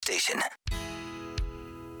station.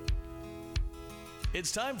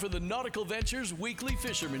 It's time for the Nautical-Ventures Weekly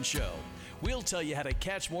Fisherman Show. We'll tell you how to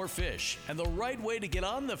catch more fish and the right way to get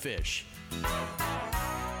on the fish.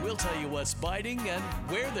 We'll tell you what's biting and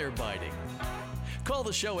where they're biting. Call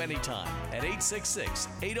the show anytime at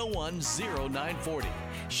 866-801-0940.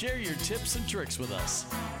 Share your tips and tricks with us.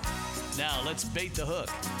 Now let's bait the hook,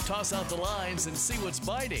 toss out the lines, and see what's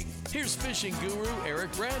biting. Here's fishing guru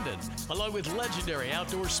Eric Brandon, along with legendary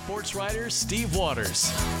outdoor sports writer Steve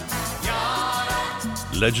Waters.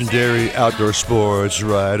 Legendary outdoor sports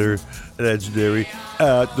writer. Legendary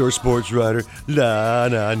outdoor sports writer. La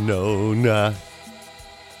na no na.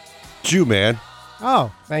 It's you, man.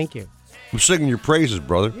 Oh, thank you. I'm singing your praises,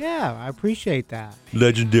 brother. Yeah, I appreciate that.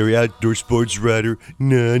 Legendary outdoor sports writer.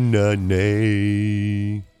 Na na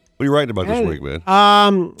nay. What are you writing about this week, man?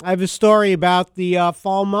 I have a story about the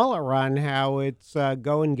fall mullet run, how it's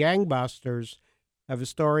going gangbusters. I have a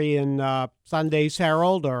story in Sunday's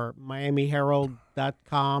Herald or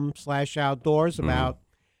miamiherald.com/outdoors about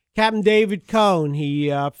Captain David Cohn.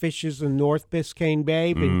 He fishes in North Biscayne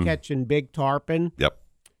Bay, been catching big tarpon. Yep.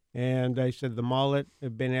 And I said the mullet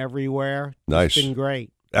have been everywhere. Nice. It's been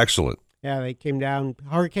great. Excellent. Yeah, they came down.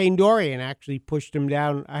 Hurricane Dorian actually pushed them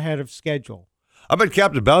down ahead of schedule. I bet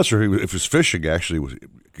Captain Bouncer, if his fishing actually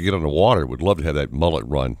could get on the water, would love to have that mullet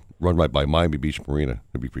run right by Miami Beach Marina.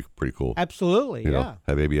 It'd be pretty cool. Absolutely, You know,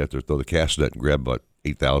 have maybe have to throw the cast net and grab about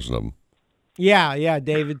 8,000 of them. Yeah.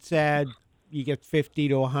 David said you get 50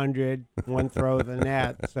 to 100 one throw of the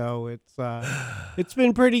net, so it's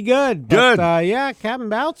been pretty good. But, yeah, Captain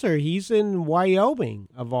Bouncer, he's in Wyoming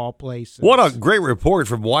of all places. What a great report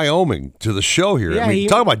from Wyoming to the show here. Yeah, I mean,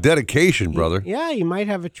 talk about dedication, brother. He might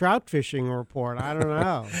have a trout fishing report. I don't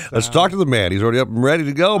know. So. Let's talk to the man. He's already up and ready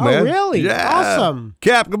to go, man. Oh, really? Yeah. Awesome.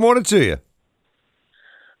 Cap, good morning to you.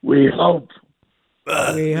 We hope.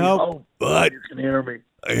 We hope. But You can hear me.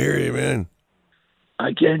 I hear you, man.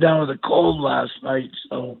 I came down with a cold last night,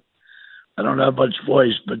 so I don't have much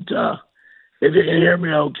voice. But if you can hear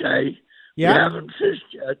me okay, Yeah. we haven't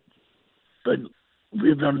fished yet, but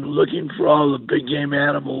we've been looking for all the big game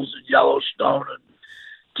animals in Yellowstone and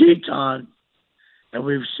Teton, and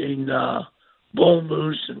we've seen bull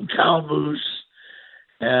moose and cow moose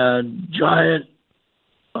and giant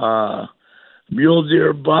mule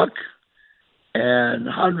deer buck and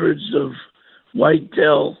hundreds of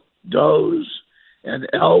whitetail does and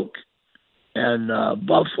elk and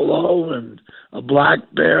buffalo and a black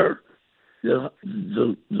bear. The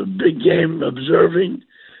big game observing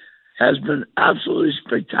has been absolutely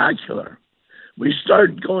spectacular. We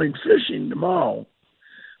start going fishing tomorrow,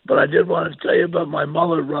 but I did want to tell you about my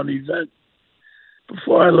mullet run event.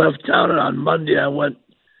 Before I left town on Monday, I went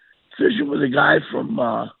fishing with a guy from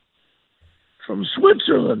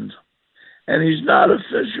Switzerland, and he's not a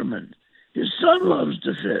fisherman. His son loves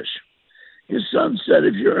to fish. His son said,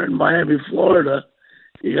 if you're in Miami, Florida,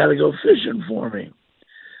 you got to go fishing for me.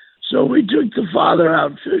 So we took the father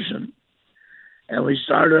out fishing, and we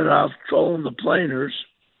started off trolling the planers,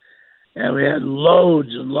 and we had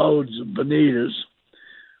loads and loads of bonitas,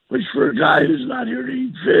 which for a guy who's not here to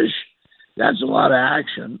eat fish, that's a lot of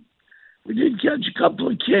action. We did catch a couple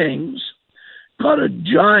of kings, caught a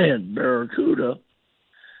giant barracuda,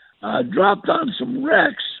 dropped on some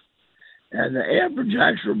wrecks, and the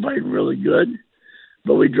amberjacks were biting really good,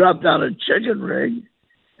 but we dropped on a chicken rig,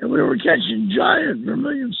 and we were catching giant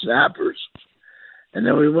vermilion snappers. And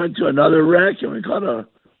then we went to another wreck, and we caught a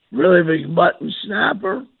really big mutton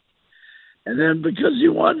snapper. And then because he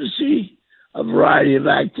wanted to see a variety of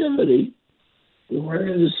activity, we went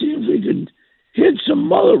in to see if we could hit some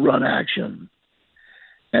mullet run action.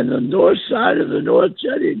 And the north side of the North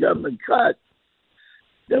Jetty Government Cut,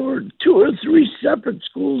 there were 2 or 3 separate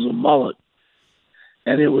schools of mullet.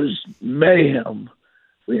 And it was mayhem.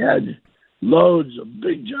 We had loads of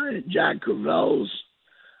big giant Jack Crevalles,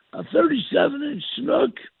 a 37-inch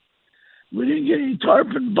snook. We didn't get any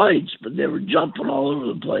tarpon bites, but they were jumping all over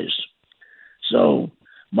the place. So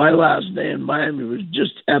my last day in Miami was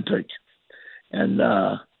just epic. And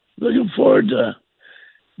looking forward to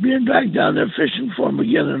being back down there fishing for them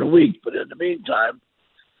again in a week. But in the meantime,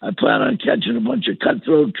 I plan on catching a bunch of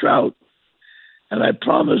cutthroat trout. And I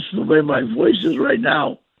promise, the way my voice is right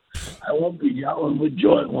now, I won't be yelling with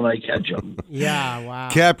joy when I catch them. Yeah, wow.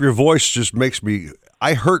 Cap, your voice just makes me...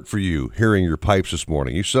 I hurt for you hearing your pipes this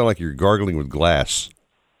morning. You sound like you're gargling with glass.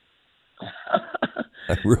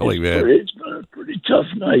 Really, man. It's been a pretty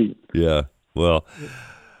tough night. Yeah, well,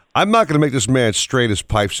 I'm not going to make this man straight his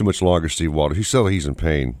pipes too much longer, Steve Waters. He said he's in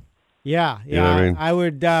pain. Yeah. You know what I mean? I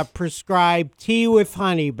would prescribe tea with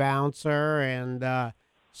honey, Bouncer, and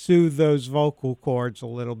soothe those vocal cords a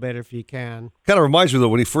little bit if you can. Kind of reminds me, though,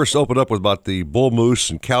 when he first opened up with about the bull moose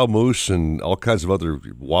and cow moose and all kinds of other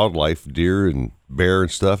wildlife, deer and bear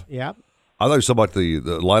and stuff. Yep. I thought you saw about the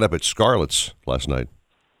lineup at Scarlett's last night.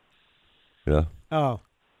 Yeah. Oh.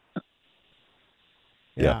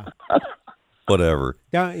 Yeah. Whatever.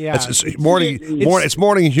 Yeah. It's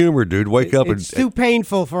morning humor, dude. Wake up. It's too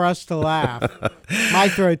painful for us to laugh. My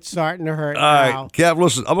throat's starting to hurt All now. right, Cap,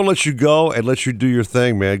 listen, I'm going to let you go and let you do your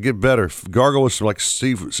thing, man. Get better. Gargle with some, like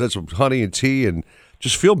Steve said, some honey and tea, and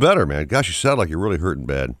just feel better, man. Gosh, you sound like you're really hurting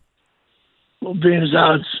bad. Well, being as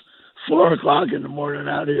how it's 4 o'clock in the morning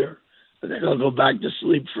out here, I think I'll go back to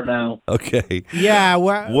sleep for now. Okay. Yeah.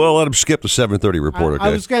 Well, let him skip the 7:30 report, okay?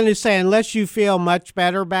 I was going to say, unless you feel much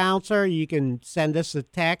better, Bouncer, you can send us a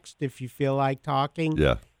text if you feel like talking.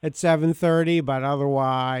 Yeah. At 7:30, but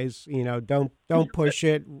otherwise, don't push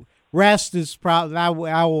it. Rest is probably that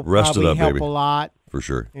will probably help a lot for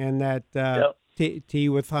sure. And that tea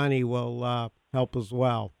with honey will help as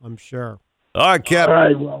well, I'm sure. All right, Cap. All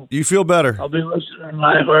right, well, you feel better. I'll be listening on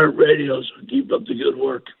iHeartRadio, so keep up the good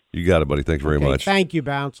work. You got it, buddy. Thanks very much. Thank you,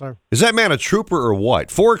 Bouncer. Is that man a trooper or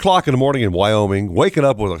what? 4 o'clock in the morning in Wyoming, waking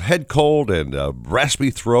up with a head cold and a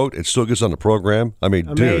raspy throat, and still gets on the program. I mean,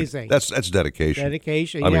 amazing. Dude, that's dedication.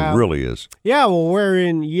 Dedication. I mean, it really is. Yeah. Well, we're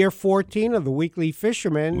in year 14 of the Weekly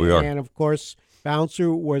Fisherman. We are. And of course,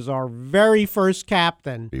 Bouncer was our very first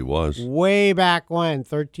captain. He was way back when,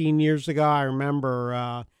 13 years ago. I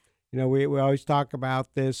remember. We always talk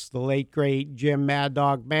about this. The late great Jim Mad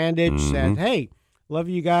Dog Bandage said, "Hey, love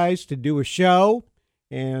you guys to do a show."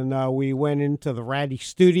 And we went into the Ratty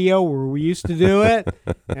studio where we used to do it.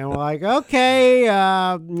 And we're like, okay.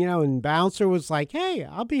 And Bouncer was like, hey,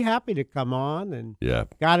 I'll be happy to come on. And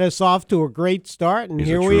got us off to a great start. And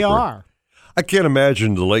here we are. I can't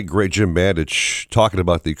imagine the late, great Jim Bandage talking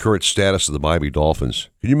about the current status of the Miami Dolphins.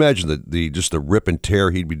 Can you imagine the rip and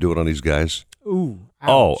tear he'd be doing on these guys? Ooh, ouch.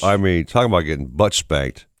 Oh, I mean, talking about getting butt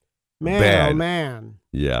spanked. Man, bad. Oh, man.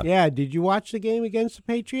 Yeah. Yeah, did you watch the game against the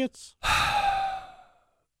Patriots?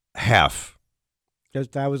 Half.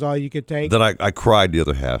 Just that was all you could take? Then I cried the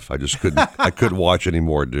other half. I just couldn't I couldn't watch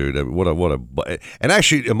anymore, dude. I mean, and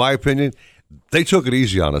actually, in my opinion, they took it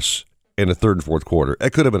easy on us in the third and fourth quarter.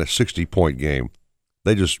 It could have been a 60-point game.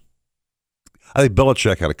 I think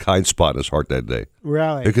Belichick had a kind spot in his heart that day.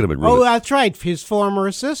 Really? It could have been really. Oh, that's right. His former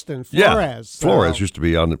assistant, Flores. Yeah, Flores used to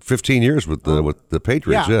be on 15 years with the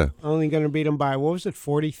Patriots. Yeah. Only going to beat them by, what was it,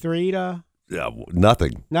 43 to? Yeah,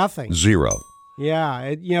 nothing. Nothing. 0. Yeah.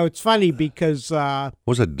 It's funny because. What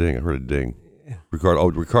was that ding? I heard a ding.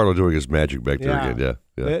 Ricardo doing his magic back there again.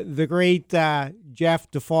 Yeah. The great Jeff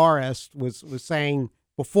DeForest was saying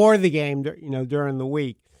before the game, during the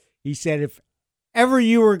week, he said, if ever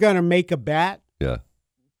you were going to make a bet,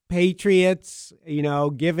 Patriots,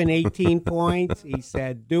 given 18 points, he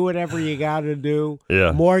said, do whatever you got to do.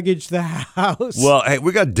 Yeah. Mortgage the house. Well, hey,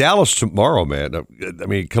 we got Dallas tomorrow, man. I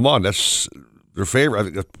mean, come on, that's their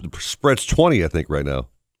favorite. The spread's 20, I think, right now.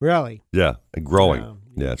 Really? Yeah, and growing.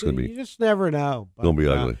 Yeah, it's going to be. You just never know. It's going to be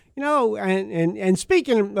ugly. And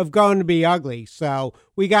speaking of going to be ugly, so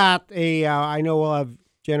we got I know we'll have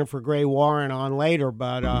Jennifer Gray Warren on later,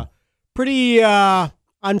 but pretty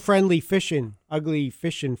unfriendly ugly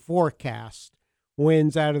fishing forecast.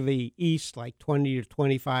 Winds out of the east like 20 to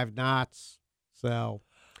 25 knots. So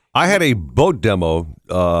I had a boat demo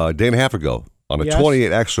a day and a half ago on a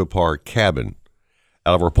 28 Axopar cabin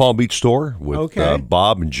out of our Palm Beach store with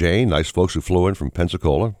Bob and Jane, nice folks who flew in from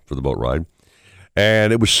Pensacola for the boat ride.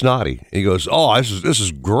 And it was snotty. And he goes, oh, this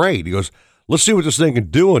is great. He goes, let's see what this thing can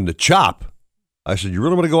do in the chop. I said, you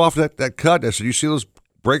really want to go off that cut? I said, you see those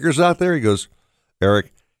breakers out there? He goes,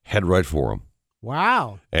 Eric, head right for them.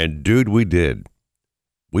 Wow. And, dude, we did.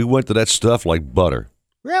 We went to that stuff like butter.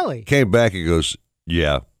 Really? Came back and goes,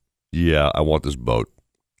 yeah, I want this boat.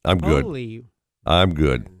 I'm good. I'm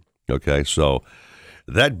good. Okay, so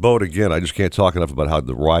that boat, again, I just can't talk enough about how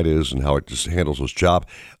the ride is and how it just handles those chop.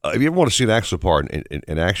 If you ever want to see an Axopar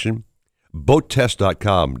in action,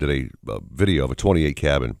 BoatTest.com did a video of a 28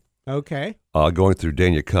 cabin. Okay. Going through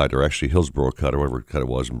Dania Cut, or actually Hillsborough Cut, or whatever cut it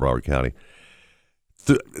was in Broward County.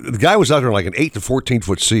 The guy was out there in like an 8 to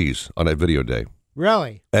 14-foot seas on that video day.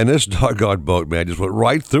 Really? And this doggone boat, man, just went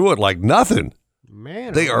right through it like nothing.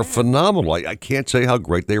 Man. They are phenomenal. I can't tell you how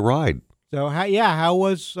great they ride. So,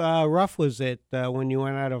 how rough was it when you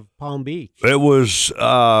went out of Palm Beach? It was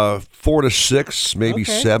 4 to 6, maybe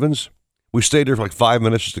 7s. We stayed there for like 5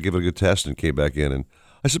 minutes just to give it a good test and came back in. And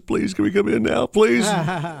I said, please, can we come in now, please?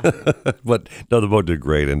 But no, the boat did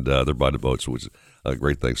great, and they're by the boat. So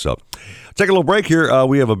Great thing. So, take a little break here.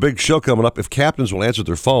 We have a big show coming up. If captains will answer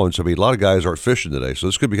their phones, I mean, a lot of guys aren't fishing today, so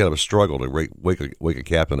this could be kind of a struggle to wake a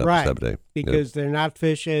captain up this time of day. Because they're not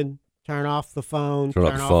fishing. Turn off the phone.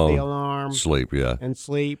 Turn off the alarm. Sleep, yeah. And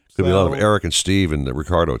sleep. Could be a lot of Eric and Steve and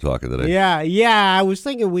Ricardo talking today. Yeah. I was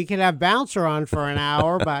thinking we could have Bouncer on for an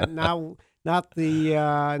hour, but not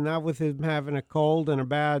with him having a cold and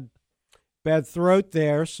a bad throat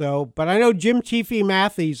there. So, but I know Jim Chiefy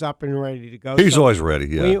Matthey's up and ready to go. He's always ready.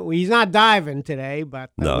 Yeah, he's not diving today, but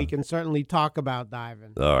we can certainly talk about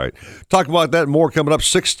diving. All right, talk about that and more coming up.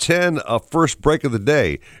 6:10, first break of the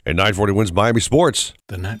day, and 9:40 wins Miami Sports.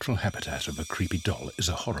 The natural habitat of a creepy doll is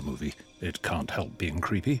a horror movie. It can't help being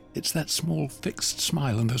creepy. It's that small fixed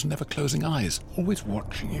smile and those never closing eyes, always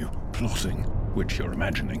watching you, plotting, which you're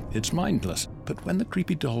imagining. It's mindless. But when the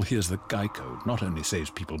creepy doll hears that Geico not only saves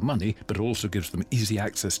people money, but also gives them easy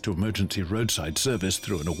access to emergency roadside service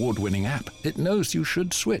through an award-winning app, it knows you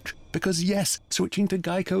should switch. Because yes, switching to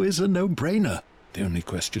Geico is a no-brainer. The only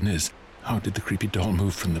question is, how did the creepy doll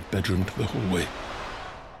move from the bedroom to the hallway?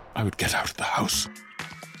 I would get out of the house.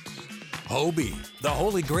 Hobie, the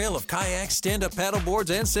holy grail of kayaks, stand-up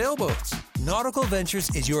paddleboards, and sailboats.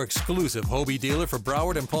 Nautical-Ventures is your exclusive Hobie dealer for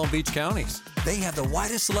Broward and Palm Beach counties. They have the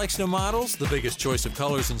widest selection of models, the biggest choice of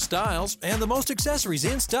colors and styles, and the most accessories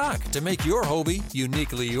in stock to make your Hobie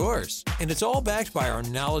uniquely yours. And it's all backed by our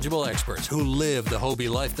knowledgeable experts who live the Hobie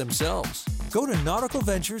life themselves. Go to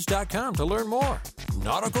Nautical-Ventures.com to learn more.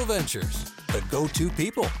 Nautical Ventures, the go-to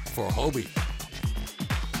people for Hobie.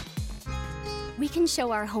 We can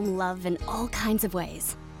show our home love in all kinds of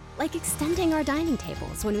ways, like extending our dining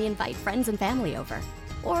tables when we invite friends and family over,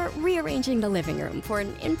 or rearranging the living room for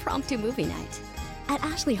an impromptu movie night. At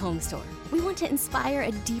Ashley Home Store, we want to inspire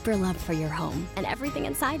a deeper love for your home and everything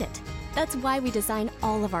inside it. That's why we design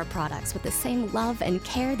all of our products with the same love and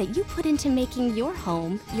care that you put into making your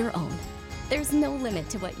home your own. There's no limit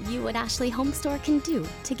to what you at Ashley Home Store can do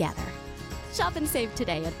together. Shop and save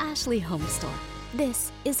today at Ashley Home Store.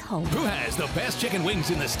 This is home. Who has the best chicken wings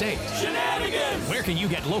in the state? Shenanigans! Where can you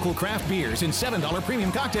get local craft beers and $7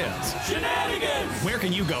 premium cocktails? Shenanigans! Where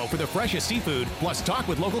can you go for the freshest seafood, plus talk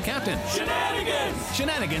with local captains? Shenanigans!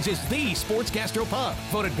 Shenanigans is the sports gastro pub,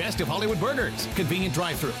 voted best of Hollywood burgers, convenient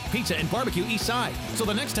drive-thru, pizza and barbecue east side. So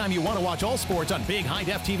the next time you want to watch all sports on big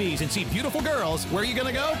high-def TVs and see beautiful girls, where are you going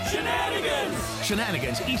to go? Shenanigans!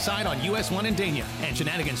 Shenanigans east side on US 1 in Dania, and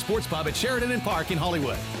Shenanigans Sports Pub at Sheridan and Park in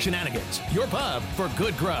Hollywood. Shenanigans, your pub for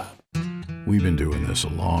good grub. We've been doing this a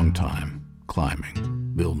long time.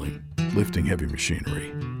 Climbing, building, lifting heavy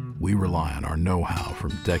machinery. We rely on our know-how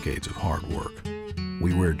from decades of hard work.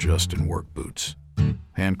 We wear Justin work boots.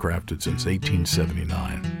 Handcrafted since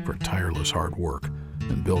 1879 for tireless hard work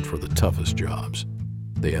and built for the toughest jobs.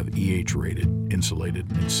 They have EH-rated, insulated,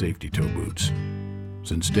 and safety toe boots.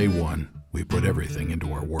 Since day one, we put everything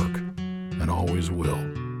into our work, and always will.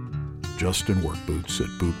 Justin work boots at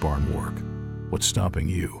Boot Barn Work. What's stopping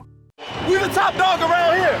you? We're the top dog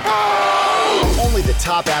around here! Oh! Only the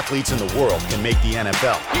top athletes in the world can make the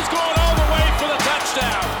NFL. He's going all the way for the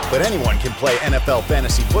touchdown! But anyone can play NFL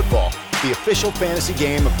Fantasy Football, the official fantasy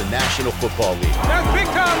game of the National Football League. That's big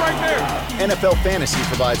time right there! NFL Fantasy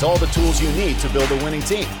provides all the tools you need to build a winning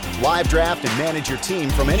team. Live draft and manage your team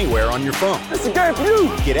from anywhere on your phone. It's a game for you!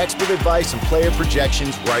 Get expert advice and player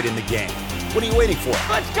projections right in the game. What are you waiting for?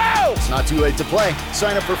 Let's go! It's not too late to play.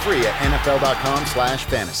 Sign up for free at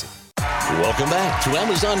NFL.com/fantasy. Welcome back to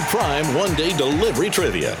Amazon Prime one-day delivery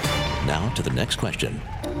trivia. Now to the next question.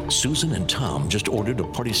 Susan and Tom just ordered a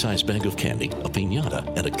party-sized bag of candy, a piñata,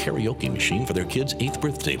 and a karaoke machine for their kid's 8th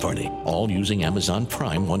birthday party, all using Amazon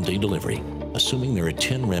Prime one-day delivery. Assuming there are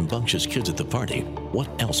 10 rambunctious kids at the party, what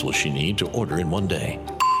else will she need to order in one day?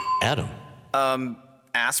 Adam.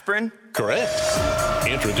 Aspirin? Correct.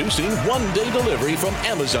 Introducing one-day delivery from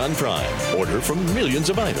Amazon Prime. Order from millions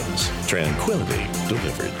of items. Tranquility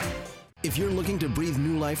delivered. If you're looking to breathe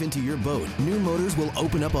new life into your boat, new motors will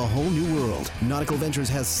open up a whole new world. Nautical-Ventures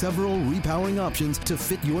has several repowering options to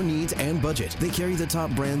fit your needs and budget. They carry the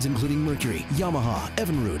top brands including Mercury, Yamaha,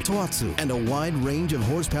 Evinrude, Tohatsu, and a wide range of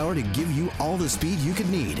horsepower to give you all the speed you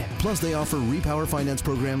could need. Plus, they offer repower finance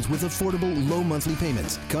programs with affordable, low monthly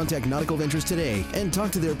payments. Contact Nautical-Ventures today and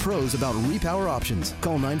talk to their pros about repower options.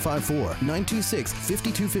 Call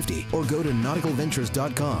 954-926-5250 or go to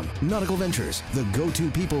nauticalventures.com. Nautical Ventures, the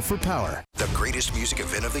go-to people for power. The greatest music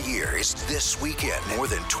event of the year is this weekend. More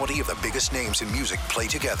than 20 of the biggest names in music play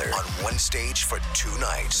together on one stage for 2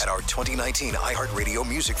 nights at our 2019 iHeartRadio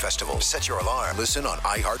Music Festival. Set your alarm. Listen on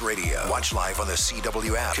iHeartRadio. Watch live on the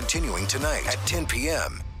CW app. Continuing tonight at 10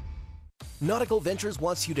 p.m. Nautical-Ventures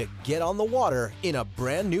wants you to get on the water in a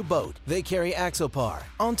brand new boat. They carry Axopar,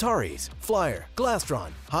 Antares, Flyer, Glastron,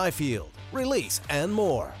 Highfield, Release, and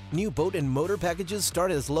more. New boat and motor packages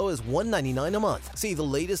start as low as $199 a month. See the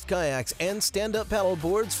latest kayaks and stand-up paddle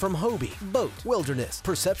boards from Hobie, Boat, Wilderness,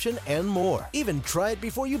 Perception, and more. Even try it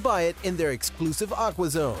before you buy it in their exclusive Aqua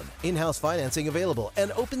Zone. In-house financing available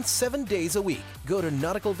and open 7 days a week. Go to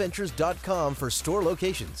nauticalventures.com for store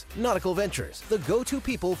locations. Nautical Ventures, the go-to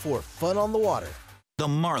people for fun on the water. The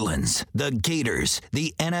Marlins, the Gators,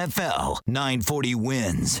 the NFL, 940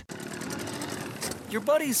 wins. Your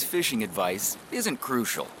buddy's fishing advice isn't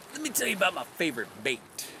crucial. Let me tell you about my favorite bait.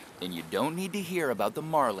 And you don't need to hear about the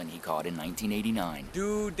marlin he caught in 1989.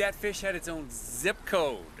 Dude, that fish had its own zip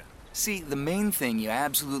code. See, the main thing you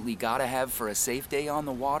absolutely gotta have for a safe day on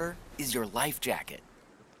the water is your life jacket.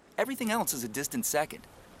 Everything else is a distant second.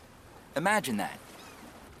 Imagine that.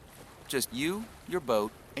 Just you, your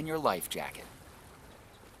boat, and your life jacket.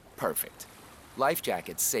 Perfect. Life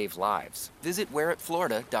jackets save lives. Visit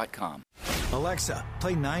wearitflorida.com. Alexa,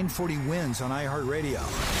 play 940 Wins on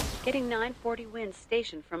iHeartRadio. Getting 940 Wins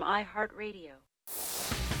station from iHeartRadio.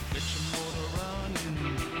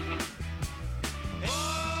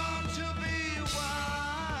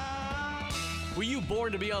 Were you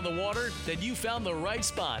born to be on the water? Then you found the right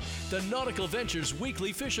spot. The Nautical-Ventures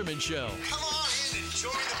Weekly Fisherman Show. Come on in, enjoy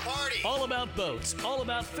the party. All about boats, all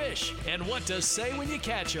about fish, and what to say when you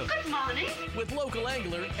catch them. Good morning. With local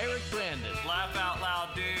angler Eric Brandon. Laugh out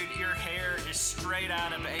loud, dude. Your hair is straight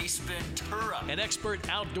out of Ace Ventura. And expert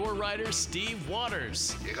outdoor writer Steve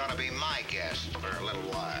Waters. You're going to be my guest for a little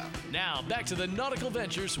while. Now, back to the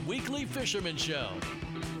Nautical-Ventures Weekly Fisherman Show.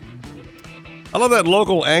 I love that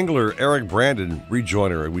local angler, Eric Brandon,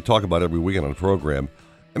 rejoiner, we talk about every weekend on the program.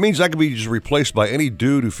 It means I could be just replaced by any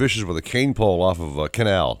dude who fishes with a cane pole off of a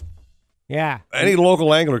canal. Yeah. Any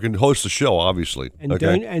local angler can host the show, obviously. And,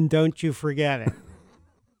 okay? don't you forget it.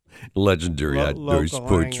 Legendary outdoor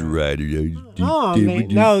sports rider. Oh, man.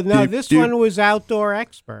 No, this one was outdoor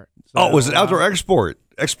expert. So, was it outdoor expert?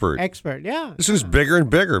 Expert, yeah. This is bigger and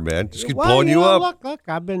bigger, man. Just keep blowing you up. Look,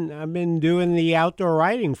 I've been doing the outdoor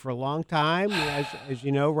writing for a long time. As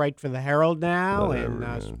you know, write for the Herald now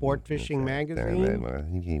and Sport Fishing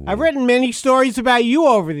Magazine. I've written many stories about you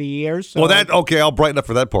over the years. So, well, I'll brighten up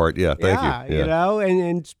for that part. Yeah, thank you. Yeah, you know,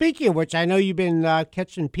 and speaking of which, I know you've been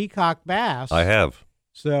catching peacock bass. I have.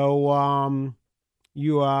 So,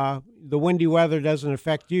 the windy weather doesn't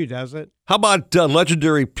affect you, does it? How about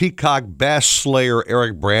legendary peacock bass slayer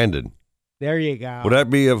Eric Brandon? There you go. Would that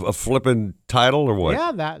be a flippin' title or what?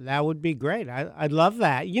 Yeah, that would be great. I'd love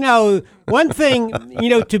that. You know, one thing,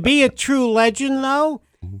 to be a true legend, though,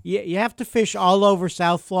 you have to fish all over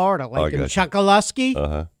South Florida, like in Chokoloskee.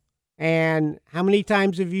 Uh-huh. And how many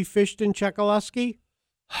times have you fished in Chokoloskee?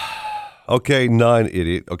 Okay, none,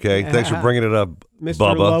 idiot. Okay, thanks for bringing it up, Mr.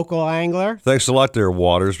 Bubba. Local angler. Thanks a lot there,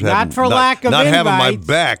 Waters. Not for lack of not invites. having my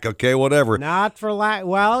back. Okay, whatever. Not for lack.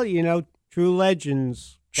 Well, true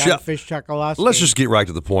legends got to fish Chokoloskee. Let's just get right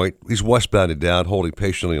to the point. He's westbounded down, holding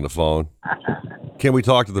patiently on the phone. Can we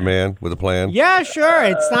talk to the man with a plan? Yeah, sure.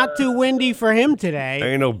 It's not too windy for him today.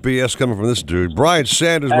 Ain't no BS coming from this dude. Brian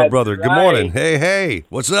Sanders, my brother. Right. Good morning. Hey,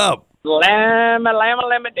 what's up?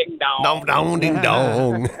 Lamma ding dong. Dong ding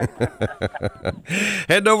dong.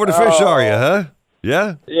 Heading over to fish, are you, huh?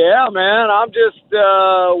 Yeah? Yeah, man. I'm just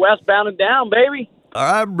westbound and down, baby. All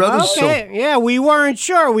right, brother. Okay. Yeah, we weren't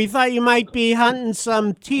sure. We thought you might be hunting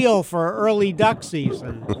some teal for early duck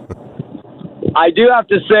season. I do have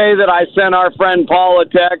to say that I sent our friend Paul a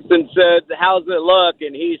text and said, "How's it look?"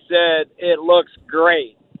 And he said, "It looks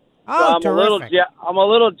great." Oh, so I'm a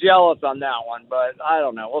little jealous on that one, but I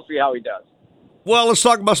don't know. We'll see how he does. Well, let's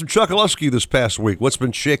talk about some Chokoloskee this past week. What's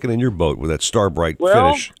been shaking in your boat with that Starbright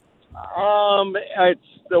finish?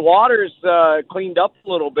 The water's cleaned up a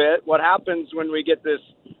little bit. What happens when we get this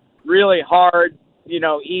really hard,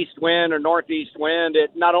 east wind or northeast wind?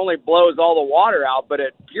 It not only blows all the water out, but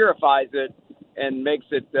it purifies it and makes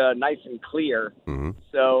it nice and clear. Mm-hmm.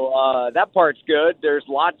 So that part's good. There's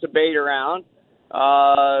lots of bait around.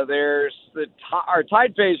 There's our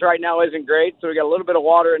tide phase right now isn't great, so we got a little bit of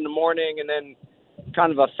water in the morning and then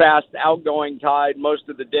kind of a fast outgoing tide most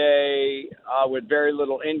of the day with very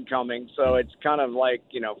little incoming. So it's kind of like,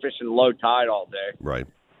 fishing low tide all day. Right.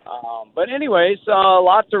 But anyways,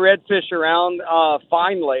 lots of redfish around.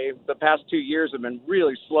 Finally, the past 2 years have been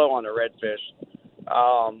really slow on the redfish.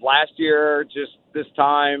 Last year, just this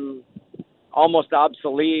time, almost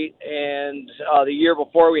obsolete. And the year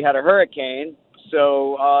before we had a hurricane.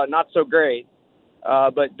 So not so great.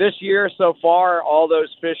 But this year so far, all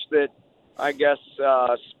those fish that I guess,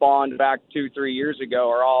 spawned back 2-3 years ago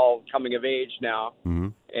are all coming of age now. Mm-hmm.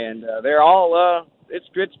 And they're all,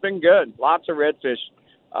 it's been good. Lots of redfish.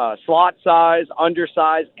 Slot size,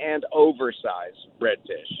 undersize, and oversized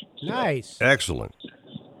redfish. So. Nice. Excellent.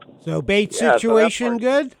 So bait situation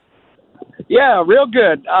good? Yeah, real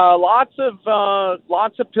good. Lots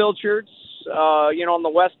of pilchards. On the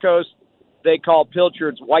West Coast, they call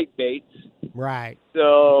pilchards white baits. Right.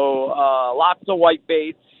 So lots of white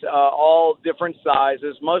baits, all different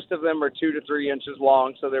sizes. Most of them are 2 to 3 inches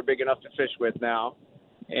long, so they're big enough to fish with now.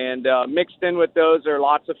 And mixed in with those are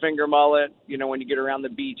lots of finger mullet, when you get around the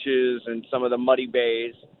beaches and some of the muddy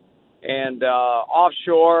bays. And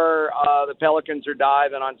offshore, the pelicans are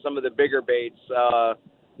diving on some of the bigger baits,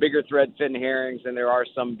 bigger threadfin herrings, and there are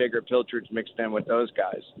some bigger pilchards mixed in with those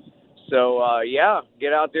guys. So,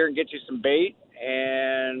 get out there and get you some bait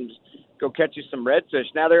and go catch you some redfish.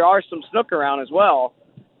 Now, there are some snook around as well.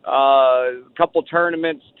 A couple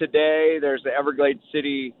tournaments today. There's the Everglades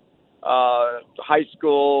City high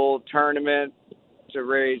school tournament to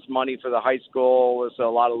raise money for the high school. So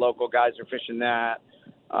a lot of local guys are fishing that.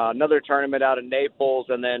 Another tournament out of Naples,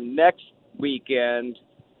 and then next weekend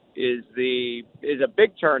is a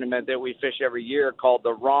big tournament that we fish every year called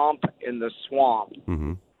the Romp in the Swamp.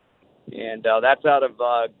 Mm-hmm. And that's out of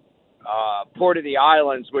Port of the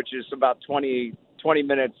Islands, which is about 20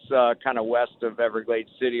 minutes kind of west of Everglades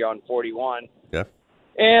City on 41. Yeah.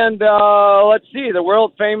 And let's see, the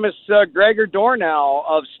world famous Gregor Dornow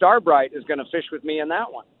of Starbright is going to fish with me in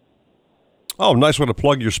that one. Oh, nice way to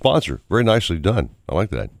plug your sponsor. Very nicely done. I like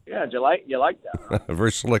that. Yeah, you like that? Huh?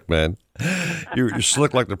 Very slick, man. You're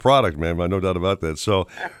slick like the product, man. No doubt about that. So,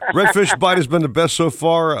 redfish bite has been the best so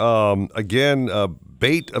far. Again,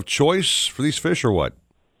 bait of choice for these fish, or what?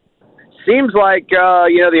 Seems like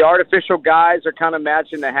the artificial guys are kind of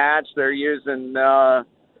matching the hatch. They're using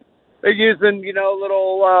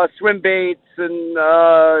little swim baits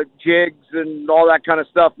and jigs and all that kind of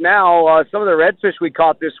stuff. Now, some of the redfish we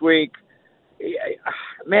caught this week,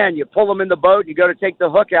 man, you pull them in the boat, you go to take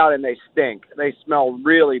the hook out, and they stink. They smell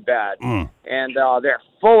really bad. And they're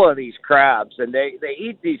full of these crabs, and they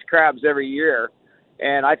eat these crabs every year.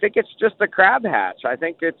 And I think it's just a crab hatch. I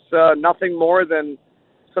think it's nothing more than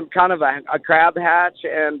some kind of a crab hatch,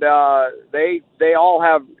 and they all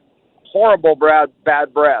have horrible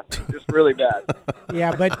bad breath, just really bad.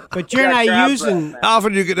 Yeah, but you're not using. How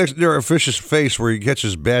often do you get next to a fish's face where he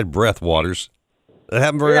catches bad breath, Waters? That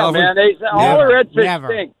happen very often? Man, all the redfish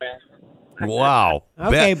stink, man. Wow.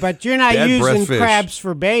 Okay, but you're not using crabs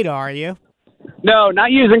for bait, are you? No,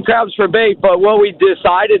 not using crabs for bait, but what we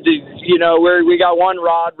decided to, we got one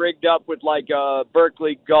rod rigged up with like a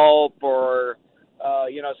Berkeley gulp or,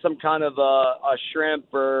 some kind of a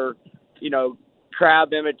shrimp or,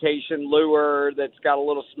 crab imitation lure that's got a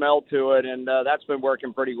little smell to it, and that's been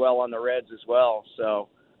working pretty well on the reds as well. So,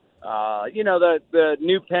 the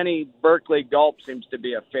new penny Berkeley gulp seems to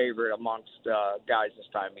be a favorite amongst guys this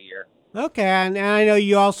time of year. Okay, and I know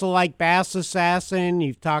you also like Bass Assassin.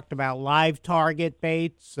 You've talked about live target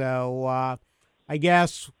baits, so I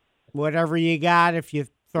guess whatever you got, if you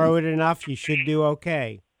throw it enough, you should do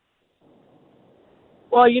okay.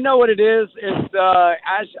 Well, you know what it is? It's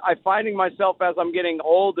as I'm finding myself as I'm getting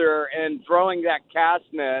older and throwing that cast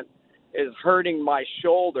net is hurting my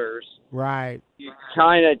shoulders. Right. You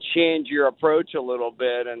kind of change your approach a little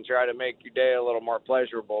bit and try to make your day a little more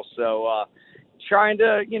pleasurable. So trying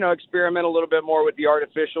to, experiment a little bit more with the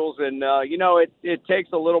artificials. And, it takes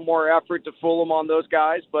a little more effort to fool them on those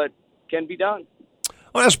guys, but can be done.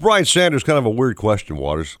 Well, that's Brian Sanders. Kind of a weird question,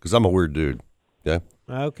 Waters, because I'm a weird dude. Okay.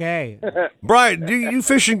 Okay. Brian, do you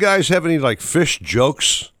fishing guys have any, fish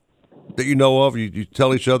jokes that you know of? You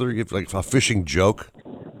tell each other, you have, a fishing joke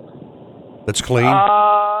that's clean?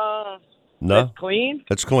 No? That's clean?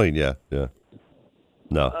 That's clean, yeah.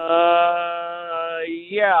 No.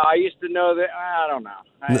 Yeah, I used to know that. I don't know.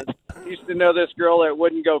 I used to know this girl that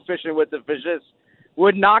wouldn't go fishing with the physician,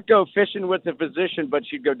 would not go fishing with the physician, but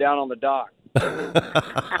she'd go down on the dock.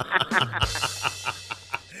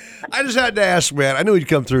 I just had to ask, man. I knew he'd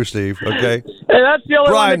come through, Steve. Okay. And that's the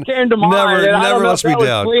only one that came to mind. Never lets me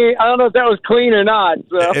down. I don't know if that was clean or not.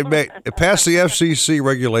 So. It passed the FCC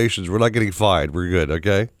regulations. We're not getting fined. We're good.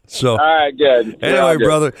 Okay. So. All right. Good. Anyway,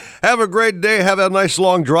 brother, have a great day. Have a nice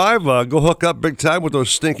long drive. Go hook up big time with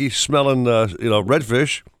those stinky smelling,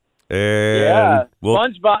 redfish. And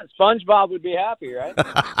SpongeBob would be happy, right?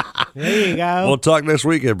 There you go. We'll talk next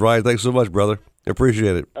weekend, Brian. Thanks so much, brother.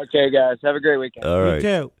 Appreciate it. Okay, guys. Have a great weekend. All right. You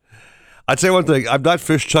too. I'd say one thing. I've not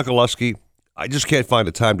fished Chuckaluski. I just can't find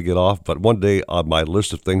the time to get off. But one day on my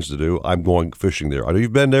list of things to do, I'm going fishing there. I know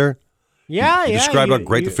you've been there. Yeah, you described how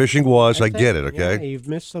great the fishing was. I get it, okay? Yeah, you've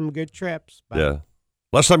missed some good trips. But. Yeah.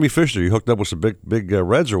 Last time you fished there, you hooked up with some big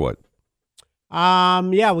reds or what?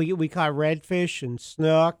 Yeah, we caught redfish and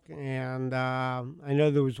snook, and I know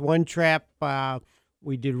there was one trip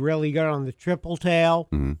we did really good on the triple tail.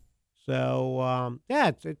 Mm-hmm. So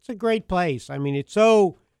yeah, it's a great place. I mean,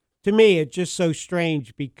 to me, it's just so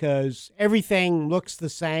strange because everything looks the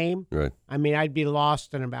same. Right. I mean, I'd be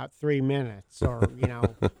lost in about 3 minutes, or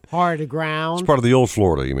hard to ground. It's part of the old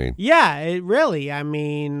Florida, you mean? Yeah, it really. I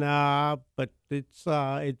mean, but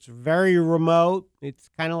it's very remote. It's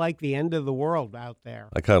kind of like the end of the world out there.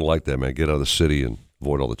 I kind of like that, man. Get out of the city and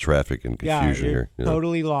avoid all the traffic and confusion you're here.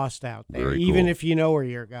 Totally lost out there, Very even cool. if you know where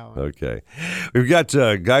you're going. Okay. We've got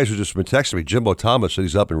guys who just been texting me. Jimbo Thomas said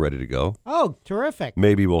he's up and ready to go. Oh, terrific.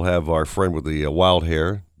 Maybe we'll have our friend with the wild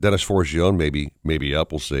hair, Dennis Forgione, maybe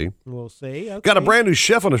up. We'll see. We'll see. Okay. Got a brand new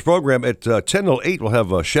chef on this program. At 10:08, we'll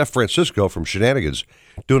have Chef Francisco from Shenanigans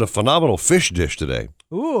doing a phenomenal fish dish today.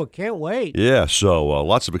 Ooh, can't wait. Yeah, so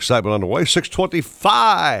lots of excitement on the way.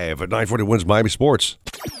 6:25 at 940 Wins Miami Sports.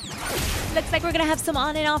 Looks like we're going to have some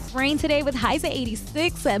on and off rain today with highs at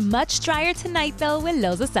 86 and much drier tonight, though, with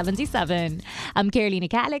lows of 77. I'm Carolina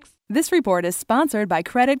Calix. This report is sponsored by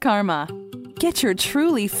Credit Karma. Get your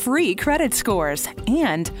truly free credit scores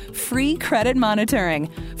and free credit monitoring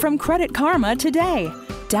from Credit Karma today.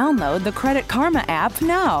 Download the Credit Karma app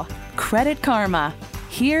now. Credit Karma.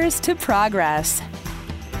 Here's to progress.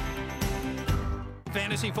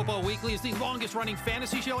 Fantasy Football Weekly is the longest-running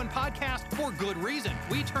fantasy show and podcast for good reason.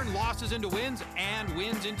 We turn losses into wins and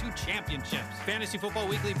wins into championships. Fantasy Football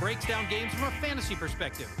Weekly breaks down games from a fantasy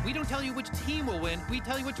perspective. We don't tell you which team will win. We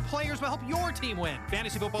tell you which players will help your team win.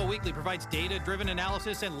 Fantasy Football Weekly provides data-driven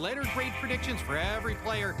analysis and letter-grade predictions for every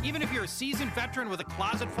player. Even if you're a seasoned veteran with a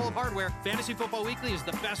closet full of hardware, Fantasy Football Weekly is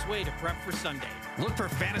the best way to prep for Sunday. Look for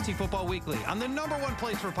Fantasy Football Weekly on the #1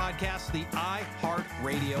 place for podcasts, the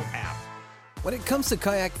iHeartRadio app. When it comes to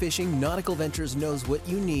kayak fishing, Nautical-Ventures knows what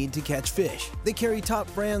you need to catch fish. They carry top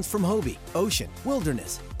brands from Hobie, Ocean,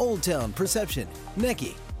 Wilderness, Old Town, Perception,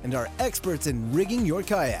 Necky, and are experts in rigging your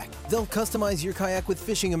kayak. They'll customize your kayak with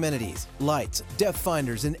fishing amenities, lights, depth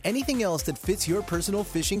finders, and anything else that fits your personal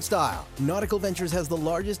fishing style. Nautical-Ventures has the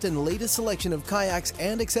largest and latest selection of kayaks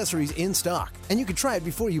and accessories in stock, and you can try it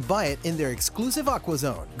before you buy it in their exclusive Aqua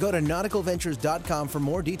Zone. Go to nauticalventures.com for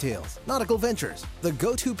more details. Nautical Ventures, the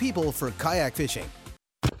go-to people for kayak fishing.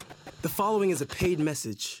 The following is a paid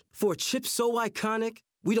message. For a chip so iconic,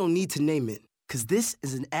 we don't need to name it. Cause this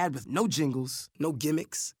is an ad with no jingles, no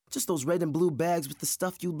gimmicks, just those red and blue bags with the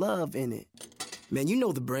stuff you love in it. Man, you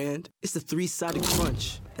know the brand. It's the 3-sided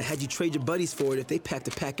crunch that had you trade your buddies for it if they packed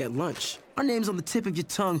a pack at lunch. Our name's on the tip of your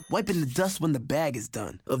tongue, wiping the dust when the bag is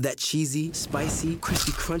done. Of that cheesy, spicy,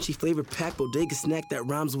 crispy, crunchy flavor packed bodega snack that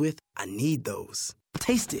rhymes with, I need those.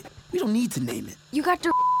 Taste it. We don't need to name it. You got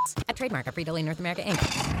your a trademark of Frito-Lay North America, Inc.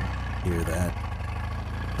 Hear that?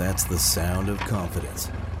 That's the sound of confidence.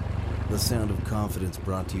 The Sound of Confidence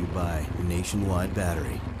brought to you by Nationwide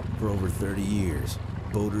Battery. For over 30 years,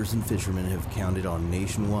 boaters and fishermen have counted on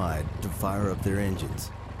Nationwide to fire up their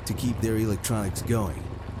engines, to keep their electronics going,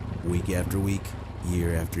 week after week,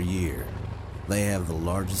 year after year. They have the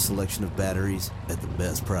largest selection of batteries at the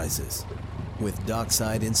best prices, with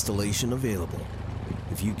dockside installation available.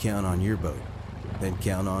 If you count on your boat, then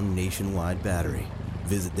count on Nationwide Battery.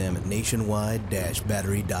 Visit them at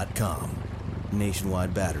nationwide-battery.com.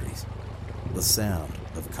 Nationwide Batteries. The sound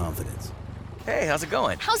of confidence. Hey, how's it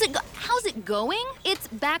going? How's it going? It's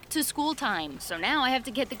back to school time. So now I have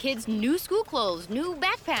to get the kids new school clothes, new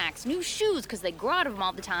backpacks, new shoes, because they grow out of them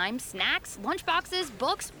all the time, snacks, lunchboxes,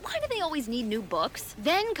 books. Why do they always need new books?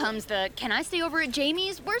 Then comes the, can I stay over at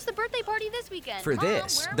Jamie's? Where's the birthday party this weekend? For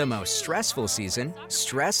this, the most stressful season,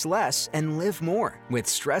 stress less and live more with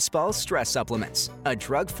Stress Balls Stress Supplements, a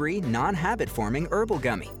drug-free, non-habit-forming herbal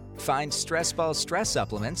gummy. Find Stress Balls Stress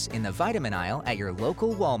Supplements in the vitamin aisle at your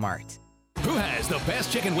local Walmart. Who has the best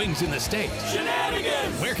chicken wings in the state?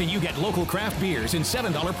 Shenanigans! Where can you get local craft beers and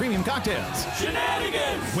 $7 premium cocktails?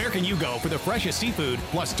 Shenanigans! Where can you go for the freshest seafood,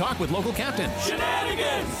 plus talk with local captains?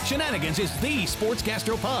 Shenanigans! Shenanigans is the sports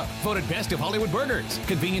gastro pub, voted best of Hollywood burgers,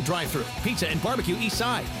 convenient drive-thru, pizza and barbecue east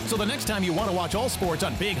side. So the next time you want to watch all sports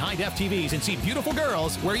on big high-def TVs and see beautiful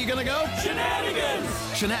girls, where are you going to go?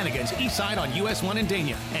 Shenanigans! Shenanigans east side on US 1 in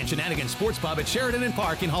Dania, and Shenanigans Sports Pub at Sheridan and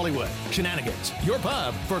Park in Hollywood. Shenanigans, your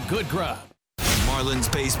pub for good grub. Marlins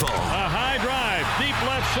baseball. A high drive, deep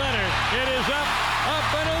left center. It is up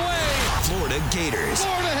and away. Florida Gators.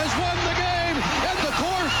 Florida has won the game at the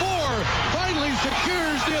core 4. finally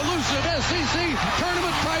secures the elusive SEC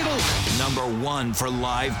tournament title. #1 for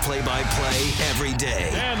live play-by-play every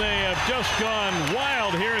day. And they have just gone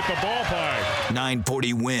wild here at the ballpark.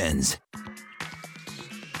 940 wins.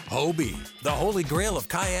 Hobie, the holy grail of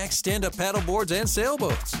kayaks, stand-up paddleboards, and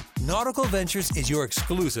sailboats. Nautical-Ventures is your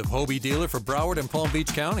exclusive Hobie dealer for Broward and Palm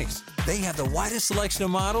Beach counties. They have the widest selection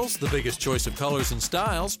of models, the biggest choice of colors and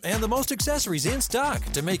styles, and the most accessories in stock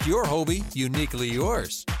to make your Hobie uniquely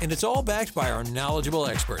yours. And it's all backed by our knowledgeable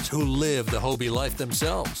experts who live the Hobie life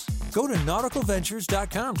themselves. Go to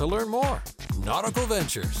nauticalventures.com to learn more. Nautical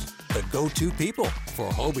Ventures, the go-to people for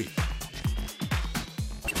Hobie.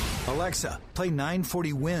 Alexa, play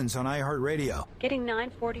 940 Wins on iHeartRadio. Getting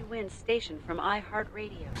 940 Wins station from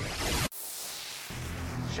iHeartRadio.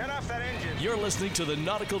 Shut off that engine. You're listening to the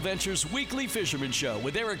Nautical Ventures Weekly Fisherman Show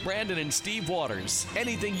with Eric Brandon and Steve Waters.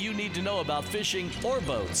 Anything you need to know about fishing or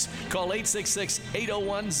boats, call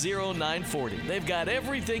 866-801-0940. They've got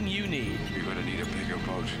everything you need. You're going to need a bigger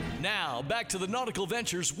boat. Now, back to the Nautical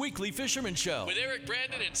Ventures Weekly Fisherman Show with Eric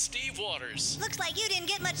Brandon and Steve Waters. Looks like you didn't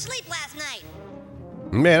get much sleep last night.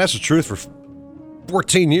 Man, that's the truth for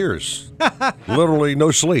 14 years. Literally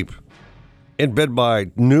no sleep. In bed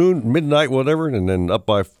by noon, midnight, whatever, and then up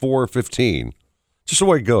by 4:15. Just the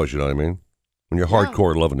way it goes, you know what I mean? When you're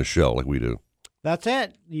hardcore loving the show like we do. That's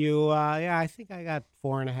it. I think I got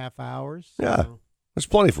 4.5 hours. So. Yeah, that's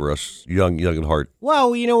plenty for us, young at heart.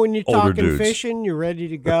 Well, when you're Older talking dudes. fishing, you're ready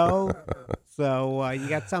to go. So you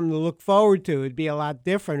got something to look forward to. It'd be a lot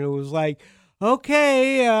different. It was like,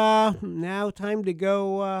 okay, now time to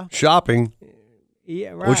go Shopping.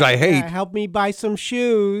 Yeah, right. Which I hate. Yeah, help me buy some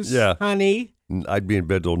shoes, honey. I'd be in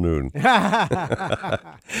bed till noon.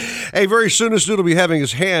 Hey, very soon this dude will be having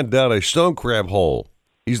his hand down a stone crab hole.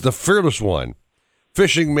 He's the fearless one.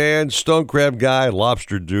 Fishing man, stone crab guy,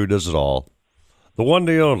 lobster dude, does it all. The one,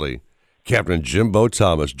 the only, Captain Jimbo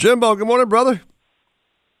Thomas. Jimbo, good morning, brother.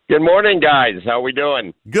 Good morning, guys. How we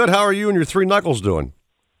doing? Good. How are you and your three knuckles doing?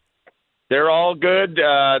 They're all good.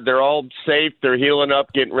 They're all safe. They're healing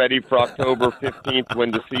up, getting ready for October 15th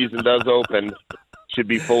when the season does open. Should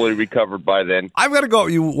be fully recovered by then. I've got to go out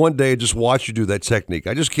with you one day and just watch you do that technique.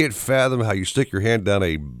 I just can't fathom how you stick your hand down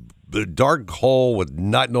a dark hole with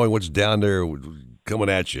not knowing what's down there coming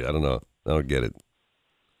at you. I don't know. I don't get it.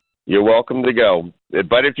 You're welcome to go.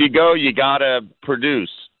 But if you go, you got to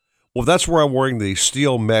produce. Well, that's where I'm wearing the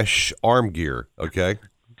steel mesh arm gear, okay?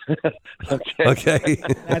 Okay.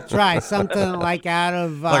 That's right. Something like out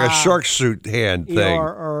of like a shark suit hand thing,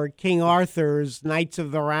 or King Arthur's Knights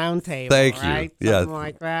of the Round Table. Thank you. Right? Yeah, Something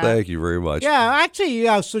like that. Thank you very much. Yeah, actually,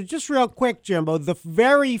 so just real quick, Jimbo, the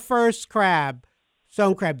very first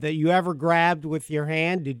stone crab that you ever grabbed with your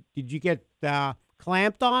hand, did you get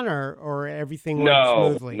clamped on, or everything went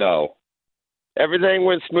smoothly? No. Everything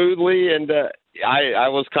went smoothly, and I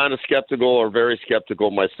was kind of skeptical, or very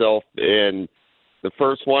skeptical myself, and the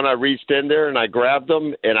first one I reached in there and I grabbed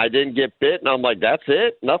them and I didn't get bit, and I'm like, that's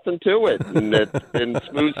it, nothing to it. And it's been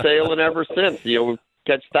smooth sailing ever since. We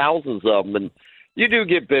catch thousands of them, and you do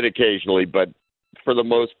get bit occasionally, but for the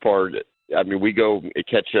most part, I mean, we go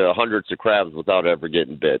catch hundreds of crabs without ever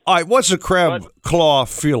getting bit. All right, what's a crab claw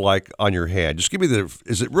feel like on your hand? Just give me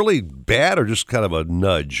is it really bad or just kind of a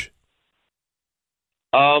nudge?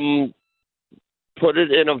 Put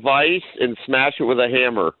it in a vise and smash it with a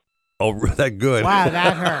hammer. Oh, that good. Wow,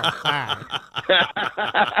 that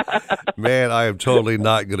hurt. Man, I am totally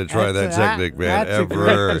not going to try that technique, man, that's ever. A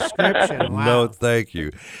great description. Wow. No, thank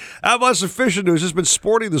you. How about some fishing news? It's been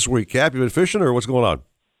sporty this week, Cap. You been fishing, or what's going on?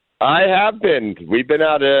 I have been. We've been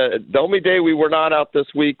out. The only day we were not out this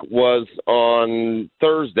week was on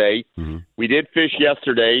Thursday. Mm-hmm. We did fish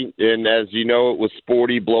yesterday, and as you know, it was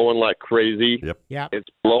sporty, blowing like crazy. Yep. It's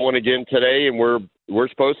blowing again today, and we're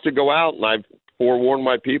supposed to go out, and I've forewarned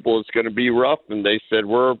my people it's going to be rough, and they said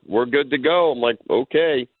we're good to go. I'm like,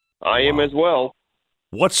 okay, I am as well.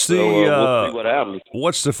 What's the we'll see what happens.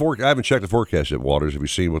 What's the forecast? I haven't checked the forecast yet, Waters. Have you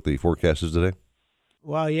seen what the forecast is today?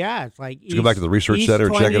 Well, yeah, it's like go back to the research center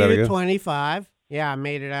and check it out again. 25. Yeah, I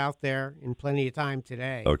made it out there in plenty of time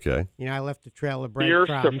today. Okay. I left a trail of breadcrumbs.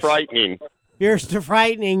 Fierce to frightening. Fierce to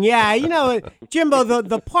frightening. Yeah, Jimbo,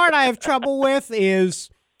 the part I have trouble with is,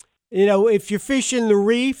 if you're fishing the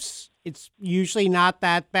reefs, it's usually not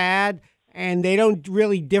that bad, and they don't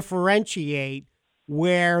really differentiate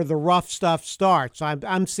where the rough stuff starts.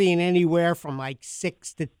 I'm seeing anywhere from like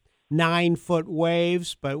 6 to 9 foot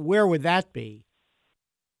waves, but where would that be?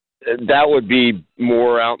 That would be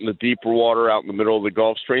more out in the deeper water, out in the middle of the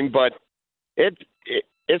Gulf Stream, but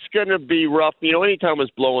it's going to be rough. Anytime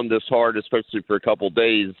it's blowing this hard, especially for a couple of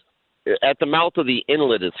days, at the mouth of the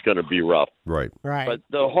inlet, it's going to be rough. Right. But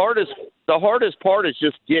the hardest part is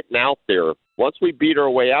just getting out there. Once we beat our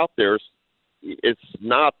way out there, it's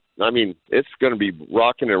not. I mean, it's going to be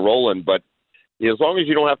rocking and rolling. But as long as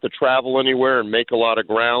you don't have to travel anywhere and make a lot of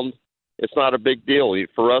ground, it's not a big deal.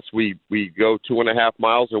 For us, we go 2.5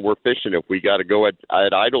 miles and we're fishing. If we got to go at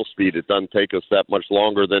idle speed, it doesn't take us that much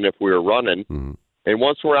longer than if we were running. Mm-hmm. And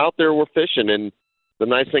once we're out there, we're fishing. And the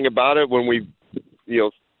nice thing about it, when we,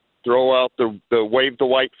 throw out the wave the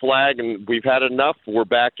white flag and we've had enough, we're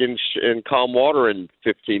back in calm water in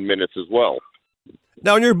 15 minutes as well.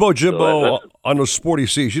 Now, on your boat, Jimbo, on those sporty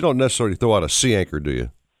seas, you don't necessarily throw out a sea anchor, do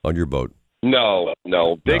you, on your boat? No.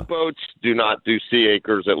 Big boats do not do sea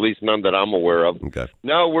anchors, at least none that I'm aware of. Okay.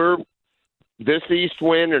 No, we're this east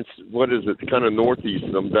wind, and what is it, kind of northeast,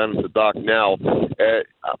 and I'm down at the dock now.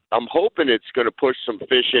 I'm hoping it's going to push some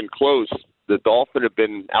fish in close. The dolphin have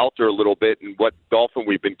been out there a little bit, and what dolphin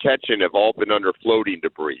we've been catching have all been under floating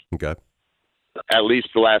debris. Okay. At least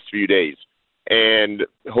the last few days. And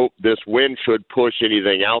hope this wind should push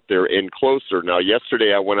anything out there in closer. Now,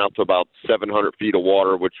 yesterday I went out to about 700 feet of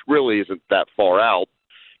water, which really isn't that far out,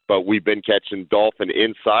 but we've been catching dolphin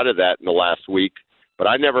inside of that in the last week. But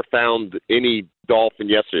I never found any dolphin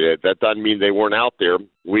yesterday. That doesn't mean they weren't out there.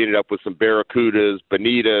 We ended up with some barracudas,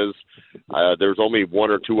 bonitas. There's only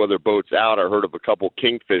one or two other boats out. I heard of a couple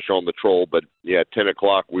kingfish on the troll, but at 10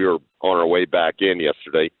 o'clock we were on our way back in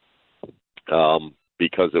yesterday.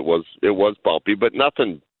 Because it was bumpy, but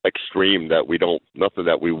nothing extreme nothing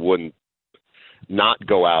that we wouldn't not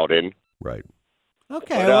go out in. Right.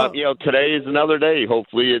 Okay. But, today is another day.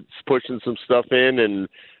 Hopefully it's pushing some stuff in and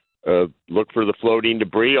look for the floating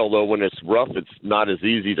debris, although when it's rough, it's not as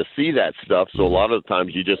easy to see that stuff. So a lot of the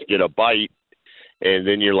times you just get a bite and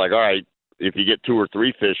then you're like, all right, if you get 2 or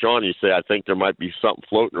 3 fish on, you say, I think there might be something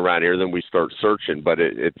floating around here. Then we start searching, but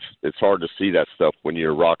it's hard to see that stuff when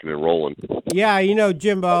you're rocking and rolling. Yeah,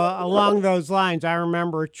 Jimbo, along those lines, I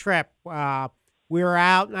remember a trip. We were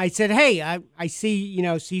out, and I said, hey, I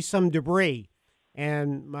see some debris.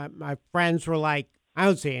 And my friends were like, I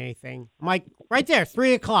don't see anything. I'm like, right there,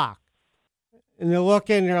 3 o'clock. And they're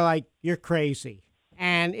looking, and they're like, you're crazy.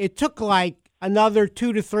 And it took like another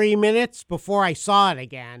 2 to 3 minutes before I saw it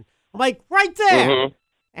again. I'm like, right there. Mm-hmm.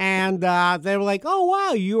 And they were like, oh,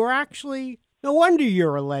 wow, you were actually, no wonder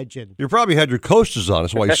you're a legend. You probably had your coasters on.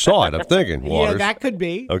 That's why you saw it, I'm thinking, Waters. Yeah, that could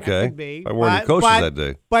be. Okay. That could be. I wore your coasters that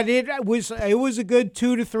day. But it was a good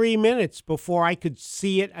 2 to 3 minutes before I could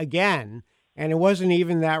see it again, and it wasn't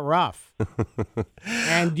even that rough.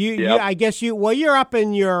 And I guess you're up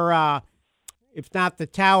in your, if not the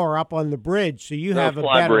tower, up on the bridge, so you have a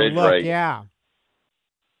better bridge, look. right. Yeah.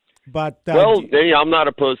 But I'm not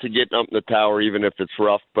opposed to getting up in the tower, even if it's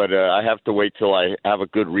rough. But I have to wait till I have a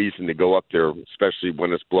good reason to go up there, especially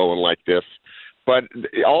when it's blowing like this. But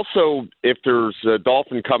also, if there's a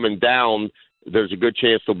dolphin coming down, there's a good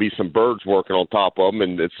chance there'll be some birds working on top of them,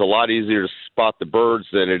 and it's a lot easier to spot the birds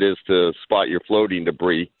than it is to spot your floating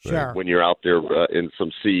debris when you're out there in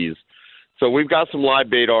some seas. So we've got some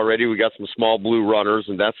live bait already. We got some small blue runners,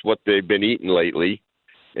 and that's what they've been eating lately.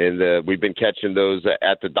 And we've been catching those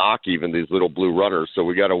at the dock, even these little blue runners. So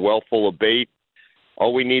we got a well full of bait.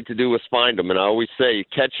 All we need to do is find them. And I always say,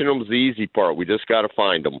 catching them is the easy part. We just got to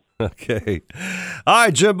find them. Okay. All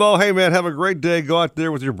right, Jimbo. Hey, man, have a great day. Go out there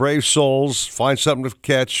with your brave souls. Find something to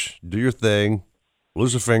catch. Do your thing.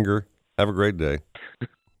 Lose a finger. Have a great day.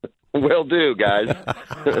 Will do, guys.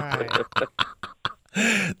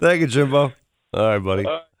 Thank you, Jimbo. All right, buddy.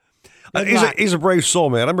 He's a brave soul,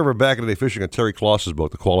 man. I remember back in the day fishing on Terry Kloss's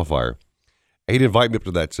boat, the Qualifier. He'd invite me up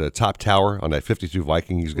to that top tower on that 52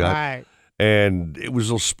 Viking he's got. Right. And it was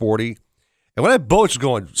a little sporty. And when that boat's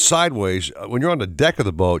going sideways, when you're on the deck of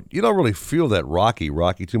the boat, you don't really feel that rocky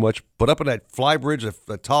too much. But up in that fly bridge,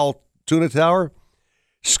 that tall tuna tower,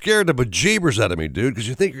 scared the bejeebers out of me, dude, because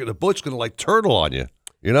you think the boat's going to like turtle on you,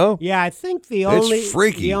 you know? Yeah, I think the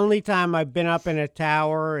only time I've been up in a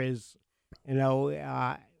tower is,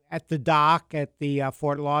 at the dock at the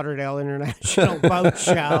Fort Lauderdale International Boat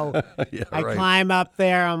Show. Yeah, I climb up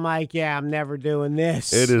there. I'm like, I'm never doing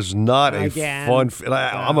this. It is not again. a fun. And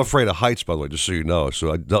I'm afraid of heights, by the way, just so you know.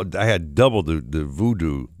 So I had double the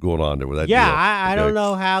voodoo going on there with that. Yeah, deal. I don't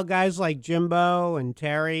know how guys like Jimbo and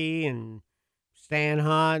Terry and Stan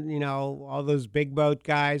Hunt, all those big boat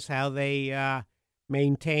guys, how they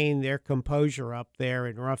maintain their composure up there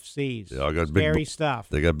in rough seas. Yeah, I got scary stuff.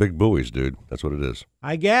 They got big buoys, dude. That's what it is.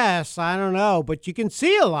 I guess. I don't know, but you can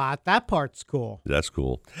see a lot. That part's cool. That's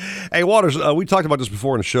cool. Hey, Waters, we talked about this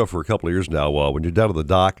before in the show for a couple of years now. When you're down at the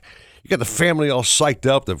dock, you got the family all psyched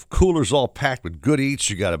up. The cooler's all packed with good eats.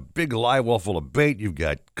 You got a big live well full of bait. You've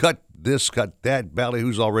got cut this, got that,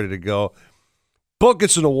 ballyhoo's all ready to go. Boat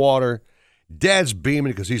gets in the water. Dad's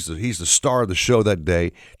beaming because he's the star of the show that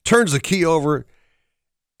day. Turns the key over,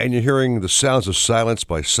 and you're hearing the sounds of silence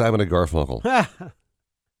by Simon and Garfunkel.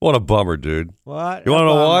 What a bummer, dude. What? You want to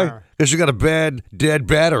know why? Because you got a bad, dead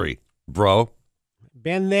battery, bro.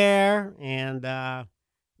 Been there, and,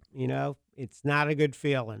 it's not a good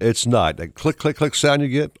feeling. It's not. That click, click, click sound you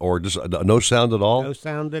get, or just no sound at all. No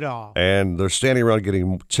sound at all. And they're standing around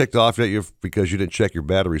getting ticked off at you because you didn't check your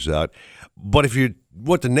batteries out. But if you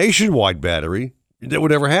went the Nationwide battery, that would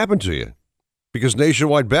never happen to you. Because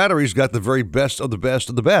Nationwide batteries got the very best of the best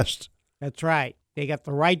of the best. That's right. They got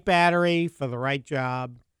the right battery for the right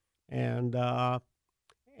job. And the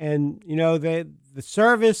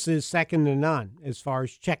service is second to none as far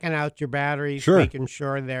as checking out your batteries, making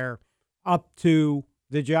sure they're up to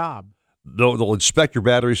the job. They'll inspect your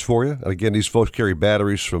batteries for you. And again, these folks carry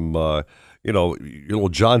batteries from, your little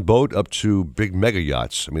John boat up to big mega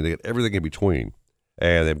yachts. I mean, they get everything in between.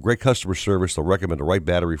 And they have great customer service. They'll recommend the right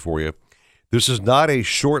battery for you. This is not a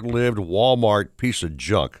short-lived Walmart piece of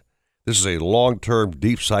junk. This is a long-term,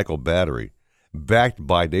 deep-cycle battery backed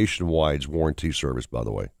by Nationwide's warranty service, by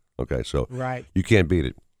the way. Okay, so you can't beat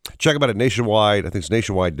it. Check them out at Nationwide. I think it's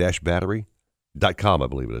nationwide-battery.com, I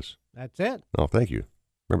believe it is. That's it. Oh, thank you.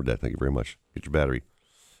 Remember that. Thank you very much. Get your battery.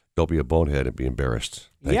 Don't be a bonehead and be embarrassed.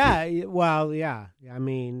 Thank you. Well, yeah. I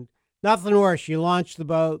mean, nothing worse. You launch the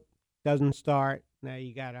boat, doesn't start. Now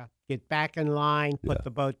you got to get back in line, put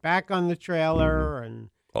the boat back on the trailer, and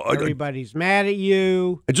everybody's mad at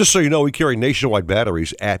you. And just so you know, we carry Nationwide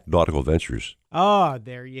batteries at Nautical-Ventures. Oh,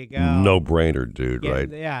 there you go. No-brainer, dude, right?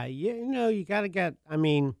 Yeah, you got to get, I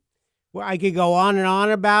could go on and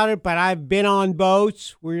on about it, but I've been on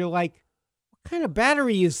boats where you're like, what kind of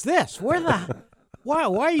battery is this? Why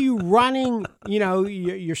are you running,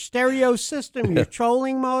 your stereo system, your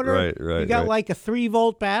trolling motor? Right. You got like a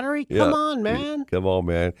 3-volt battery? Come on, man. Come on,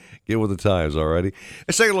 man. Get with the times, all righty.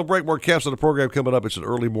 Let's take a little break. More Caps on the program coming up. It's an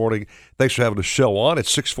early morning. Thanks for having the show on.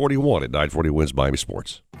 It's 6:41 at 940 Wins Miami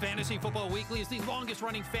Sports. Fantasy Football Weekly is the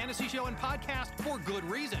longest-running fantasy show and podcast for good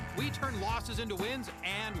reason. We turn losses into wins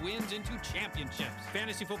and wins into championships.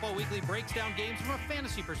 Fantasy Football Weekly breaks down games from a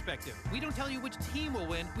fantasy perspective. We don't tell you which team will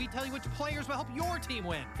win. We tell you which players will help your team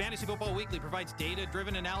win. Fantasy Football Weekly provides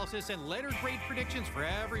data-driven analysis and letter-grade predictions for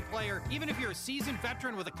every player. Even if you're a seasoned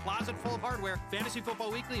veteran with a closet full of hardware, Fantasy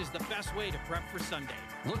Football Weekly is the best way to prep for Sunday.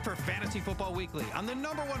 Look for Fantasy Football Weekly on the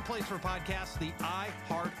 #1 place for podcasts, the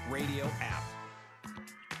iHeartRadio app.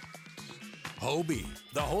 Hobie,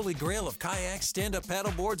 the holy grail of kayaks, stand-up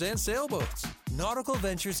paddleboards, and sailboats.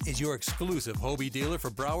 Nautical-Ventures is your exclusive Hobie dealer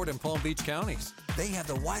for Broward and Palm Beach counties. They have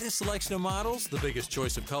the widest selection of models, the biggest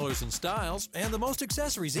choice of colors and styles, and the most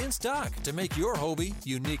accessories in stock to make your Hobie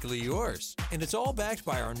uniquely yours. And it's all backed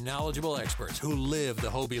by our knowledgeable experts who live the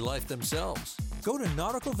Hobie life themselves. Go to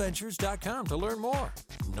Nautical-Ventures.com to learn more.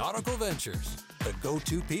 Nautical-Ventures, the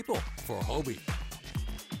go-to people for Hobie.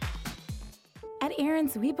 At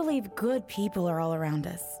Aaron's, we believe good people are all around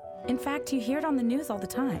us. In fact, you hear it on the news all the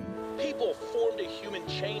time. People formed a human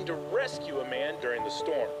chain to rescue a man during the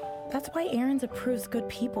storm. That's why Aaron's approves good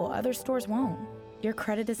people other stores won't. Your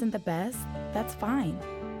credit isn't the best? That's fine.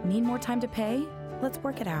 Need more time to pay? Let's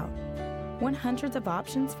work it out. Want hundreds of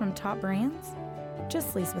options from top brands?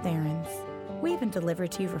 Just lease with Aaron's. We even deliver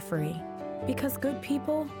to you for free. Because good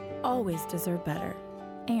people always deserve better.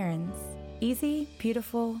 Aaron's. Easy,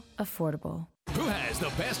 beautiful, affordable. Who has the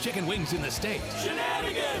best chicken wings in the state?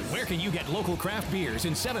 Shenanigans! Where can you get local craft beers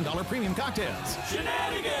and $7 premium cocktails?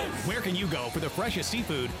 Shenanigans! Where can you go for the freshest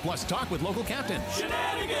seafood plus talk with local captains?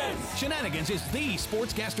 Shenanigans! Shenanigans is the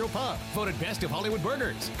sports gastro pub, voted best of Hollywood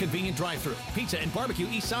burgers, convenient drive-thru, pizza and barbecue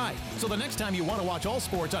east side. So the next time you want to watch all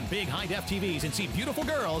sports on big high-def TVs and see beautiful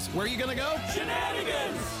girls, where are you going to go?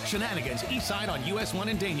 Shenanigans! Shenanigans east side on US 1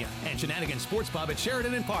 in Dania, and Shenanigans Sports Pub at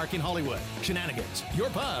Sheridan and Park in Hollywood. Shenanigans, your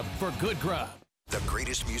pub for good grub. The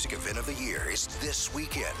greatest music event of the year is this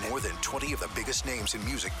weekend. More than 20 of the biggest names in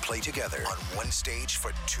music play together on one stage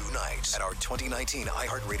for 2 nights at our 2019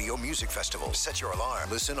 iHeartRadio Music Festival. Set your alarm.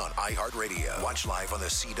 Listen on iHeartRadio. Watch live on the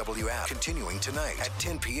CW app. Continuing tonight at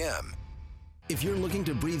 10 p.m. If you're looking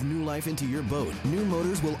to breathe new life into your boat, new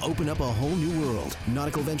motors will open up a whole new world.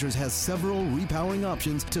 Nautical-Ventures has several repowering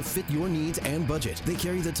options to fit your needs and budget. They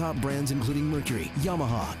carry the top brands including Mercury,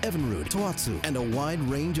 Yamaha, Evinrude, Tohatsu, and a wide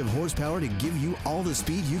range of horsepower to give you all the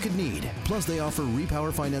speed you could need. Plus, they offer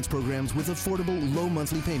repower finance programs with affordable, low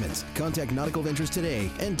monthly payments. Contact Nautical-Ventures today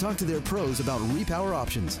and talk to their pros about repower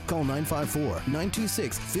options. Call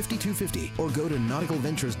 954-926-5250 or go to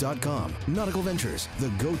nauticalventures.com. Nautical Ventures, the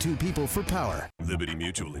go-to people for power. Liberty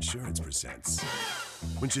Mutual Insurance presents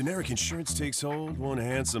When generic insurance takes hold, one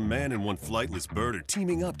handsome man and one flightless bird are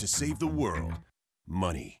teaming up to save the world.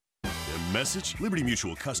 Money. Their message? Liberty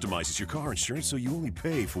Mutual customizes your car insurance so you only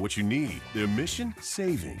pay for what you need. Their mission?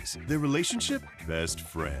 Savings. Their relationship? Best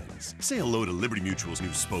friends. Say hello to Liberty Mutual's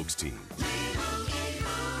new spokes team.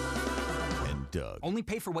 And Doug. Only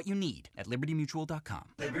pay for what you need at libertymutual.com.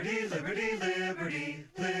 Liberty, liberty, liberty,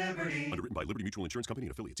 liberty. Underwritten by Liberty Mutual Insurance Company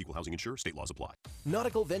and affiliates. Equal housing insurer. State laws apply.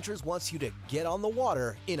 Nautical-Ventures wants you to get on the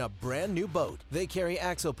water in a brand new boat. They carry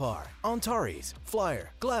Axopar, Antares,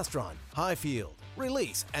 Flyer, Glastron, Highfield,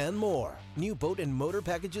 Release, and more. New boat and motor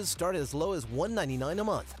packages start as low as $199 a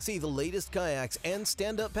month. See the latest kayaks and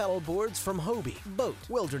stand-up paddle boards from Hobie, Boat,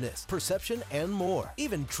 Wilderness, Perception, and more.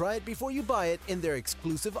 Even try it before you buy it in their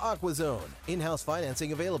exclusive Aqua Zone. In-house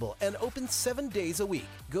financing available and open 7 days a week.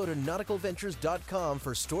 Go to nauticalventures.com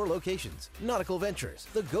for store locations. Nautical Ventures,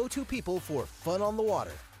 the go-to people for fun on the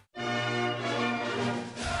water.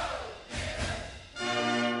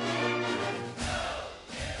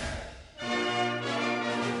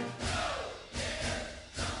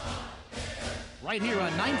 Right here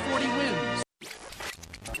on 940 Wins.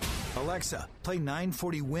 Alexa, play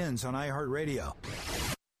 940 Wins on iHeartRadio.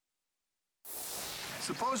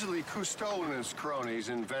 Supposedly, Cousteau and his cronies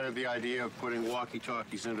invented the idea of putting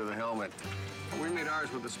walkie-talkies into the helmet. We made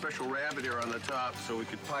ours with a special rabbit ear on the top so we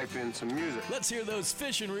could pipe in some music. Let's hear those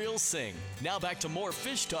fish and reels sing. Now back to more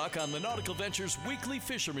fish talk on the Nautical Ventures Weekly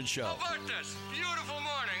Fisherman Show. How about this? Beautiful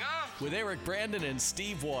morning, huh? With Eric Brandon and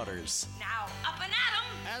Steve Waters. Now, up and at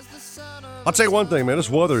 'em! As the sun of I'll tell you one thing, man. This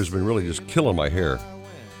weather has been really just killing my hair.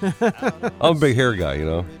 I'm a big hair guy, you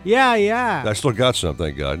know. Yeah. I still got some,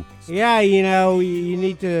 thank God. Yeah, you know, you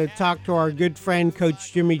need to talk to our good friend,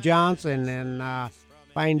 Coach Jimmy Johnson, and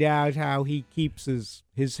find out how he keeps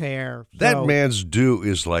his hair. That man's do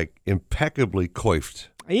is like impeccably coiffed.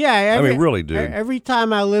 Yeah. I mean, really, dude. Every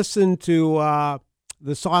time I listen to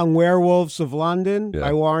the song Werewolves of London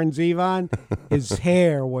by Warren Zevon, his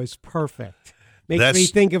hair was perfect. Makes me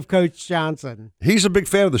think of Coach Johnson. He's a big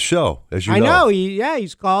fan of the show, as you know. I know.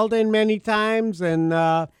 He's called in many times, and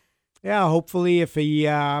hopefully if he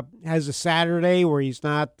has a Saturday where he's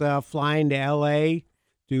not flying to L.A.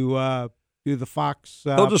 to do the Fox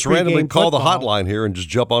he'll just randomly call football. the hotline here and just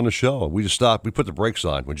jump on the show. We just stop. We put the brakes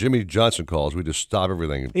on. When Jimmy Johnson calls, we just stop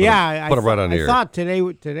everything and put him right on the air. I thought today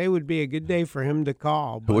would be a good day for him to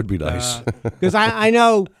call. But, it would be nice. Because I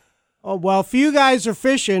know... Oh, well, a few guys are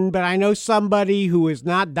fishing, but I know somebody who is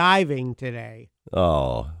not diving today.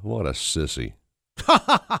 Oh, what a sissy.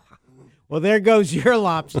 Well, there goes your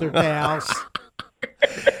lobster tails.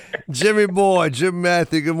 Jimmy boy, Jim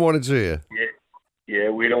Matthew, good morning to you. Yeah,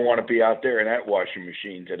 we don't want to be out there in that washing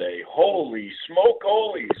machine today. Holy smoke,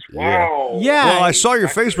 holies. Wow. Yeah. Well, I saw your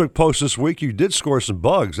Facebook post this week. You did score some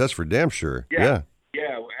bugs. That's for damn sure. Yeah.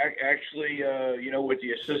 Actually, with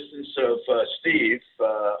the assistance of Steve,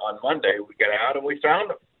 on Monday we got out and we found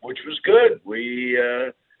them, which was good.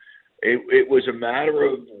 It was a matter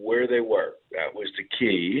of where they were. That was the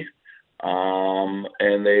key.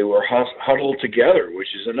 And they were huddled together, which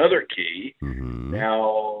is another key. Mm-hmm.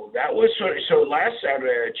 Now, that was so last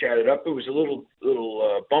Saturday I chatted up. It was a little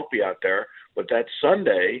bumpy out there, but that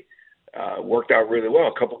Sunday worked out really well.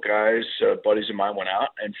 A couple guys, buddies of mine, went out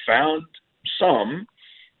and found some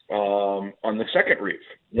on the second reef,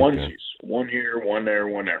 onesies, one here, one there,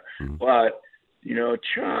 one there. Mm-hmm. But,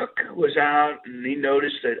 Chuck was out and he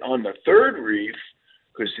noticed that on the third reef,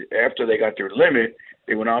 because after they got their limit,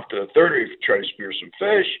 they went off to the third reef to try to spear some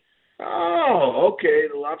fish. Oh, okay,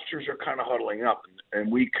 the lobsters are kind of huddling up.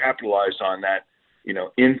 And we capitalized on that,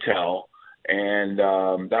 intel. And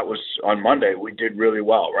that was on Monday. We did really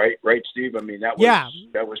well, right? Right, Steve? I mean, that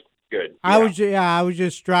was good. I was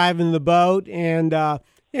just driving the boat, and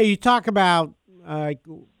you talk about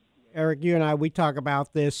Eric, you and I, we talk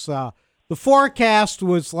about this. The forecast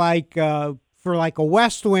was like for like a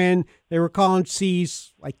west wind, they were calling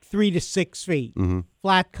seas like 3 to 6 feet,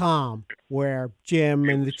 flat calm, where Jim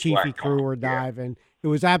and the Chiefy crew were diving. It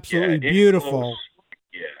was absolutely beautiful.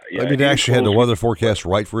 I mean, they actually had the weather forecast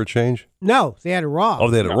right for a change? No, they had it wrong. Oh,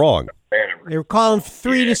 they had it wrong. They were calling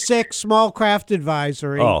 3 to 6 small craft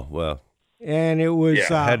advisory. Oh, well. And it was... it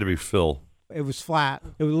had to be Phil. It was flat.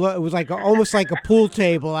 It was like almost like a pool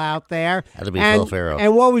table out there. Had to be Phil Farrow.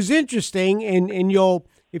 And what was interesting, and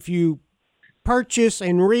if you purchase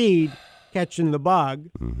and read Catching the Bug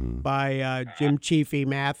by Jim Chiefy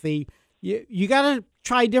Matthew, you got to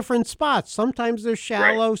try different spots. Sometimes they're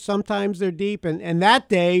shallow, sometimes they're deep. And that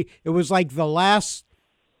day, it was like the last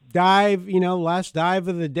dive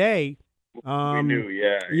of the day. We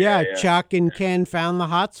knew, Chuck and Ken found the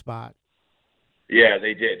hot spot. Yeah,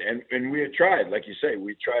 they did. And we had tried, like you say,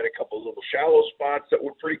 we tried a couple little shallow spots that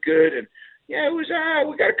were pretty good. And, yeah, it was,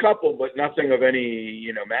 we got a couple, but nothing of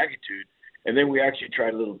any, magnitude. And then we actually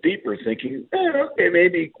tried a little deeper, thinking, okay,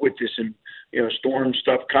 maybe with this, storm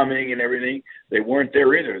stuff coming and everything, they weren't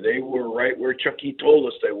there either. They were right where Chucky told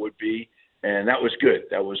us they would be, and that was good.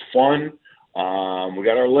 That was fun. We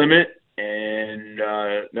got our limit, and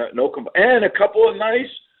and a couple of nice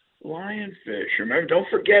lionfish. Remember, don't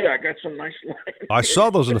forget, I got some nice lionfish. I saw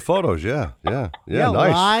those in the photos. Yeah, nice.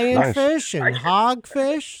 Lionfish and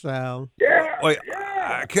hogfish. So Wait,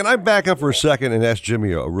 can I back up for a second and ask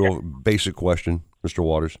Jimmy a real basic question, Mr.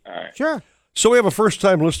 Waters? Sure. So we have a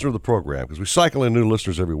first-time listener of the program because we cycle in new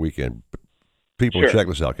listeners every weekend. People, check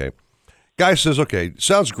this out, okay? Guy says, okay,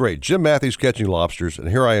 sounds great. Jim Matthews catching lobsters, and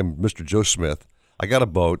here I am, Mr. Joe Smith. I got a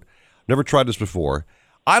boat. Never tried this before.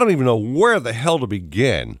 I don't even know where the hell to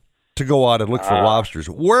begin to go out and look for lobsters.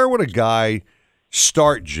 Where would a guy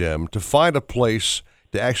start, Jim, to find a place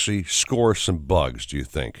to actually score some bugs, do you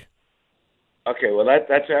think? Okay, well,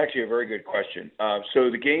 that's actually a very good question.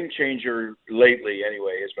 So the game changer lately,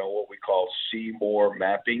 anyway, has been what we call Seymour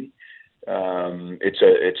mapping.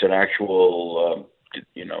 It's an actual,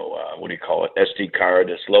 what do you call it, SD card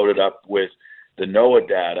that's loaded up with the NOAA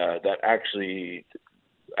data that actually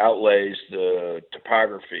outlays the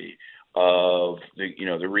topography of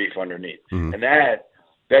the reef underneath. Mm-hmm. And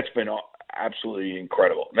that's been absolutely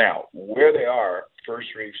incredible. Now, where they are, first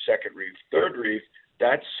reef, second reef, third reef,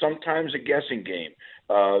 that's sometimes a guessing game.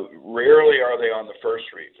 Rarely are they on the first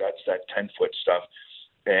reef. That's that 10-foot stuff.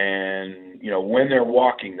 And, when they're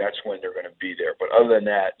walking, that's when they're going to be there. But other than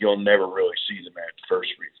that, you'll never really see them at the first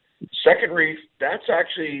reef. Second reef, that's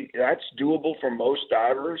doable for most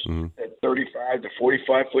divers. Mm-hmm. That 35 to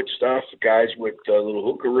 45-foot stuff, guys with little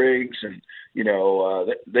hookah rigs, and,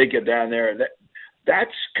 they get down there. And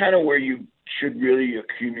that's kind of where you should really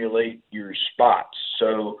accumulate your spots.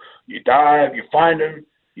 So you dive, you find them,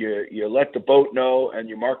 you let the boat know, and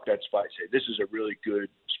you mark that spot. Say, this is a really good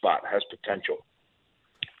spot, has potential.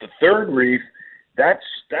 The third reef, that's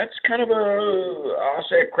kind of I'll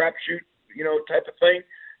say a crapshoot, type of thing.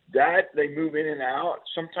 That they move in and out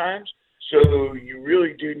sometimes. So you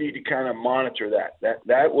really do need to kind of monitor that.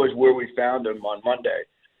 That was where we found them on Monday.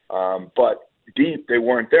 But deep, they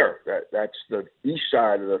weren't there. That's the east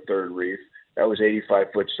side of the third reef. That was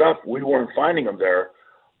 85-foot stuff. We weren't finding them there,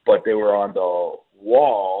 but they were on the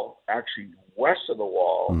wall, actually west of the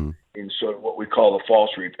wall, in sort of what we call the false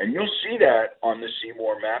reef. And you'll see that on the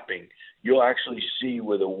Seymour mapping. You'll actually see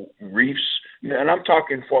where the reefs, and I'm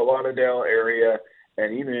talking Fort Lauderdale area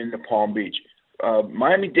and even in the Palm Beach.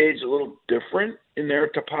 Miami-Dade's a little different in their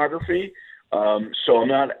topography, so I'm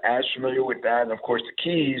not as familiar with that. And, of course, the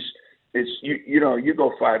Keys, it's you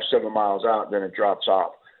go 5-7 miles out, then it drops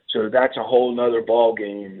off. So that's a whole nother ball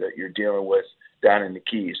game that you're dealing with down in the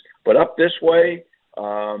Keys. But up this way,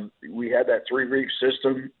 we had that 3-reef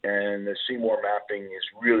system, and the Seymour mapping is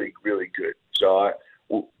really, really good. So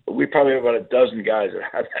we probably have about a dozen guys that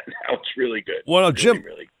have that now. It's really good. Well, really, Jim,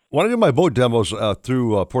 really good. When I do my boat demos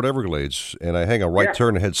through Port Everglades, and I hang a right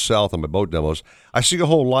turn and head south on my boat demos, I see a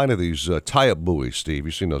whole line of these tie-up buoys, Steve.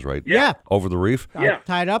 You've seen those, right? Yeah. Over the reef? Yeah.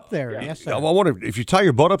 Tied up there, yes, sir. I wonder, if you tie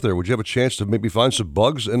your boat up there, would you have a chance to maybe find some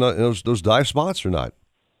bugs in those dive spots or not?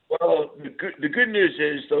 Well, the good news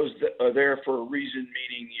is those are there for a reason,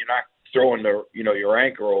 meaning you're not throwing your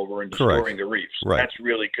anchor over and destroying the reefs. Right. That's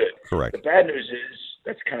really good. Correct. The bad news is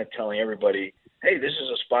that's kind of telling everybody, hey, this is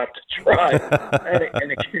a spot to try.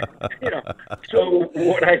 So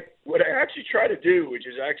what I actually try to do, which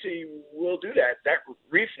is actually we'll do that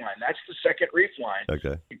reef line, that's the second reef line.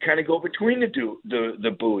 Okay. You kind of go between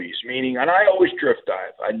the buoys, meaning, and I always drift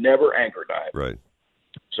dive. I never anchor dive. Right.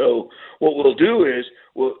 So what we'll do is,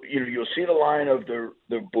 you'll see the line of the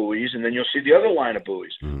buoys, and then you'll see the other line of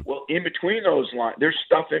buoys. Mm. Well, in between those lines, there's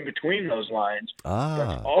stuff in between those lines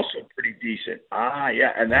that's also pretty decent.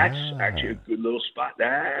 Yeah, and that's actually a good little spot.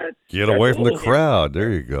 Get away from the crowd.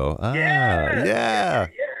 There you go. Yeah.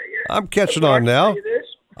 I'm catching on now.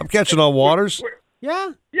 I'm catching on, Waters.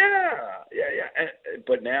 Yeah.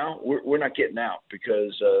 But now we're not getting out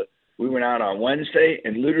because we went out on Wednesday,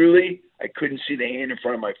 and literally I couldn't see the hand in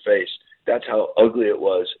front of my face. That's how ugly it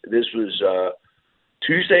was. This was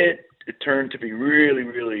Tuesday. It turned to be really,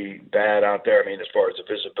 really bad out there. I mean, as far as the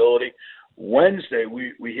visibility. Wednesday,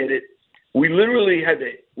 we hit it. We literally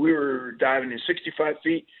we were diving in 65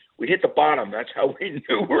 feet. We hit the bottom. That's how we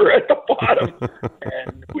knew we were at the bottom.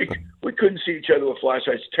 And we couldn't see each other with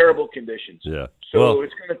flashlights. Terrible conditions. Yeah. So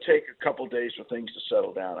it's going to take a couple days for things to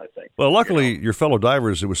settle down, I think. Well, luckily, your fellow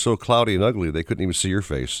divers, it was so cloudy and ugly, they couldn't even see your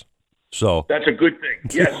face. So that's a good thing.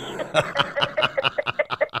 Yes.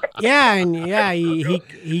 Yeah, and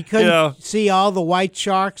he couldn't see all the white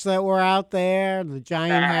sharks that were out there, the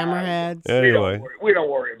giant hammerheads. Anyway, we don't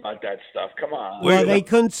worry about that stuff. Come on. Well, they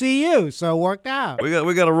couldn't see you, so it worked out. We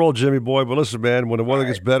got to roll, Jimmy boy. But listen, man, when the weather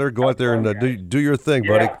gets better, go out there and do your thing,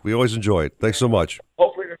 buddy. We always enjoy it. Thanks so much.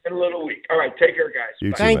 Hopefully in a little week. All right, take care, guys.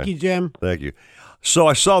 You too, Thank you, Jim. Thank you. So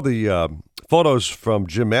I saw the photos from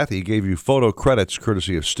Jim Matthew. He gave you photo credits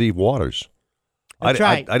courtesy of Steve Waters. That's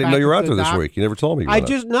right. I didn't know you were out there this week. You never told me.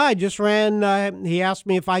 I just ran. He asked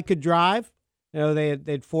me if I could drive. You know, they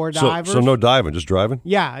had 4 divers. So no diving, just driving?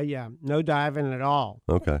 Yeah, no diving at all.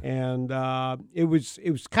 Okay. And it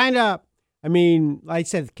was kind of, I mean, like I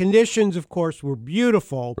said, the conditions, of course, were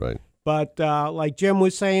beautiful. Right. But like Jim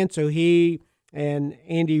was saying, so he and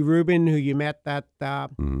Andy Rubin, who you met that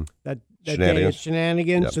day at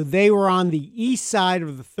Shenanigans, Yep. so they were on the east side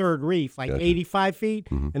of the third reef, like 85 feet,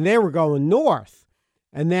 and they were going north.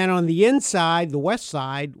 And then on the inside, the west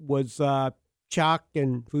side, was Chuck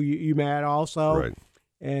and who you met also, right,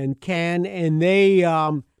 and Ken, and they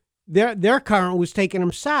their current was taking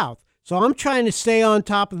them south. So I'm trying to stay on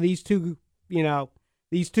top of these two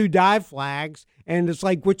dive flags, and it's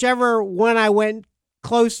like whichever one I went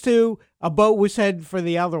close to, a boat was headed for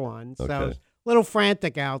the other one. So it's a little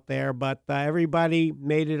frantic out there, but everybody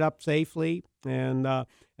made it up safely, and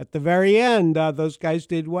at the very end, those guys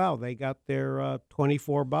did well. They got their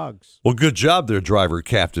 24 bugs. Well, good job there, driver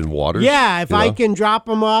Captain Waters. Yeah, if I can drop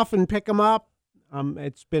them off and pick them up,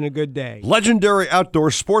 it's been a good day. Legendary outdoor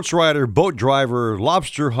sports writer, boat driver,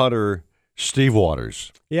 lobster hunter, Steve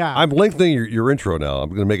Waters. Yeah. I'm lengthening your intro now. I'm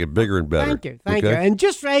going to make it bigger and better. Thank you. And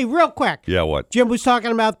just, hey, real quick. Yeah, what? Jim was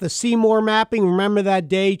talking about the Seymour mapping. Remember that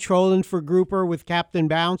day trolling for grouper with Captain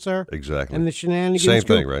Bouncer? Exactly. And the Shenanigans Same group?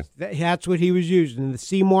 thing, right? That's what he was using. The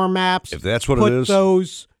Seymour maps. If that's what put it is,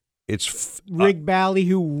 those it's rig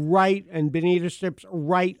ballyhoo right and bonita strips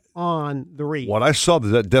right on the reef. When I saw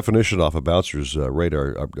that definition off of Bouncer's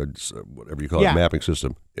radar, whatever you call it, mapping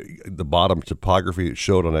system, the bottom topography it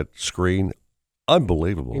showed on that screen,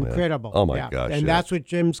 unbelievable, incredible. Man. Oh, my gosh. And that's what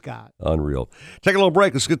Jim's got. Unreal. Take a little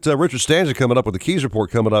break. Let's get Richard Stanza coming up with the Keys Report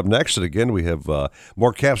coming up next. And again, we have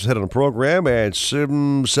more caps ahead on the program at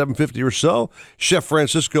 7:50 or so. Chef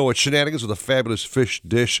Francisco at Shenanigans with a fabulous fish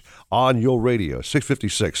dish on your radio.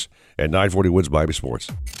 6:56 at 940 Wins Miami Sports.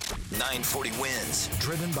 940 Wins.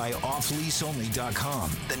 Driven by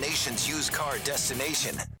offleaseonly.com. The nation's used car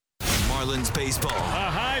destination. Marlins baseball. A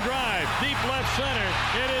high drive, deep left center.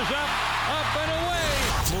 It is up and away.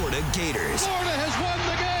 Florida Gators. Florida has won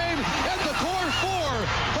the game, and the Core Four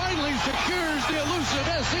finally secures the elusive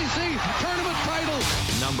SEC tournament title.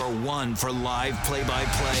 #1 for live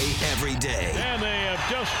play-by-play every day. And they have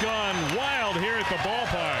just gone wild here at the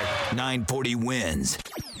ballpark. 940 Wins.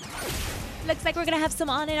 Looks like we're going to have some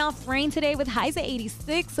on and off rain today with highs at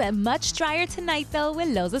 86 and much drier tonight, though, with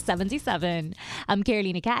lows of 77. I'm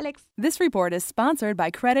Carolina Calix. This report is sponsored by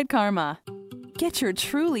Credit Karma. Get your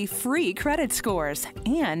truly free credit scores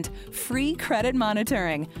and free credit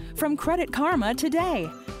monitoring from Credit Karma today.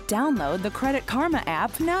 Download the Credit Karma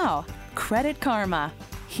app now. Credit Karma.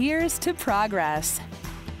 Here's to progress.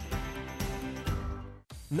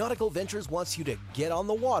 Nautical-Ventures wants you to get on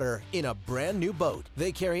the water in a brand new boat.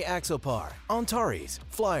 They carry Axopar, Antares,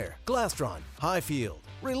 Flyer, Glastron, Highfield,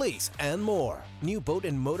 Release, and more. New boat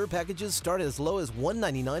and motor packages start as low as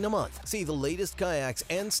 $199 a month. See the latest kayaks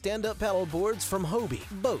and stand-up paddle boards from Hobie,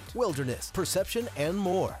 Boat, Wilderness, Perception, and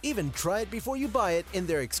more. Even try it before you buy it in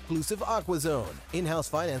their exclusive Aqua Zone. In-house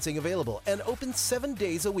financing available and open 7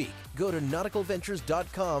 days a week. Go to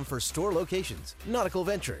Nautical-Ventures.com for store locations. Nautical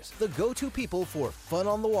Ventures, the go-to people for fun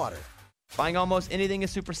on the water. Buying almost anything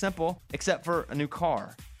is super simple, except for a new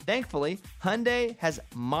car. Thankfully, Hyundai has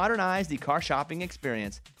modernized the car shopping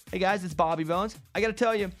experience. Hey guys, it's Bobby Bones. I gotta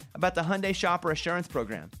tell you about the Hyundai Shopper Assurance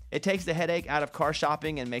Program. It takes the headache out of car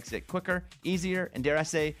shopping and makes it quicker, easier, and dare I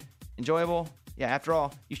say, enjoyable. Yeah, after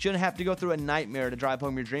all, you shouldn't have to go through a nightmare to drive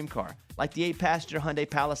home your dream car, like the 8-passenger Hyundai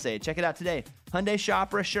Palisade. Check it out today. Hyundai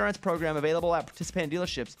Shopper Assurance Program available at participating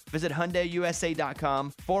dealerships. Visit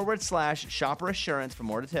HyundaiUSA.com/Shopper Assurance for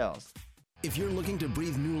more details. If you're looking to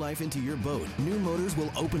breathe new life into your boat, new motors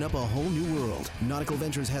will open up a whole new world. Nautical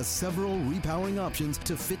Ventures has several repowering options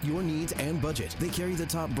to fit your needs and budget. They carry the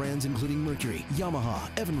top brands including Mercury, Yamaha,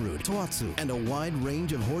 Evinrude, Tohatsu, and a wide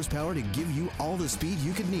range of horsepower to give you all the speed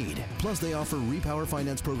you could need. Plus, they offer repower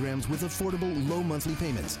finance programs with affordable, low monthly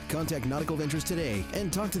payments. Contact Nautical Ventures today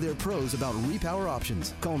and talk to their pros about repower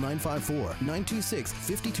options. Call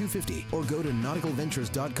 954-926-5250 or go to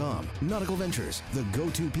nauticalventures.com. Nautical Ventures, the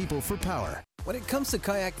go-to people for power. When it comes to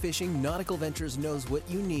kayak fishing, Nautical Ventures knows what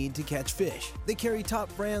you need to catch fish. They carry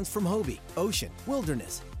top brands from Hobie, Ocean,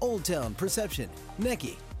 Wilderness, Old Town, Perception,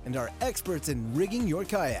 Necky, and are experts in rigging your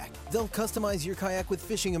kayak. They'll customize your kayak with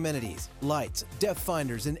fishing amenities, lights, depth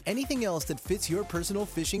finders, and anything else that fits your personal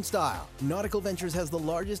fishing style. Nautical Ventures has the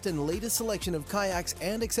largest and latest selection of kayaks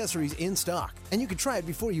and accessories in stock, and you can try it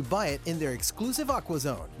before you buy it in their exclusive Aqua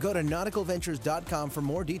Zone. Go to nauticalventures.com for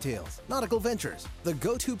more details. Nautical Ventures, the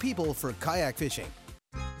go-to people for kayak fishing.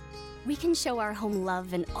 We can show our home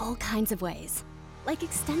love in all kinds of ways, like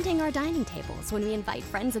extending our dining tables when we invite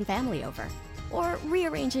friends and family over, or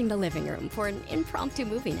rearranging the living room for an impromptu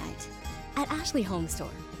movie night. At Ashley Home Store,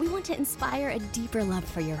 we want to inspire a deeper love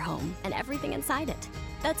for your home and everything inside it.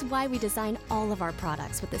 That's why we design all of our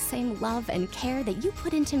products with the same love and care that you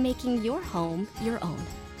put into making your home your own.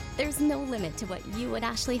 There's no limit to what you at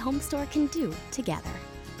Ashley Home Store can do together.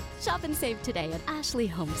 Shop and save today at Ashley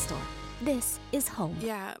Home Store. This is home.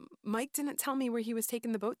 Yeah, Mike didn't tell me where he was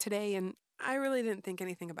taking the boat today, and I really didn't think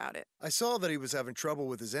anything about it. I saw that he was having trouble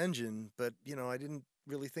with his engine, but, I didn't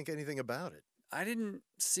really think anything about it. I didn't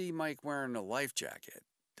see Mike wearing a life jacket.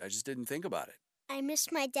 I just didn't think about it. I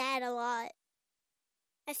miss my dad a lot.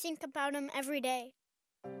 I think about him every day.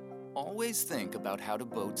 Always think about how to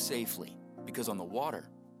boat safely, because on the water,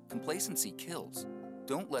 complacency kills.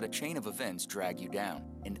 Don't let a chain of events drag you down,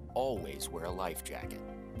 and always wear a life jacket.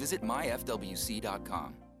 Visit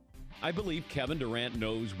myfwc.com. I believe Kevin Durant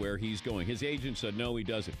knows where he's going. His agent said, no, he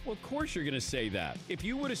doesn't. Well, of course you're going to say that. If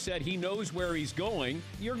you would have said he knows where he's going,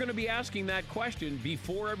 you're going to be asking that question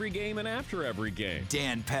before every game and after every game.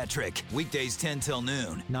 Dan Patrick, weekdays 10 till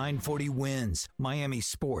noon, 940 Wins, Miami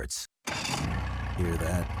Sports. Hear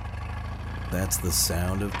that? That's the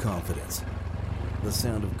sound of confidence. The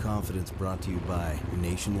sound of confidence brought to you by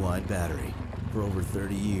Nationwide Battery. For over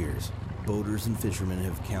 30 years, boaters and fishermen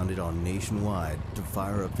have counted on Nationwide to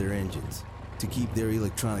fire up their engines, to keep their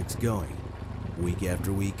electronics going, week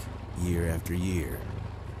after week, year after year.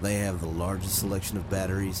 They have the largest selection of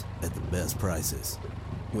batteries at the best prices,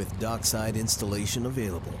 with dockside installation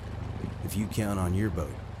available. If you count on your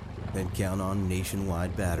boat, then count on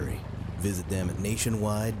Nationwide Battery. Visit them at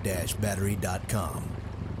nationwide-battery.com.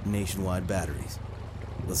 Nationwide Batteries,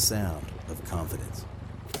 the sound of confidence.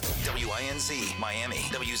 WINZ Miami,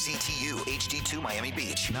 WZTU HD2 Miami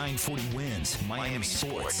Beach, 940 Wins, Miami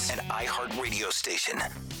Sports, and iHeart Radio Station.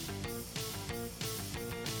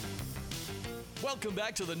 Welcome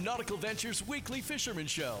back to the Nautical-Ventures Weekly Fisherman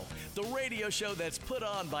Show, the radio show that's put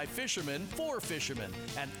on by fishermen for fishermen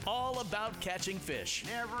and all about catching fish.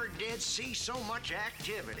 Never did see so much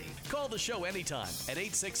activity. Call the show anytime at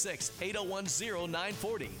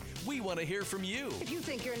 866-801-0940. We want to hear from you. If you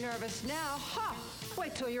think you're nervous now,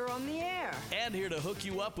 wait till you're on the air. And here to hook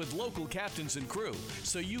you up with local captains and crew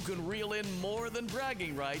so you can reel in more than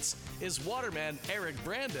bragging rights is waterman Eric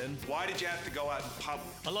Brandon. Why did you have to go out in public?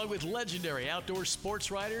 Along with legendary outdoor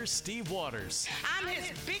sports writer Steve Waters. I'm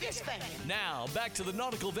his biggest fan. Now, back to the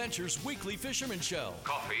Nautical-Ventures Weekly Fisherman Show.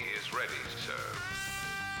 Coffee is ready, sir.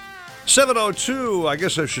 7:02. I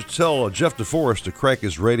guess I should tell Jeff DeForest to crank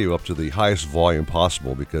his radio up to the highest volume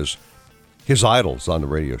possible because his idol's on the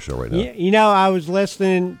radio show right now. I was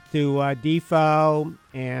listening to Defoe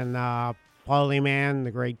and Paulie Man,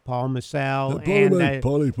 the great Paul Massell, and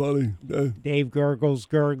Paulie. Dave Gurgles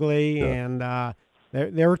Gurgley, and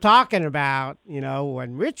they were talking about,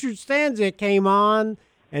 when Richard Stanzik came on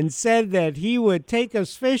and said that he would take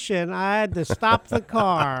us fishing, I had to stop the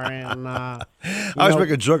car. And I was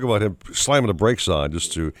making a joke about him slamming the brakes on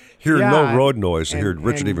just to hear no road noise and hear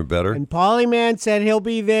Richard even better. And Paulie Man said he'll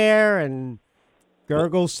be there, and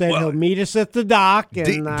Gurgles said he'll meet us at the dock.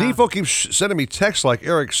 And Defoe keeps sending me texts like,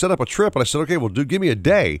 Eric, set up a trip. And I said, okay, well, dude, give me a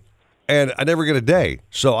day. And I never get a day.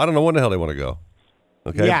 So I don't know when the hell they want to go.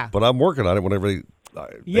 Okay? Yeah. But I'm working on it whenever they give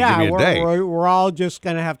me a day. We're all just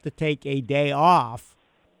going to have to take a day off.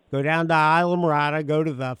 Go down to Islamorada, go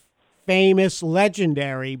to the famous,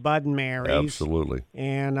 legendary Bud and Mary's. Absolutely.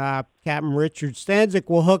 And Captain Richard Stanzik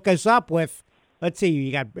will hook us up with, let's see,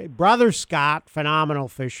 you got Brother Scott, phenomenal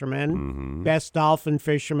fisherman, best dolphin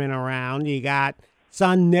fisherman around. You got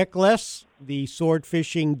son Nicholas, the sword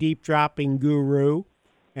fishing, deep dropping guru.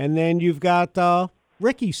 And then you've got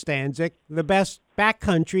Ricky Stanzik, the best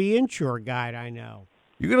backcountry inshore guide I know.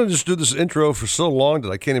 You're going to just do this intro for so long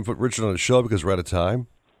that I can't even put Richard on the show because we're out of time?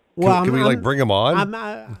 Can we bring him on?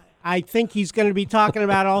 I think he's going to be talking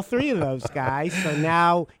about all three of those guys, so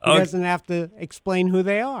now he doesn't have to explain who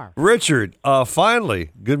they are. Richard,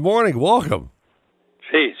 finally, good morning. Welcome.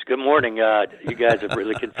 Geez, good morning. You guys have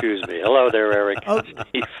really confused me. Hello there, Eric.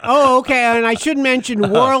 Oh, okay. And I should mention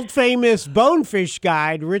world-famous bonefish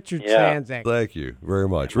guide, Richard Stanczyk. Thank you very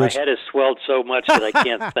much. My head has swelled so much that I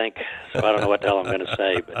can't think, so I don't know what the hell I'm going to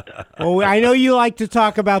say. But well, I know you like to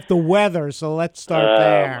talk about the weather, so let's start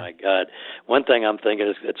there. Oh, my God. One thing I'm thinking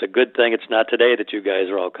is it's a good thing it's not today that you guys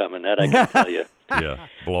are all coming. That I can tell you. Yeah,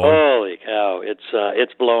 blowing. Holy cow.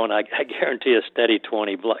 It's blowing. I guarantee a steady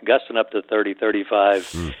 20, gusting up to 30,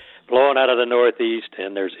 35, blowing out of the northeast,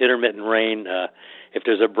 and there's intermittent rain. If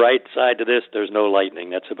there's a bright side to this, there's no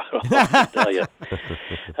lightning. That's about all I can tell you.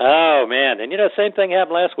 Oh, man. And, same thing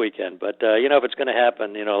happened last weekend. But, if it's going to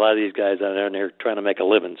happen, a lot of these guys out there, and they're trying to make a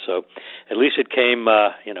living. So at least it came,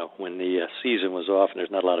 when the season was off and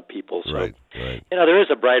there's not a lot of people. So, right. There is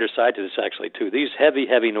a brighter side to this, actually, too. These heavy,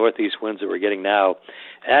 heavy northeast winds that we're getting now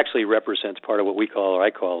actually represents part of what we call, or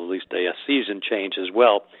I call at least, a season change as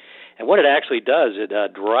well. And what it actually does, it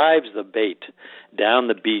drives the bait down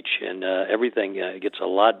the beach, and everything gets a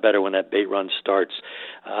lot better when that bait run starts.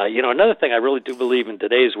 Another thing I really do believe in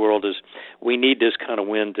today's world is we need this kind of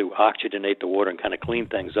wind to oxygenate the water and kind of clean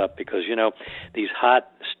things up because, these hot,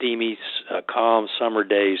 steamy, calm summer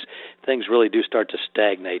days, things really do start to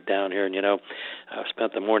stagnate down here. And, I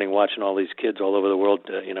spent the morning watching all these kids all over the world,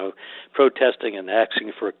 protesting and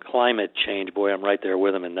asking for climate change. Boy, I'm right there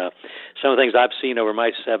with them. And some of the things I've seen over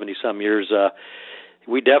my 70-some years,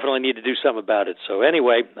 we definitely need to do something about it. So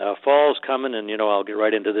anyway, fall's coming, and, I'll get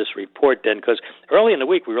right into this report then, because early in the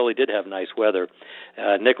week we really did have nice weather.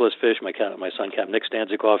 Nicholas Fish, my son, Captain Nick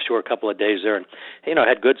Stanczyk, offshore a couple of days there, and,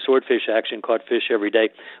 had good swordfish action, caught fish every day.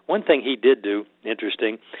 One thing he did do,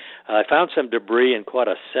 interesting, I found some debris and caught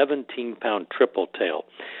a 17-pound triple tail.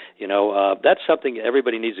 That's something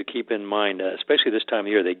everybody needs to keep in mind, especially this time of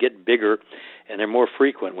year. They get bigger, and they're more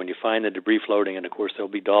frequent when you find the debris floating, and, of course,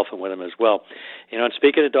 there'll be dolphin with them as well. And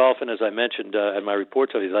speaking of dolphin, as I mentioned in my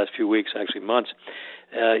reports over these last few weeks, actually months,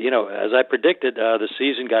 as I predicted, the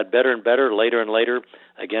season got better and better, later and later.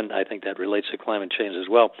 Again, I think that relates to climate change as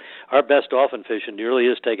well. Our best dolphin fishing really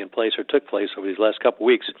is taking place or took place over these last couple of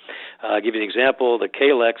weeks. I'll give you an example. The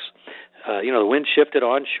Kalex, the wind shifted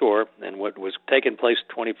onshore, and what was taking place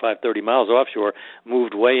 25, 30 miles offshore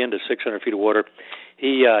moved way into 600 feet of water.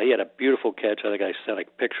 He had a beautiful catch. I think I sent a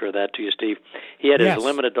picture of that to you, Steve. He had his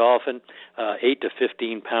limited dolphin, 8 to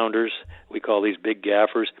 15 pounders. We call these big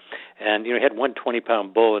gaffers. And, he had one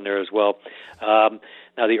 20-pound bull in there as well.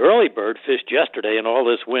 Now, the early bird fished yesterday in all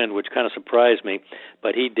this wind, which kind of surprised me,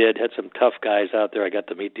 but he had some tough guys out there. I got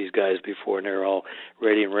to meet these guys before, and they're all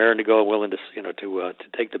ready and raring to go, willing to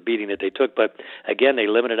take the beating that they took. But, again, they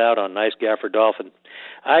limited out on nice gaffer dolphin.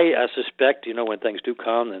 I suspect, when things do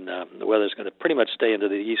calm and the weather's going to pretty much stay into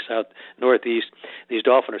the east, south, northeast, these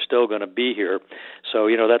dolphin are still going to be here. So,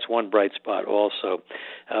 that's one bright spot also.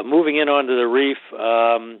 Moving in onto the reef,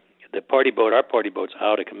 the party boat, our party boat's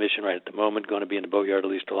out of commission right at the moment, going to be in the boatyard at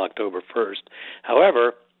least till October 1st.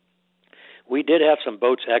 However, we did have some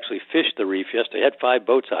boats actually fish the reef yesterday. I had 5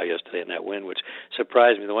 boats out yesterday in that wind, which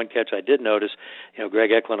surprised me. The one catch I did notice,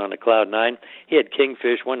 Greg Eklund on the Cloud 9, he had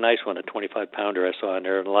kingfish, one nice one, a 25-pounder I saw in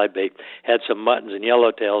there, and live bait, had some muttons and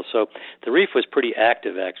yellowtails. So the reef was pretty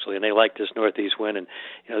active, actually, and they liked this northeast wind. And,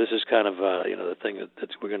 this is kind of, the thing that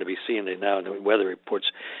we're going to be seeing now in the weather reports.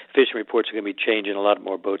 Fishing reports are going to be changing. A lot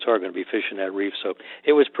more boats are going to be fishing that reef. So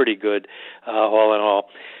it was pretty good, all in all.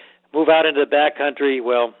 Move out into the backcountry.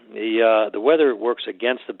 Well, the weather works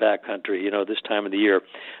against the backcountry, this time of the year,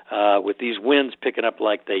 with these winds picking up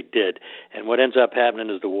like they did. And what ends up happening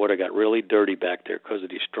is the water got really dirty back there because of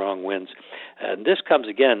these strong winds. And this comes,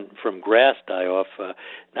 again, from grass die-off,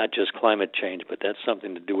 not just climate change, but that's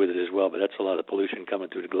something to do with it as well. But that's a lot of pollution coming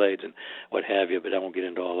through the glades and what have you, but I won't get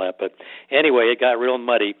into all that. But anyway, it got real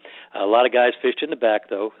muddy. A lot of guys fished in the back,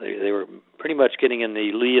 though. They were pretty much getting in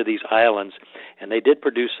the lee of these islands, and they did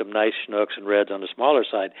produce some nice Chinooks and reds on the smaller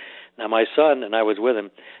side. Now, my son, and I was with him,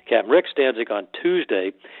 Captain Rick Stanczyk, on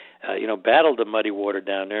Tuesday, battled the muddy water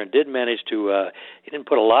down there and did manage to, he didn't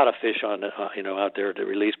put a lot of fish on, out there to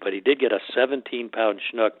release, but he did get a 17-pound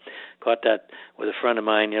Chinook. Caught that with a friend of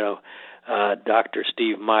mine, Dr.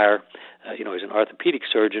 Steve Meyer. He's an orthopedic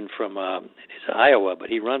surgeon from Iowa, but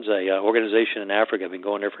he runs a organization in Africa. I've been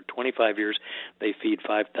going there for 25 years. They feed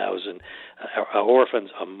 5,000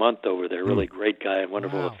 orphans a month over there. Really great guy and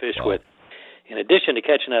wonderful to fish with. In addition to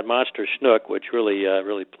catching that monster snook, which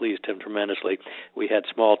really pleased him tremendously, we had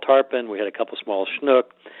small tarpon, we had a couple small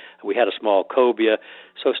snook, we had a small cobia.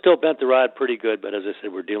 So still bent the rod pretty good, but as I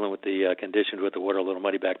said, we're dealing with the conditions with the water a little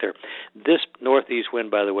muddy back there. This northeast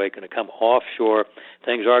wind, by the way, going to come offshore.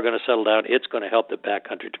 Things are going to settle down. It's going to help the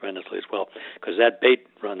backcountry tremendously as well, because that bait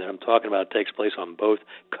run that I'm talking about takes place on both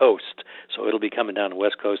coasts. So it'll be coming down the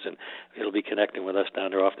west coast, and it'll be connecting with us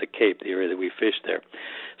down there off the Cape, the area that we fish there.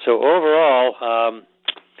 So overall,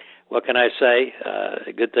 what can I say?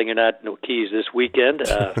 Good thing you're not in the Keys this weekend.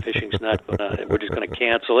 Fishing's not gonna, we're just going to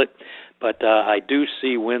cancel it. But I do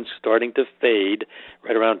see winds starting to fade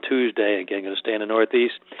right around Tuesday. Again, going to stay in the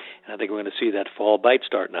northeast. And I think we're going to see that fall bite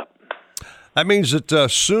starting up. That means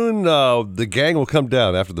that soon the gang will come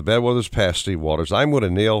down after the bad weather's past, Steve Waters. I'm going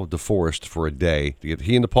to nail DeForest for a day to get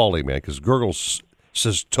he and the Paulie man, because Gurgles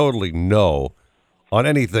says totally no on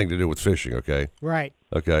anything to do with fishing, okay? Right.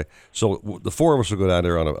 Okay. So the four of us will go down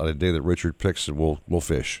there on a day that Richard picks, and we'll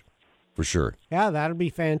fish for sure. Yeah, that'll be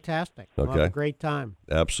fantastic. Okay. We'll have a great time.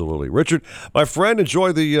 Absolutely. Richard, my friend,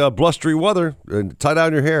 enjoy the blustery weather and tie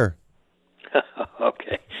down your hair.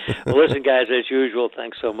 Okay. Well, listen, guys, as usual,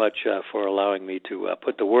 thanks so much for allowing me to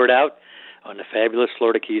put the word out on the fabulous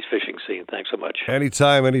Florida Keys fishing scene. Thanks so much.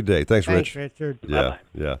 Anytime, any day. Thanks, Rich. Richard. Yeah, Bye-bye.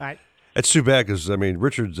 yeah. Bye. It's too bad because, I mean,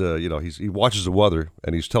 Richard's, he watches the weather,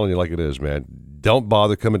 and he's telling you like it is, man. Don't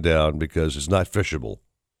bother coming down because it's not fishable.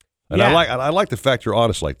 And yeah. I like the fact you're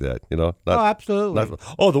honest like that, you know. Oh, absolutely.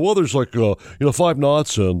 The weather's like, 5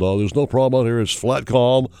 knots, and there's no problem out here. It's flat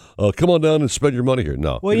calm. Come on down and spend your money here.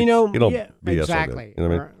 No. Well, you don't yeah, BS exactly. like that. You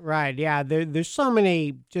know what I mean? Right, yeah. There's so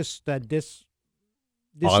many just Honest?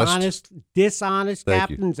 dishonest Thank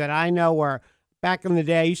captains that I know where back in the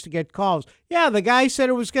day I used to get calls. Yeah, the guy said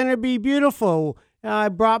it was going to be beautiful. I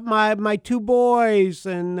brought my two boys,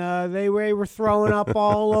 and they were throwing up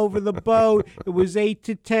all over the boat. It was 8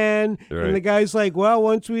 to 10, Right. and the guy's like, well,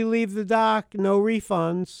 once we leave the dock, no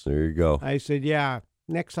refunds. There you go. I said, yeah,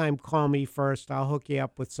 next time call me first. I'll hook you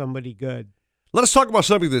up with somebody good. Let us talk about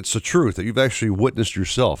something that's the truth that you've actually witnessed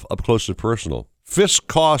yourself up close and personal.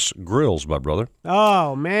 Fiskos Grills, my brother.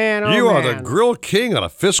 Oh, man. You are the grill king on a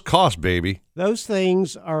Fiskos, baby. Those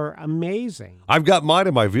things are amazing. I've got mine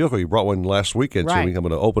in my vehicle. You brought one last weekend, Right. so I'm going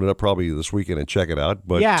to open it up probably this weekend and check it out.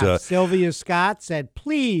 But yeah, Sylvia Scott said,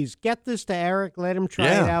 please get this to Eric. Let him try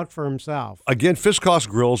it out for himself. Again, Fiskos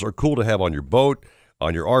Grills are cool to have on your boat,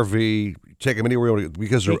 on your RV. Take them anywhere you want to,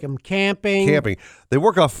 because Take them camping. They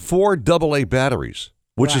work off 4 AA batteries,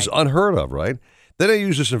 which is Right. unheard of, right? Then they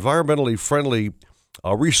use this environmentally friendly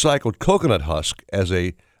recycled coconut husk as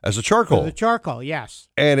a charcoal. For the charcoal, yes.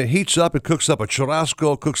 And it heats up, it cooks up a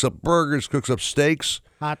churrasco, cooks up burgers, cooks up steaks.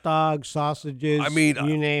 Hot dogs, sausages, I mean,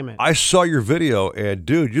 you name it. I saw your video, and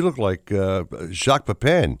dude, you look like Jacques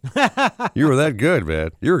Pepin. You were that good,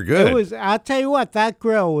 man. You were good. It was. I'll tell you what, that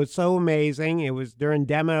grill was so amazing. It was during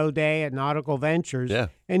demo day at Nautical-Ventures. Yeah.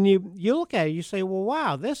 And you look at it, you say, well,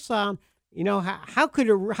 wow, this, how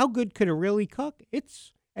good could it really cook?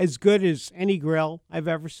 It's as good as any grill I've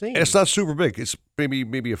ever seen. And it's not super big. It's maybe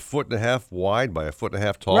 1.5 feet wide by 1.5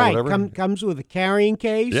 feet tall, right. whatever. Comes with a carrying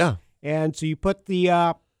case. Yeah. And so you put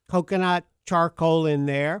the coconut charcoal in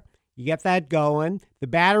there. You get that going. The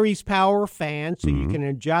batteries power a fan, so you can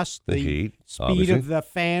adjust the heat, speed obviously. of the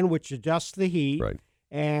fan, which adjusts the heat. Right.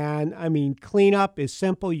 And, I mean, cleanup is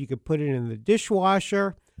simple. You could put it in the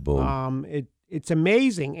dishwasher. Boom. It's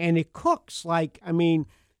amazing. And it cooks like, I mean,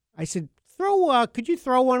 I said, could you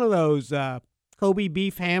throw one of those Kobe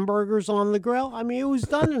beef hamburgers on the grill? I mean, it was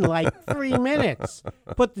done in like 3 minutes.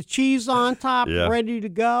 Put the cheese on top, Yeah. ready to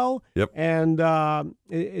go. Yep. And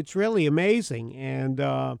it's really amazing. And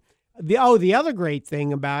the other great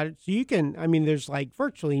thing about it, so you can, I mean, there's like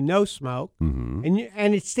virtually no smoke, and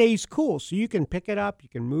it stays cool. So you can pick it up, you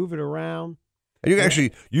can move it around. And you can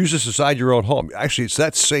actually use this inside your own home. Actually, it's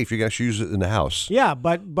that safe. You can actually use it in the house. Yeah,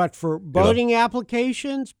 but for boating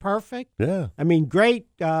applications, perfect. Yeah. I mean, great.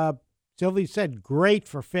 Sylvie said great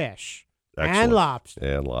for fish. Excellent. And lobster.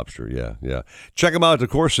 And lobster, yeah. Check them out, of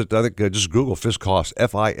course, I think just Google Fiskos,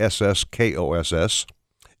 Fisskoss,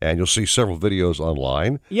 and you'll see several videos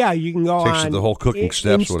online. Yeah, you can go Takes you on the whole cooking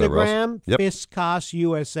steps, whatever else. Instagram, Yep. Fiskos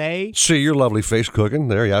USA. See your lovely face cooking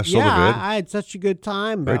there. Yeah, so good. I had such a good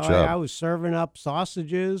time. Great job. I was serving up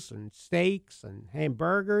sausages and steaks and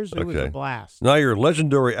hamburgers. It was a blast. Now you're a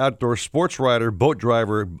legendary outdoor sports writer, boat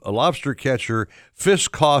driver, a lobster catcher,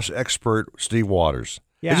 Fiskos expert, Steve Waters.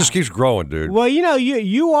 Yeah. It just keeps growing, dude. Well,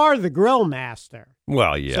 you are the grill master.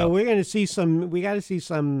 Well, yeah. So we're going to see some. We got to see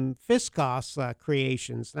some Fiskos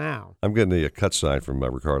creations now. I'm getting a cut sign from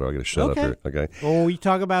Ricardo. I got to shut up here. Okay. Well, we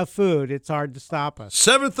talk about food. It's hard to stop us.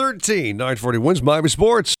 7:13, 940 wins Miami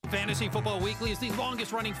Sports. Fantasy Football Weekly is the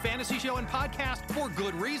longest-running fantasy show and podcast for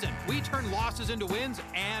good reason. We turn losses into wins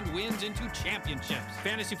and wins into championships.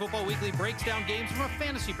 Fantasy Football Weekly breaks down games from a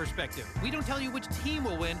fantasy perspective. We don't tell you which team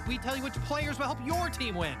will win. We tell you which players will help your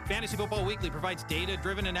team win. Fantasy Football Weekly provides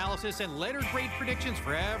data-driven analysis and letter-grade predictions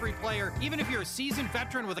for every player. Even if you're a seasoned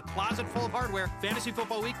veteran with a closet full of hardware, Fantasy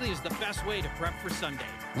Football Weekly is the best way to prep for Sunday.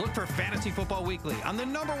 Look for Fantasy Football Weekly on the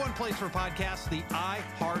 #1 place for podcasts, the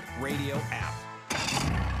iHeartRadio app.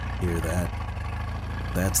 Hear that?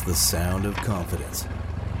 That's the sound of confidence.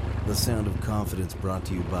 The sound of confidence brought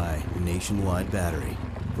to you by Nationwide Battery.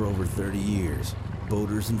 For over 30 years,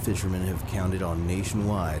 boaters and fishermen have counted on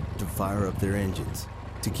Nationwide to fire up their engines,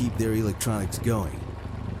 to keep their electronics going.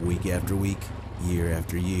 Week after week, year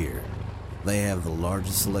after year. They have the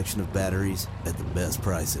largest selection of batteries at the best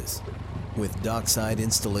prices, with dockside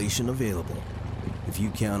installation available. If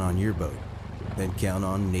you count on your boat, then count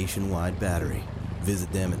on Nationwide Battery.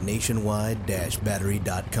 Visit them at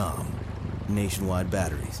nationwide-battery.com. Nationwide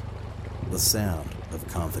Batteries, the sound of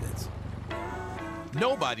confidence.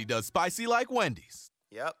 Nobody does spicy like Wendy's.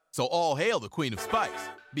 Yep. So all hail the Queen of Spice,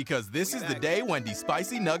 because this is the day Wendy's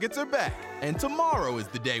Spicy Nuggets are back. And tomorrow is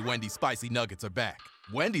the day Wendy's Spicy Nuggets are back.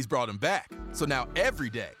 Wendy's brought them back. So now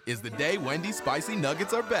every day is the day Wendy's Spicy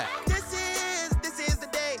Nuggets are back. This is the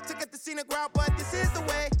day. Took at the scenic route, but this is the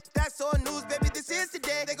way. That's all news, baby, this is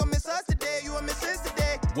today. They gon' miss us today, you will miss us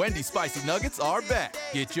today. Wendy's Spicy Nuggets are back.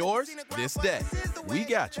 Get yours this day. We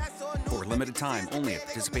got you. For a limited time, only at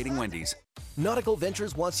participating Wendy's.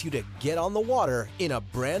 Nautical-Ventures wants you to get on the water in a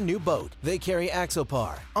brand new boat. They carry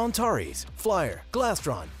Axopar, Antares, Flyer,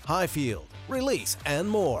 Glastron, Highfield, Release, and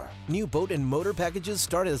more. New boat and motor packages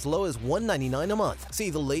start as low as $199 a month. See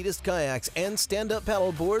the latest kayaks and stand-up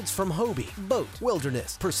paddle boards from Hobie, Boat,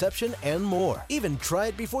 Wilderness, Perception, and more. Even try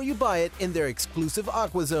it before you buy it in their exclusive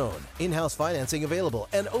Aqua Zone. In-house financing available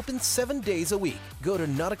and open 7 days a week. Go to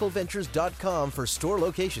nauticalventures.com for store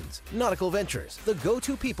locations. Nautical Ventures, the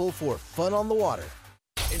go-to people for fun on the water.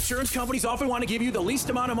 Insurance companies often want to give you the least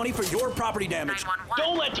amount of money for your property damage.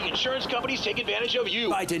 Don't let the insurance companies take advantage of you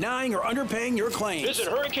by denying or underpaying your claims. Visit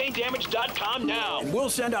hurricanedamage.com now. And we'll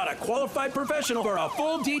send out a qualified professional for a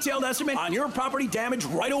full detailed estimate on your property damage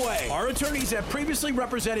right away. Our attorneys have previously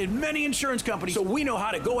represented many insurance companies, so we know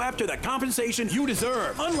how to go after the compensation you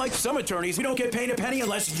deserve. Unlike some attorneys, we don't get paid a penny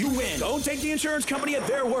unless you win. Don't take the insurance company at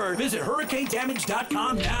their word. Visit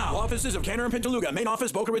hurricanedamage.com now. Offices of Kenner and Pintaluga. Main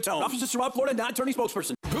office, Boca Raton. Offices throughout Florida, not attorney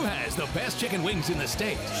spokesperson. Who has the best chicken wings in the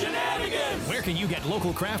state? Shenanigans! Where can you get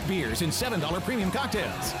local craft beers and $7 premium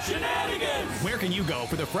cocktails? Shenanigans! Where can you go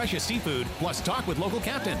for the freshest seafood plus talk with local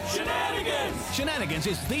captains? Shenanigans! Shenanigans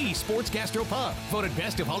is the sports gastro pub, voted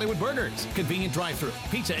best of Hollywood burgers, convenient drive-thru,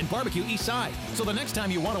 pizza and barbecue east side. So the next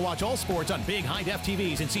time you want to watch all sports on big high-def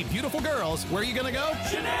TVs and see beautiful girls, where are you going to go?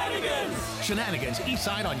 Shenanigans! Shenanigans east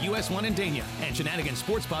side on US 1 in Dania, and Shenanigans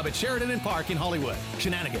Sports Pub at Sheridan and Park in Hollywood.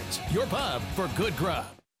 Shenanigans, your pub for good grub.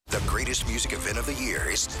 The greatest music event of the year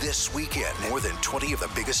is this weekend. More than 20 of the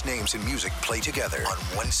biggest names in music play together on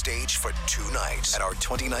one stage for 2 nights at our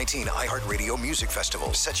 2019 iHeartRadio Music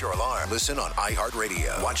Festival. Set your alarm. Listen on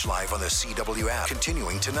iHeartRadio. Watch live on the CW app.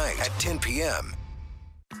 Continuing tonight at 10 p.m.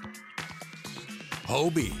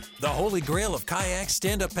 Hobie, the holy grail of kayaks,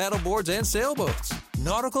 stand-up paddleboards, and sailboats.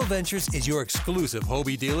 Nautical Ventures is your exclusive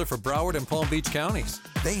Hobie dealer for Broward and Palm Beach counties.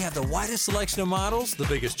 They have the widest selection of models, the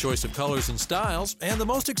biggest choice of colors and styles, and the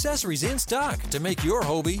most accessories in stock to make your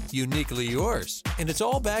Hobie uniquely yours. And it's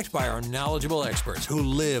all backed by our knowledgeable experts who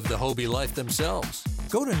live the Hobie life themselves.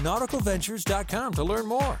 Go to nauticalventures.com to learn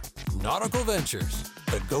more. Nautical Ventures,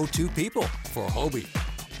 the go-to people for Hobie.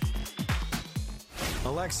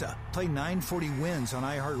 Alexa, play 940 Wins on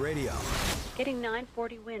iHeartRadio. Getting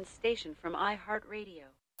 940 Wins station from iHeartRadio.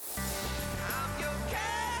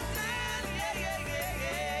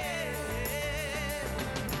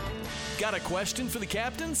 Got a question for the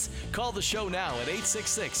captains? Call the show now at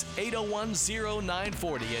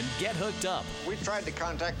 866-801-0940 and get hooked up. We tried to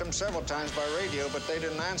contact them several times by radio, but they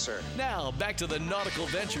didn't answer. Now, back to the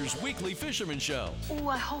Nautical-Ventures Weekly Fisherman Show. Oh,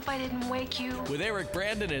 I hope I didn't wake you. With Eric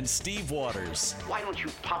Brandon and Steve Waters. Why don't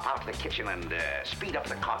you pop out to the kitchen and speed up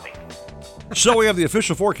the coffee? So we have the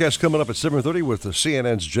official forecast coming up at 7:30 with the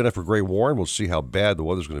CNN's Jennifer Gray Warren. We'll see how bad the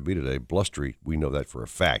weather's going to be today. Blustery, we know that for a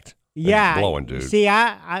fact. Yeah, it's blowing, dude. See,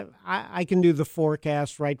 I can do the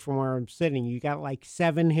forecast right from where I'm sitting. You got like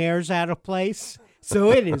 7 hairs out of place.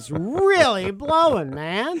 So it is really blowing,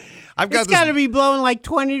 man. It's got to be blowing like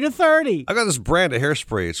 20 to 30. I've got this brand of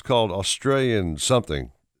hairspray. It's called Australian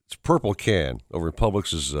something. It's purple can over in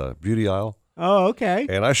Publix's beauty aisle. Oh, okay.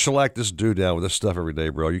 And I shellac this dude down with this stuff every day,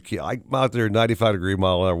 bro. I'm out there, 95-degree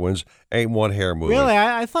mile-an-hour winds, ain't one hair moving. Really?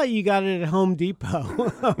 I thought you got it at Home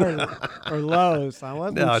Depot or Lowe's. I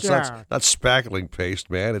wasn't sure. No, it's not spackling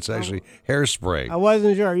paste, man. It's actually hairspray. I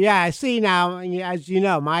wasn't sure. Yeah, I see now. As you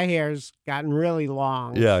know, my hair's gotten really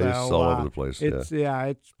long. Yeah, so, it's all over the place.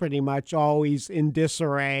 It's pretty much always in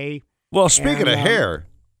disarray. Well, speaking of hair,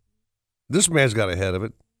 this man's got ahead of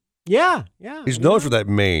it. Yeah. He's known for that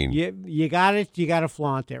mane. You got it. You got to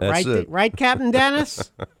flaunt it. That's it. Right, Captain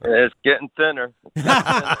Dennis? It's getting thinner.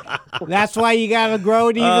 That's why you got to grow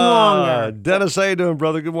it even longer. Dennis, how you doing,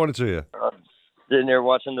 brother? Good morning to you. Sitting there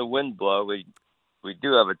watching the wind blow. We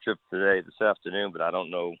do have a trip today, this afternoon, but I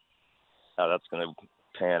don't know how that's going to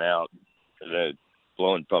pan out. It's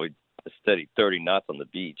blowing probably a steady 30 knots on the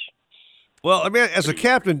beach. Well, I mean, as a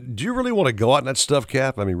captain, do you really want to go out in that stuff,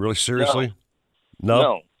 Cap? I mean, really seriously?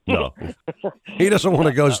 No. He doesn't want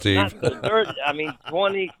to go, Steve.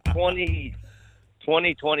 20,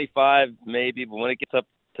 25 maybe, but when it gets up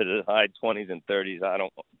to the high 20s and 30s,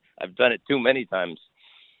 I've done it too many times.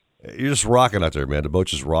 You're just rocking out there, man. The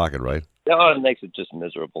boat's just rocking, right? Oh, it makes it just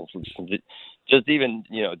miserable. Just even,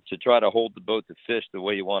 to try to hold the boat to fish the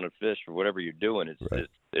way you want to fish or whatever you're doing,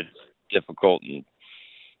 it's difficult and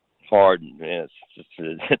hard, and it's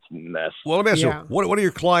a mess. Well, let me ask you, what are your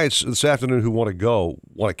clients this afternoon who want to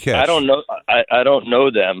catch? I don't know. I don't know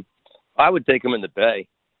them. I would take them in the bay.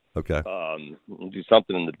 Okay. Do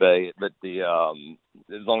something in the bay, but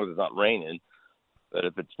as long as it's not raining. But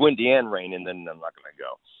if it's windy and raining, then I'm not going to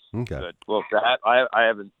go. Okay. But, I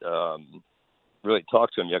haven't really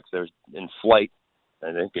talked to them yet because they're in flight.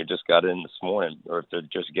 I think they just got in this morning, or if they're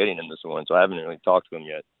just getting in this morning, so I haven't really talked to them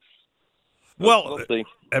yet. Well,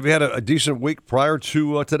 have you had a decent week prior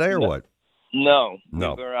to today, or what? No. We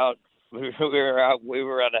were out. We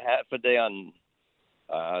were out a half a day on.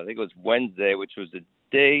 I think it was Wednesday, which was the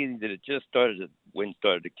day that it just started. The wind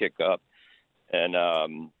started to kick up, and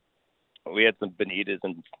we had some bonitas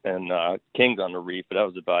and kings on the reef, but that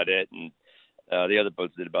was about it. And the other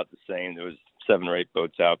boats did about the same. There was 7 or 8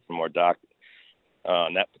 boats out from our dock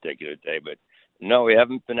on that particular day, but no, we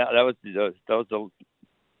haven't been out. That was the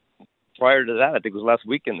prior to that, I think it was last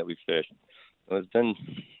weekend that we fished. It's been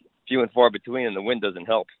few and far between, and the wind doesn't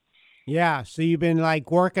help. Yeah, so you've been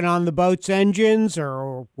working on the boat's engines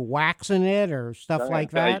or waxing it or stuff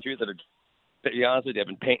like that? To be honest with you, I've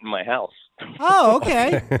been painting my house. Oh,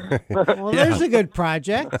 okay. Well, there's a good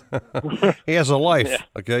project. He has a life. Yeah.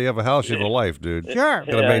 Okay, you have a house, you have a life, dude. Sure.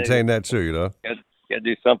 Got to maintain that too, Got to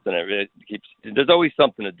do something. There's always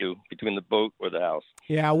something to do between the boat or the house.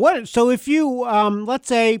 Yeah. So if you, let's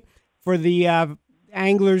say, for the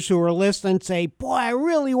anglers who are listening, say, boy, I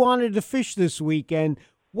really wanted to fish this weekend,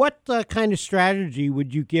 what kind of strategy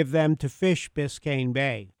would you give them to fish Biscayne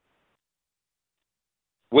Bay?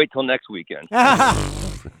 Wait till next weekend.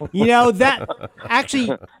 That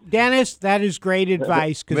actually, Dennis, that is great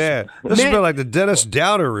advice. Man, this has been like the Dennis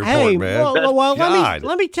Downer report, man. Well,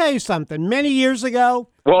 let me tell you something. Many years ago,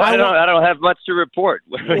 I don't have much to report.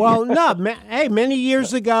 Well, no, many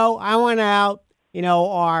years ago, I went out.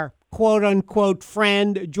 Our quote unquote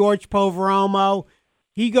friend George Poveromo,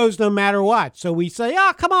 he goes no matter what. So we say,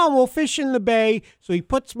 come on, we'll fish in the bay. So he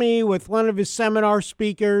puts me with one of his seminar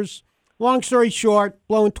speakers. Long story short,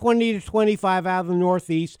 blowing 20 to 25 out of the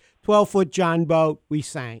northeast, 12-foot John boat, we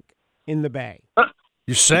sank in the bay.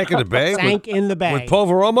 You sank in the bay? Sank in the bay. With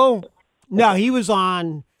Poveromo? No, he was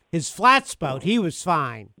on his flats boat. He was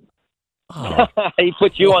fine. Oh. He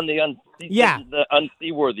put you on the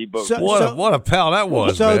unseaworthy boat. What a pal that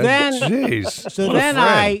was, man. Then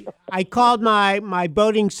I called my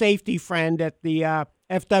boating safety friend at the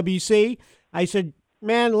FWC. I said,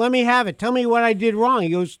 man, let me have it. Tell me what I did wrong. He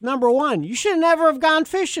goes, number one, you should never have gone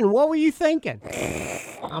fishing. What were you thinking?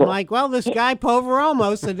 I'm like, well, this guy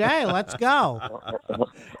Poveromo said, hey, let's go.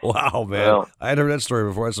 Wow, man. Well, I hadn't heard that story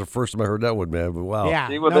before. That's the first time I heard that one, man. But wow. Yeah,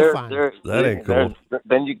 fun. That ain't cool.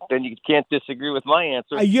 Then you can't disagree with my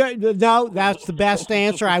answer. No, that's the best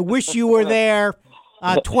answer. I wish you were there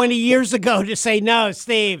 20 years ago to say, no,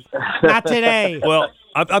 Steve, not today. Well,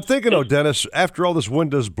 I'm thinking, Dennis, after all this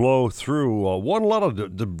wind does blow through, won't a lot of the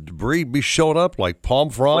debris be showing up, like palm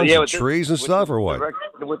fronds and trees and stuff, or what?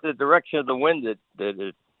 With the direction of the wind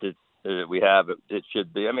that we have, it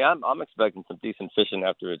should be. I mean, I'm expecting some decent fishing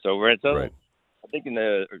after it's over. It's right. I think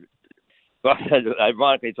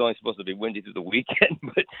ironically, it's only supposed to be windy through the weekend,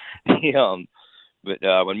 but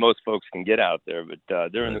but when most folks can get out there.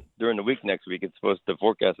 But during the week next week, the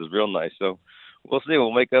forecast is real nice. So we'll see.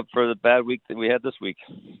 We'll make up for the bad week that we had this week.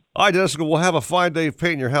 All right, Dennis, we'll have a fine day of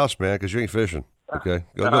painting your house, man, because you ain't fishing. Okay,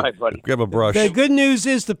 all right, buddy. Grab a brush. The good news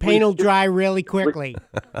is the paint will dry really quickly.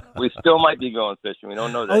 We still might be going fishing. We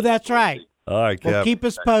don't know that. Oh, that's right. All right, Cap. Well, keep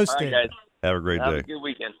us posted. All right, guys. Have a great day. Have a good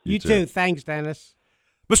weekend. You too. Thanks, Dennis.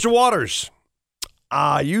 Mr. Waters,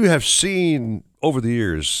 you have seen over the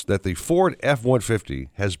years that the Ford F-150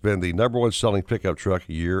 has been the number one selling pickup truck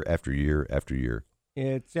year after year after year.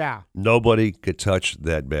 Yeah. Nobody could touch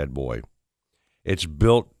that bad boy. It's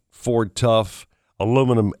built Ford tough,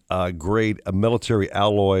 aluminum grade, a military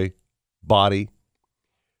alloy body,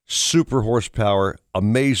 super horsepower,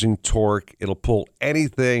 amazing torque. It'll pull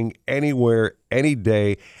anything, anywhere, any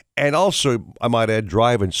day, and also, I might add,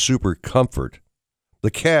 drive in super comfort.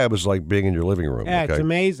 The cab is like being in your living room. Yeah, okay? It's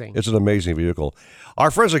amazing. It's an amazing vehicle.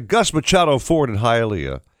 Our friends at Gus Machado Ford in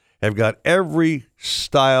Hialeah have got every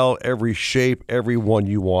style, every shape, every one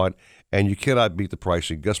you want, and you cannot beat the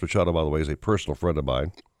pricing. Gus Machado, by the way, is a personal friend of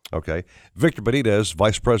mine. Okay, Victor Benitez,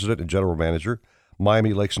 Vice President and General Manager,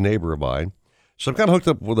 Miami Lakes neighbor of mine. So I'm kind of hooked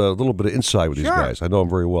up with a little bit of insight with these guys. I know them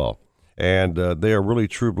very well. And they are really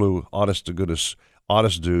true blue, honest to goodness,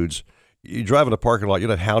 honest dudes. You drive in a parking lot, you're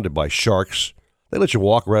not hounded by sharks. They let you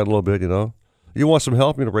walk around a little bit, you know. You want some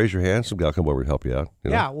help, raise your hand. Some guy will come over and help you out. You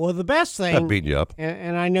know? Yeah, well, the best thing. Not beating you up.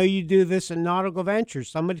 And I know you do this in Nautical-Ventures.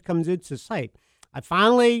 Somebody comes into site. I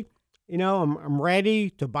finally, I'm ready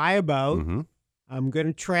to buy a boat. Mm-hmm. I'm going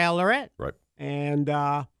to trailer it. Right. And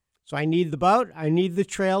so I need the boat. I need the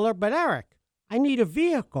trailer. But, Eric, I need a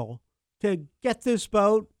vehicle to get this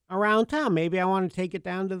boat around town. Maybe I want to take it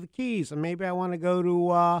down to the Keys. And maybe I want to go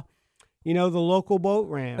to, the local boat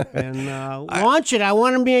ramp and launch it. I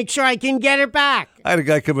want to make sure I can get it back. I had a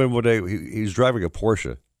guy come in one day. He's driving a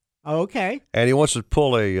Porsche. Okay. And he wants to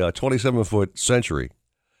pull a 27-foot Century.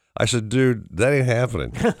 I said, dude, that ain't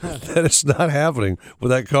happening. That is not happening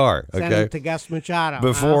with that car. Okay. Send it to Gus Machado.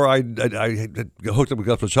 Before I hooked up with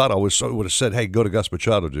Gus Machado, I would have said, hey, go to Gus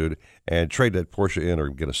Machado, dude, and trade that Porsche in or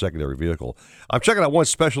get a secondary vehicle. I'm checking out one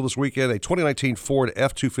special this weekend, a 2019 Ford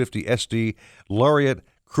F-250 SD Lariat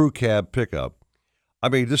Crew Cab pickup. I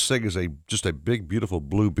mean, this thing is just a big, beautiful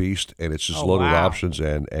blue beast, and it's just loaded with options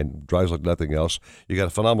and drives like nothing else. You got a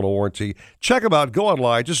phenomenal warranty. Check them out. Go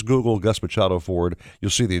online. Just Google Gus Machado Ford. You'll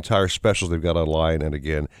see the entire specials they've got online. And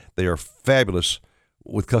again, they are fabulous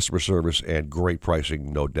with customer service and great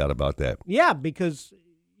pricing, no doubt about that. Yeah, because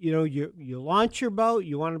you launch your boat.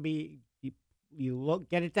 You want to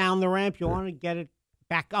get it down the ramp. You want to get it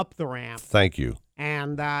back up the ramp. Thank you.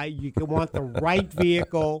 And you can want the right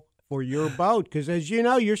vehicle for your boat, because as you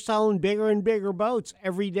know, you're selling bigger and bigger boats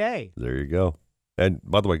every day. There you go. And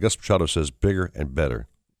by the way, Gus Machado says bigger and better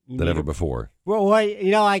than ever before. Well,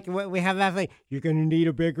 like we have that thing. You're going to need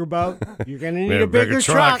a bigger boat. You're going to need a bigger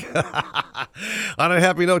truck. On a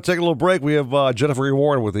happy note, take a little break. We have Jennifer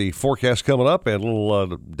Warren with the forecast coming up, and a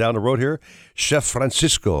little down the road here, Chef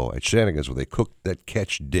Francisco at Shenanigans with a cook that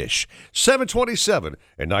catch dish. 7:27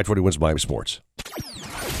 and 9:40 wins Miami Sports.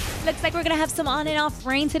 Looks like we're going to have some on and off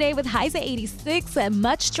rain today with highs at 86 and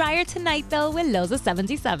much drier tonight, though, with lows of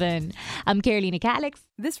 77. I'm Carolina Calix.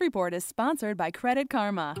 This report is sponsored by Credit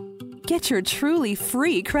Karma. Get your truly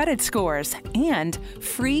free credit scores and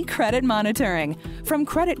free credit monitoring from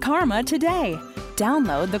Credit Karma today.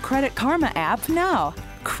 Download the Credit Karma app now.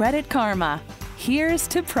 Credit Karma. Here's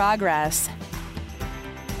to progress.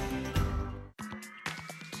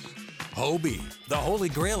 Hobie, the holy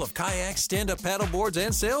grail of kayaks, stand-up paddleboards,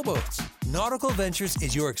 and sailboats. Nautical-Ventures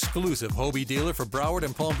is your exclusive Hobie dealer for Broward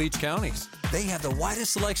and Palm Beach counties. They have the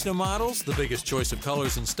widest selection of models, the biggest choice of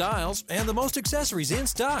colors and styles, and the most accessories in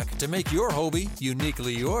stock to make your Hobie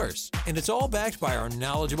uniquely yours. And it's all backed by our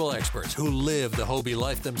knowledgeable experts who live the Hobie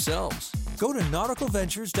life themselves. Go to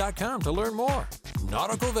Nautical-Ventures.com to learn more.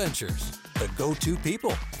 Nautical Ventures, the go-to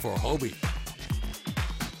people for Hobie.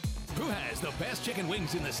 Who has the best chicken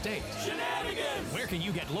wings in the state? Shenanigans! Where can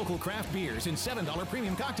you get local craft beers and $7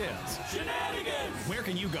 premium cocktails? Shenanigans! Where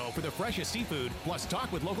can you go for the freshest seafood plus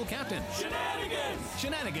talk with local captains? Shenanigans!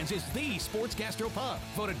 Shenanigans is the sports gastro pub,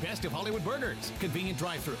 voted best of Hollywood burgers, convenient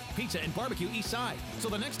drive-thru, pizza and barbecue east side. So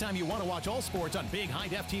the next time you want to watch all sports on big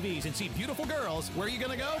high-def TVs and see beautiful girls, where are you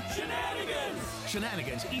going to go? Shenanigans!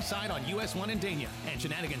 Shenanigans east side on US 1 in Dania, and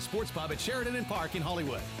Shenanigans Sports Pub at Sheridan and Park in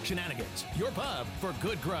Hollywood. Shenanigans, your pub for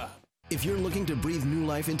good grub. If you're looking to breathe new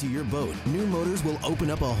life into your boat, new motors will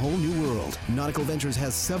open up a whole new world. Nautical-Ventures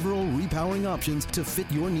has several repowering options to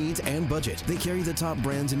fit your needs and budget. They carry the top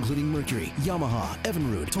brands including Mercury, Yamaha,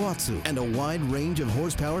 Evinrude, Tohatsu, and a wide range of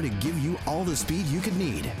horsepower to give you all the speed you could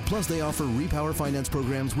need. Plus, they offer repower finance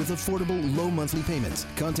programs with affordable, low monthly payments.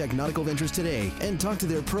 Contact Nautical-Ventures today and talk to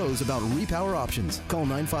their pros about repower options. Call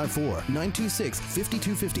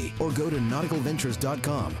 954-926-5250 or go to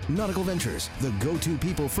nauticalventures.com. Nautical Ventures, the go-to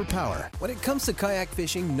people for power. When it comes to kayak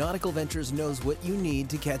fishing, Nautical Ventures knows what you need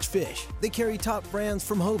to catch fish. They carry top brands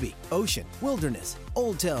from Hobie, Ocean, Wilderness,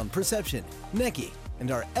 Old Town, Perception, Necky, and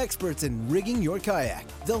are experts in rigging your kayak.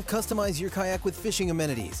 They'll customize your kayak with fishing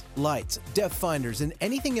amenities, lights, depth finders, and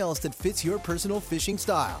anything else that fits your personal fishing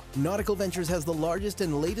style. Nautical Ventures has the largest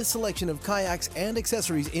and latest selection of kayaks and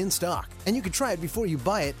accessories in stock, and you can try it before you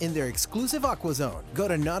buy it in their exclusive Aqua Zone. Go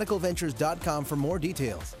to nauticalventures.com for more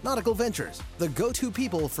details. Nautical Ventures, the go-to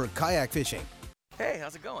people for kayak fishing. Hey,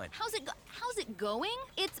 how's it going? How's it going?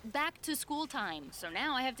 It's back to school time. So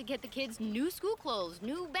now I have to get the kids new school clothes,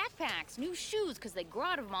 new backpacks, new shoes, because they grow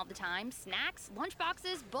out of them all the time, snacks, lunch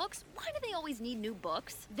boxes, books. Why do they always need new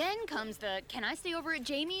books? Then comes the, can I stay over at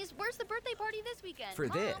Jamie's? Where's the birthday party this weekend? For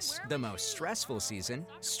this, the most stressful season,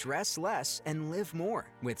 stress less and live more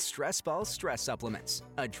with Stress Balls Stress Supplements,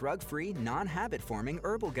 a drug-free, non-habit-forming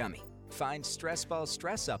herbal gummy. Find Stress Balls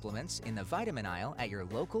Stress Supplements in the vitamin aisle at your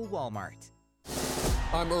local Walmart.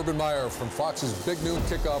 I'm Urban Meyer from Fox's Big Noon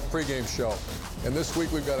Kickoff pregame show. And this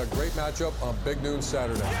week we've got a great matchup on Big Noon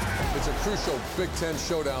Saturday. It's a crucial Big Ten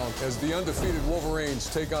showdown as the undefeated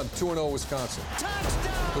Wolverines take on 2-0 Wisconsin.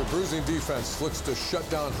 Their bruising defense looks to shut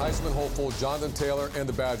down Heisman hopeful Jonathan Taylor and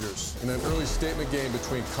the Badgers in an early statement game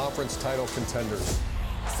between conference title contenders.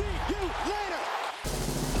 See you later!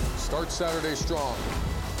 Start Saturday strong.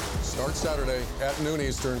 Start Saturday at noon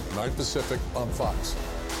Eastern, 9 Pacific on Fox.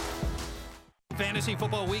 Fantasy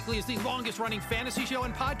Football Weekly is the longest-running fantasy show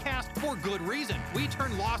and podcast for good reason. We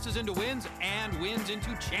turn losses into wins and wins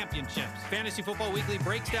into championships. Fantasy Football Weekly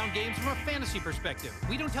breaks down games from a fantasy perspective.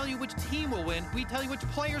 We don't tell you which team will win. We tell you which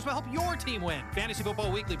players will help your team win. Fantasy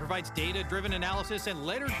Football Weekly provides data-driven analysis and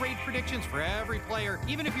letter-grade predictions for every player.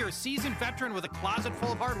 Even if you're a seasoned veteran with a closet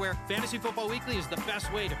full of hardware, Fantasy Football Weekly is the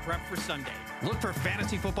best way to prep for Sunday. Look for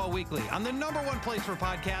Fantasy Football Weekly on the #1 place for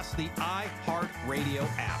podcasts, the iHeartRadio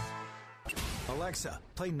app. Alexa,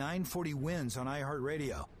 play 940 Wins on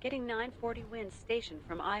iHeartRadio. Getting 940 Wins station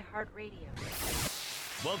from iHeartRadio.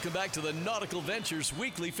 Welcome back to the Nautical-Ventures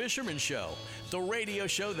Weekly Fisherman Show, the radio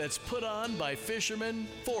show that's put on by fishermen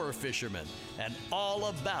for fishermen and all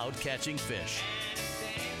about catching fish.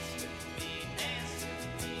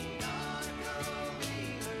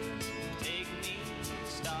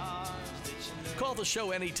 Call the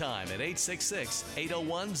show anytime at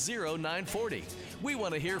 866-801-0940. We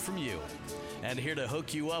want to hear from you. And here to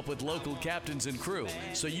hook you up with local captains and crew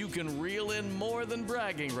so you can reel in more than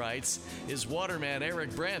bragging rights is waterman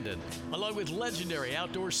Eric Brandon, along with legendary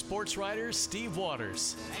outdoor sports writer Steve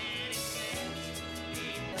Waters.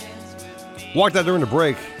 Walked out during the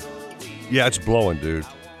break. Yeah, it's blowing, dude.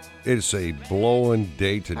 It's a blowing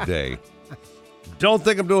day today. Don't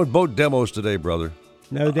think I'm doing boat demos today, brother.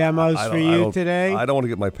 No demos for you today? I don't want to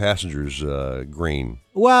get my passengers green.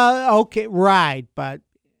 Well, okay, right, but of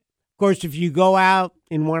course, if you go out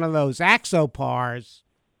in one of those Axopars,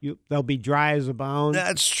 they'll be dry as a bone.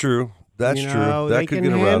 That's true. That's true. That they could can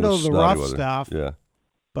get around handle the rough weather. stuff. Yeah.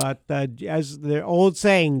 But as the old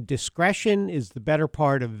saying, discretion is the better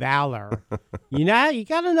part of valor. You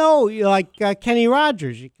got to know, like Kenny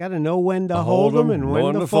Rogers, you got to know when to hold them and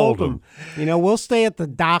when to fold them. We'll stay at the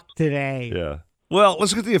dock today. Yeah. Well,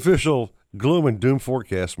 let's get the official gloom and doom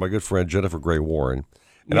forecast from my good friend Jennifer Gray Warren.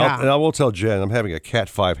 And I will tell Jen, I'm having a Cat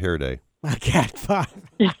 5 hair day. A Cat 5.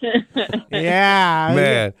 Yeah.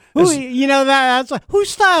 Man. Who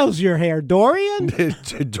styles your hair? Dorian?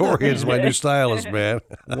 Dorian's my new stylist, man.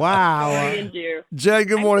 Wow. Dorian do. Jen,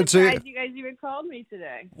 good morning to you. I'm surprised you guys even called me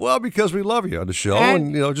today. Well, because we love you on the show.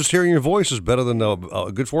 And just hearing your voice is better than a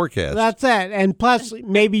good forecast. That's it. And plus,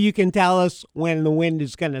 maybe you can tell us when the wind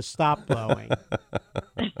is going to stop blowing.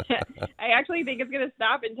 I actually think it's going to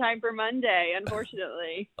stop in time for Monday,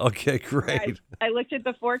 unfortunately. Okay, great. I looked at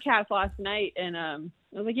the forecast last night, and I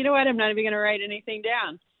was like, you know what? I'm not even going to write anything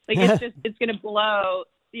down. Like, it's going to blow,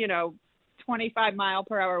 25 mile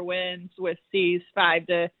per hour winds with seas 5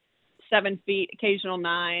 to 7 feet, occasional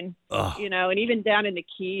 9. And even down in the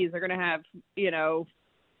Keys, they're going to have,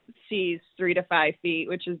 seas 3 to 5 feet,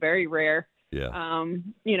 which is very rare. Yeah.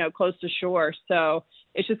 Close to shore. So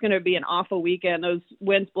it's just going to be an awful weekend. Those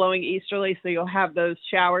winds blowing easterly, so you'll have those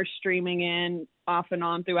showers streaming in off and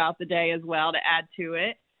on throughout the day as well to add to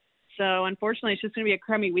it. So unfortunately, it's just going to be a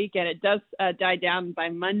crummy weekend. It does die down by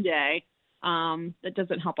Monday. That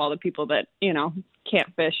doesn't help all the people that,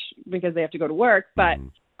 can't fish because they have to go to work. But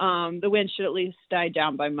the wind should at least die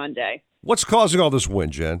down by Monday. What's causing all this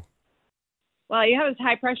wind, Jen? Well, you have this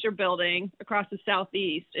high pressure building across the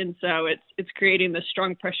southeast, and so it's creating this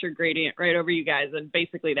strong pressure gradient right over you guys, and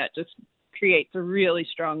basically that just creates a really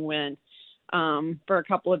strong wind for a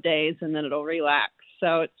couple of days, and then it'll relax.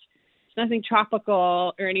 So it's nothing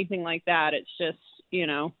tropical or anything like that. It's just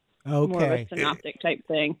more of a synoptic type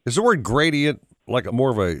thing. Is the word gradient like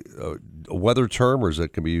more of a weather term, or is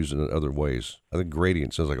it can be used in other ways? I think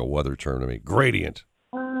gradient sounds like a weather term to me. Gradient.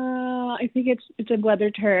 I think it's a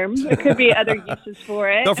weather term. There could be other uses for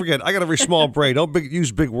it. Don't forget, I got a very small brain. Don't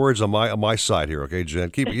use big words on my side here, okay,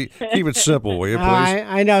 Jen? Keep it simple, will you, please?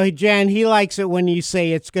 I know, Jen. He likes it when you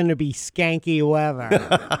say it's going to be skanky weather.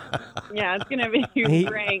 Yeah, it's going to be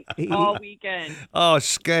rank all weekend. Oh,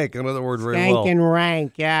 skank, another word very well. Skank and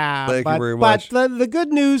rank, yeah. Thank you very much. But the good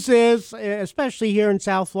news is, especially here in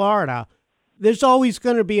South Florida, there's always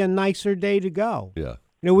going to be a nicer day to go. Yeah.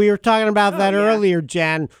 We were talking about that earlier,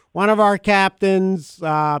 Jen. One of our captains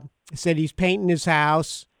said he's painting his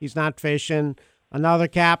house. He's not fishing. Another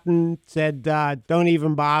captain said, don't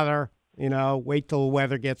even bother. Wait till the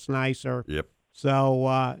weather gets nicer. Yep.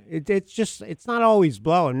 So it's not always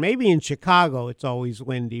blowing. Maybe in Chicago it's always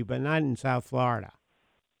windy, but not in South Florida.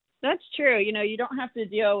 That's true. You don't have to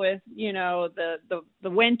deal with, the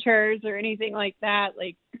winters or anything like that.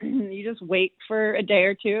 Like, you just wait for a day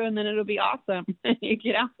or two, and then it'll be awesome. You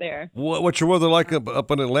get out there. What's your weather like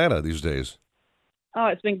up in Atlanta these days? Oh,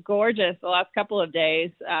 it's been gorgeous the last couple of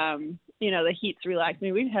days. The heat's relaxed.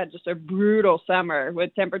 We've had just a brutal summer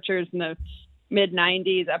with temperatures in the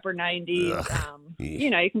mid-90s, upper 90s.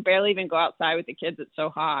 You can barely even go outside with the kids. It's so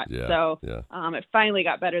hot. Yeah, it finally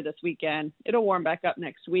got better this weekend. It'll warm back up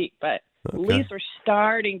next week, but at least we're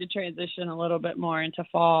starting to transition a little bit more into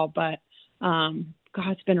fall. But,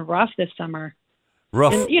 God, it's been rough this summer.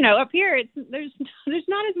 Rough. And, up here, there's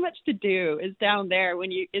not as much to do as down there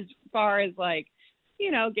as far as like,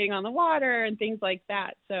 getting on the water and things like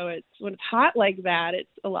that. So when it's hot like that,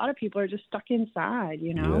 a lot of people are just stuck inside,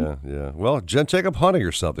 Yeah. Well, Jen, take up hunting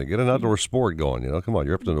or something. Get an outdoor sport going, Come on,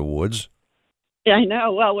 you're up in the woods. Yeah, I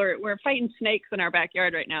know. Well, we're fighting snakes in our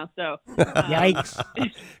backyard right now, so. Yikes.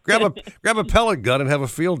 grab a pellet gun and have a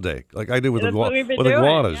field day, like I do with iguanas,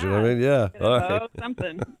 yeah. You know what I mean? Yeah. All right.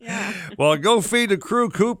 Something, yeah. Well, go feed the crew,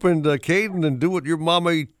 Coop and Caden, and do what your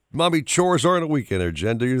mommy chores are on the weekend there,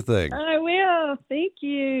 Jen. Do your thing. I will. Thank you.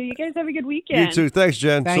 You guys have a good weekend. You too. Thanks,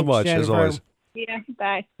 Jen, so much, Jennifer. as always. Yeah,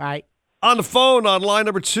 bye. Bye. On the phone, on line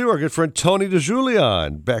number 2, our good friend Tony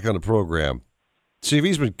DeJulian, back on the program. See if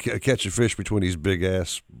he's been catching fish between these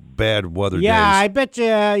big-ass bad weather days. Yeah, I bet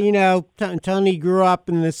you, Tony grew up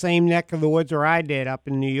in the same neck of the woods where I did, up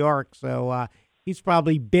in New York, so he's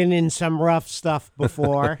probably been in some rough stuff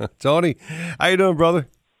before. Tony, how you doing, brother?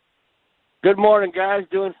 Good morning, guys.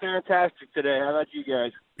 Doing fantastic today. How about you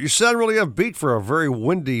guys? You sound really upbeat for a very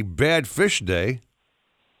windy, bad fish day.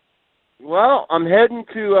 Well, I'm heading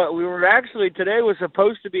to, today was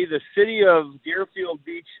supposed to be the city of Deerfield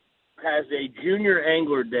Beach has a junior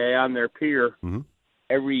angler day on their pier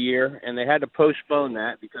every year, and they had to postpone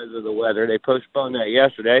that because of the weather. They postponed that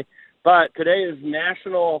yesterday. But today is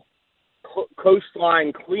National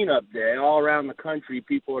Coastline Cleanup Day. All around the country,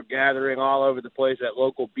 people are gathering all over the place at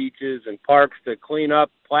local beaches and parks to clean up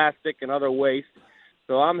plastic and other waste.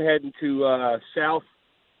 So I'm heading to South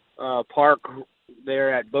Park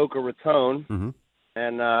there at Boca Raton,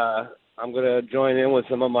 and I'm going to join in with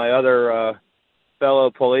some of my other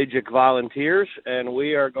fellow pelagic volunteers, and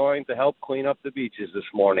we are going to help clean up the beaches this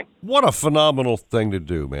morning. What a phenomenal thing to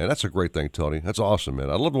do, man. That's a great thing, Tony. That's awesome,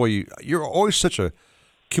 man. I love the way you're always such a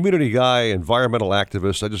community guy, environmental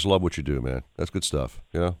activist. I just love what you do, man. That's good stuff,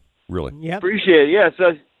 really. Yep. Appreciate it. Yeah,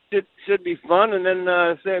 so it should be fun, and then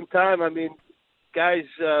at the same time, guys,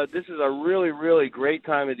 this is a really, really great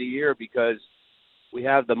time of the year because we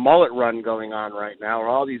have the mullet run going on right now, where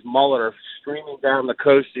all these mullet are streaming down the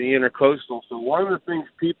coast and the intercoastal. So one of the things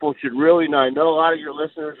people should really know, I know a lot of your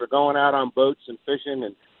listeners are going out on boats and fishing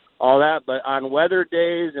and all that, but on weather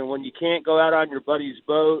days and when you can't go out on your buddy's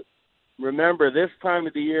boat, remember this time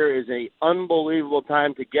of the year is an unbelievable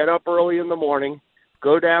time to get up early in the morning,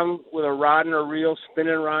 go down with a rod and a reel,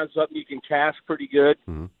 spinning around something you can cast pretty good,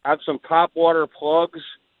 have some top water plugs,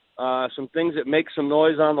 some things that make some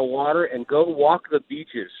noise on the water, and go walk the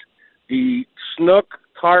beaches. The snook,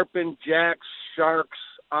 tarpon, jacks, sharks,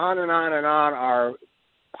 on and on and on are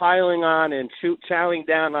piling on and chowing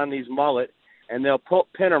down on these mullet, and they'll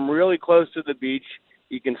pin them really close to the beach.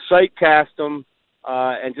 You can sight cast them,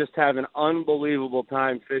 and just have an unbelievable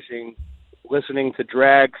time fishing, listening to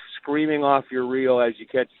drag screaming off your reel as you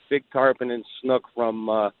catch big tarpon and snook from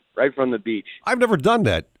right from the beach. I've never done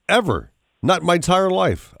that, ever. Not my entire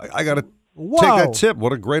life. I got to take that tip.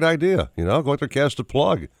 What a great idea. Go out there, cast a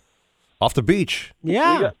plug. Off the beach.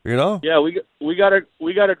 Yeah. Yeah, we got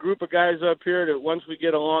a group of guys up here that once we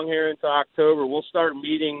get along here into October, we'll start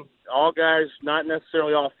meeting all guys, not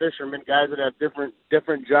necessarily all fishermen, guys that have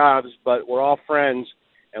different jobs, but we're all friends,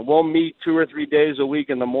 and we'll meet 2 or 3 days a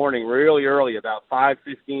week in the morning, really early, about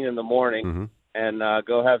 5:15 in the morning, and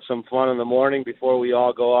go have some fun in the morning before we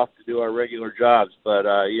all go off to do our regular jobs. But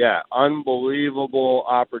unbelievable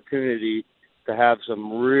opportunity to have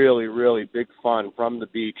some really, really big fun from the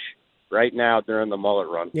beach right now during the mullet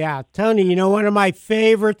run. Yeah, Tony, one of my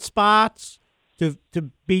favorite spots to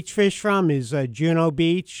beach fish from is Juneau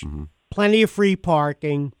Beach. Plenty of free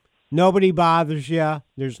parking. Nobody bothers you.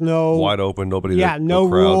 There's no wide open. Nobody. Yeah, no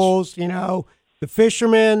rules. The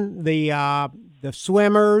fishermen, the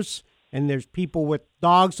swimmers, and there's people with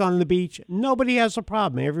dogs on the beach. Nobody has a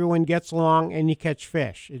problem. Everyone gets along, and you catch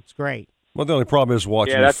fish. It's great. Well, the only problem is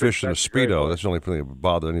watching you fish in a Speedo. That's the only thing that would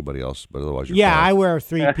bother anybody else. But otherwise, you're fine. I wear a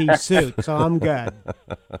 3-piece suit, so I'm good.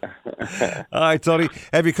 All right, Tony.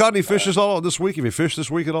 Have you caught any fish this week? Have you fished this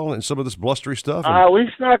week at all in some of this blustery stuff? We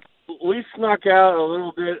snuck out a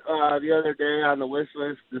little bit the other day on the wish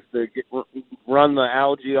list just to run the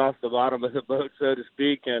algae off the bottom of the boat, so to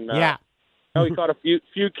speak. And we caught a few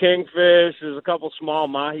kingfish. There's a couple small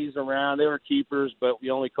mahis around. They were keepers, but we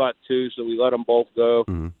only caught 2, so we let them both go.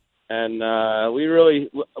 And we really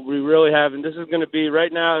haven't. This is going to be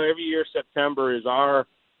right now. Every year, September is our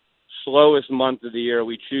slowest month of the year.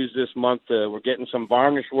 We choose this month. We're getting some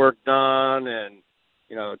varnish work done, and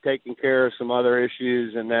taking care of some other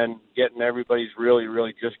issues, and then everybody's really,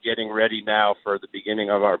 really just getting ready now for the beginning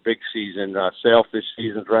of our big season. Sailfish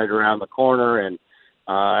season's right around the corner, and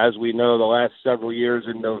as we know, the last several years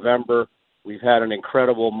in November, we've had an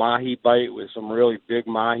incredible mahi bite with some really big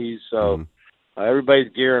mahis. So.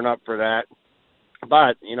 Everybody's gearing up for that.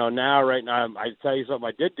 But, right now, I tell you something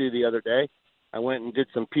I did do the other day. I went and did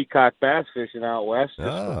some peacock bass fishing out west, just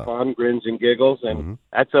for fun, grins and giggles, and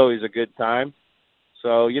that's always a good time.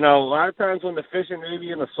 So, a lot of times when the fishing maybe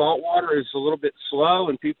in the saltwater is a little bit slow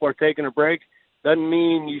and people are taking a break, doesn't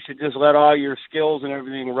mean you should just let all your skills and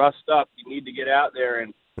everything rust up. You need to get out there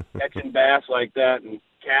and catching bass like that, and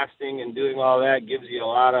casting and doing all that gives you a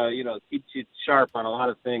lot of, keeps you sharp on a lot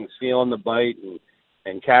of things, feeling the bite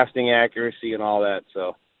and casting accuracy and all that.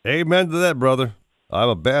 So, amen to that, brother. I'm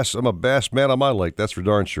a bass man on my lake. That's for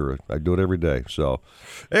darn sure. I do it every day. So,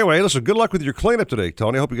 anyway, listen, good luck with your cleanup today,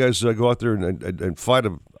 Tony. I hope you guys go out there and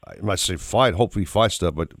find hopefully find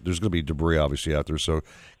stuff, but there's going to be debris obviously out there. So,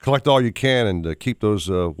 collect all you can and keep those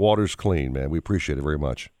waters clean, man. We appreciate it very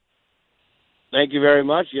much. Thank you very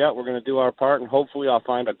much. Yeah, we're going to do our part, and hopefully I'll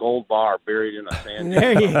find a gold bar buried in a sand.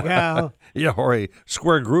 There you go. Yeah, or a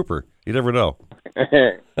square grouper. You never know.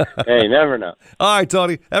 Hey, never know. All right,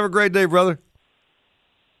 Tony. Have a great day, brother.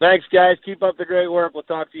 Thanks, guys. Keep up the great work. We'll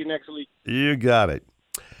talk to you next week. You got it.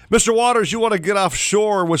 Mr. Waters, you want to get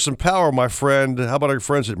offshore with some power, my friend. How about our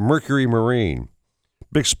friends at Mercury Marine?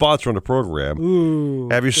 Big sponsor on the program. Ooh,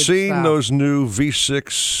 have you seen those new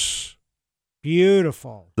V6?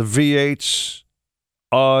 Beautiful. The V8s.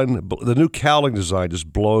 The new cowling design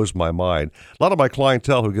just blows my mind. A lot of my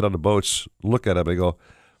clientele who get on the boats look at it and they go,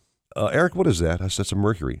 Eric, what is that? I said, it's a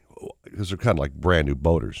Mercury. Because they're kind of like brand new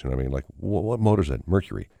boaters. You know what I mean? Like, what motor is that?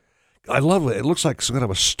 Mercury. I love it. It looks like some kind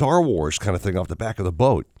of a Star Wars kind of thing off the back of the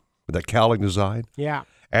boat with that cowling design. Yeah.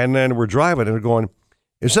 And then we're driving and we're going,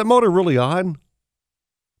 is that motor really on?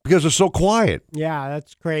 Because it's so quiet. Yeah,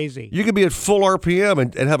 that's crazy. You could be at full RPM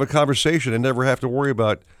and have a conversation and never have to worry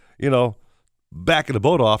about, backing the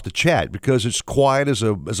boat off to chat because it's quiet as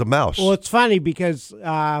a mouse. Well, it's funny because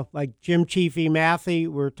like Jim Chiefy Matthew,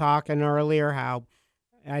 we were talking earlier how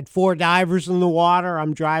I had 4 divers in the water.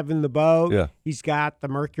 I'm driving the boat. Yeah. He's got the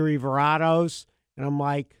Mercury Verados. And I'm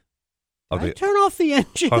like, I turn off the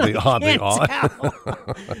engine. Are they on?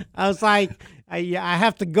 I was like, I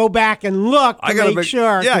have to go back and look to make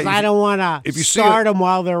sure because I don't want to start them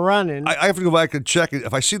while they're running. I have to go back and check it.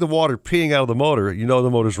 If I see the water peeing out of the motor, the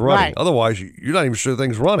motor's running. Right. Otherwise, you're not even sure the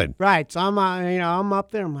thing's running. Right. So I'm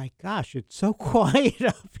up there. I'm like, gosh, it's so quiet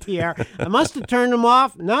up here. I must have turned them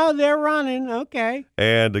off. No, they're running. Okay.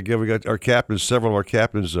 And again, we got our captains. Several of our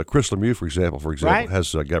captains, Chris Lemieux, for example, Right.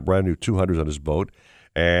 has got brand new 200s on his boat.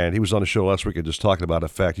 And he was on the show last week and just talking about the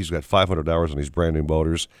fact he's got 500 hours on these brand new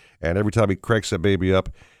motors. And every time he cranks that baby up,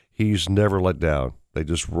 he's never let down. They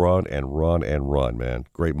just run and run and run, man.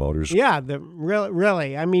 Great motors. Yeah,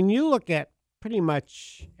 really. I mean, you look at pretty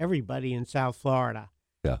much everybody in South Florida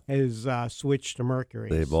has switched to Mercury.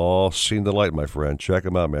 They've all seen the light, my friend. Check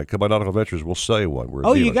them out, man. Come by Nautical Ventures. We'll sell you one.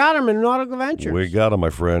 You got them in Nautical Ventures. We got them,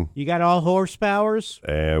 my friend. You got all horsepowers?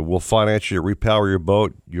 And we'll finance you, repower your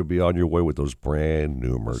boat. You'll be on your way with those brand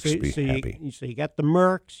new Mercs. Be happy. So you got the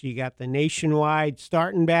Mercs. You got the nationwide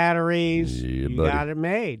starting batteries. Yeah, you buddy. got it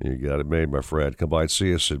made. You got it made, my friend. Come by and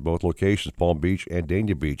see us at both locations, Palm Beach and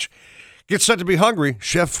Dania Beach. Get set to be hungry.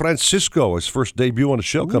 Chef Francisco, his first debut on the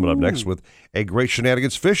show, coming up next with a great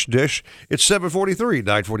shenanigans fish dish. It's 7:43,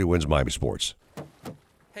 940 Wins Miami Sports.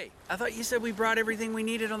 Hey, I thought you said we brought everything we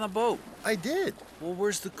needed on the boat. I did. Well,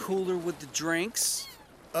 where's the cooler with the drinks?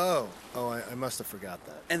 Oh, I must have forgot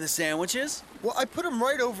that. And the sandwiches? Well, I put them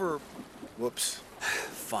right over... Whoops.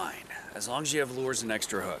 Fine, as long as you have lures and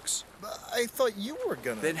extra hooks. I thought you were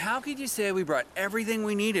gonna... Then how could you say we brought everything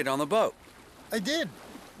we needed on the boat? I did.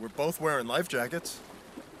 We're both wearing life jackets.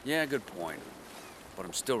 Yeah, good point. But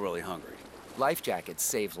I'm still really hungry. Life jackets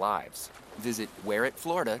save lives. Visit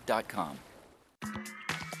wearitflorida.com.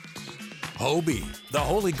 Hobie, the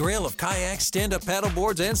holy grail of kayaks, stand-up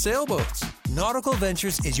paddleboards, and sailboats.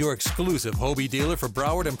 Nautical-Ventures is your exclusive Hobie dealer for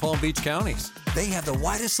Broward and Palm Beach counties. They have the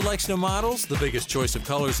widest selection of models, the biggest choice of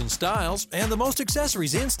colors and styles, and the most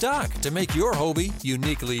accessories in stock to make your Hobie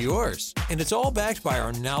uniquely yours. And it's all backed by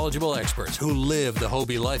our knowledgeable experts who live the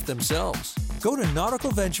Hobie life themselves. Go to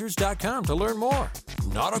Nautical-Ventures.com to learn more.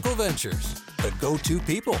 Nautical Ventures, the go-to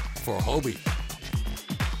people for Hobie.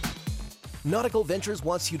 Nautical Ventures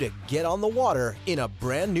wants you to get on the water in a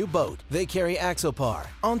brand new boat. They carry Axopar,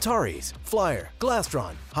 Antares, Flyer,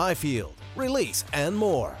 Glastron, Highfield, Release, and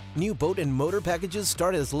more. New boat and motor packages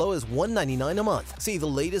start as low as $199 a month. See the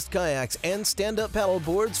latest kayaks and stand-up paddle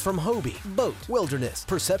boards from Hobie, Boat, Wilderness,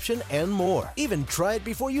 Perception, and more. Even try it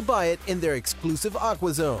before you buy it in their exclusive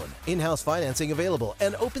Aqua Zone. In-house financing available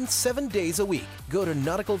and open 7 days a week. Go to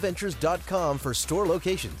nauticalventures.com for store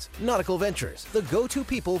locations. Nautical Ventures, the go-to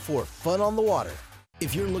people for fun on the water.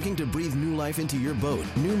 If you're looking to breathe new life into your boat,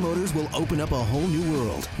 new motors will open up a whole new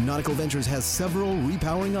world. Nautical Ventures has several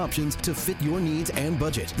repowering options to fit your needs and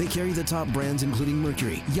budget. They carry the top brands including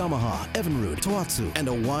Mercury, Yamaha, Evinrude, Tohatsu, and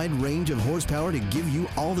a wide range of horsepower to give you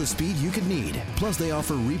all the speed you could need. Plus, they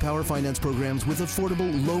offer repower finance programs with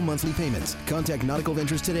affordable, low monthly payments. Contact Nautical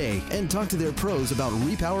Ventures today and talk to their pros about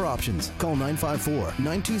repower options. Call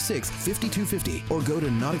 954-926-5250 or go to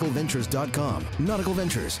nauticalventures.com. Nautical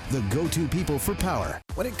Ventures, the go-to people for power.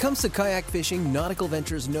 When it comes to kayak fishing, Nautical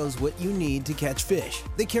Ventures knows what you need to catch fish.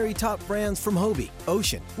 They carry top brands from Hobie,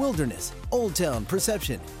 Ocean, Wilderness, Old Town,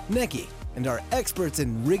 Perception, Necky, and are experts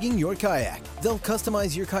in rigging your kayak. They'll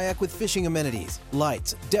customize your kayak with fishing amenities,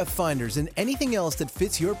 lights, depth finders, and anything else that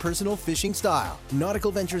fits your personal fishing style.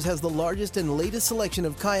 Nautical Ventures has the largest and latest selection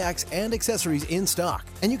of kayaks and accessories in stock,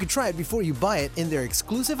 and you can try it before you buy it in their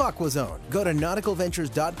exclusive Aqua Zone. Go to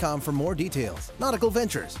nauticalventures.com for more details. Nautical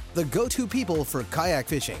Ventures, the go-to people for kayak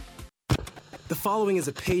fishing. The following is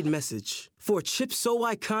a paid message. For a chip so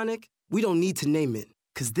iconic, we don't need to name it.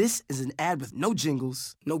 Cause this is an ad with no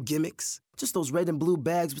jingles, no gimmicks, just those red and blue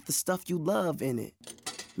bags with the stuff you love in it.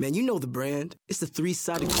 Man, you know the brand. It's the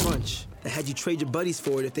 3-sided crunch that had you trade your buddies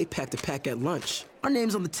for it if they packed a pack at lunch. Our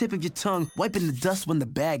name's on the tip of your tongue, wiping the dust when the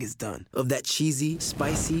bag is done. Of that cheesy,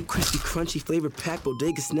 spicy, crispy, crunchy flavor packed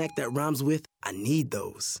bodega snack that rhymes with, I need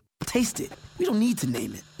those. Taste it. We don't need to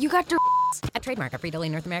name it. You got at Trademark of Frito-Lay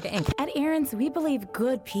North America, Inc. At Aaron's, we believe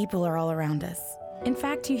good people are all around us. In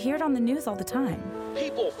fact, you hear it on the news all the time.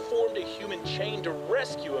 People formed a human chain to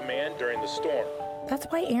rescue a man during the storm. That's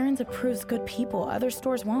why Aaron's approves good people other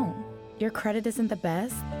stores won't. Your credit isn't the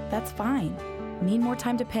best? That's fine. Need more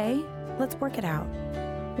time to pay? Let's work it out.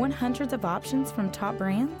 Want hundreds of options from top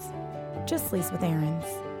brands? Just lease with Aaron's.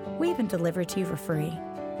 We even deliver to you for free.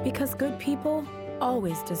 Because good people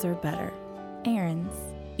always deserve better. Aaron's.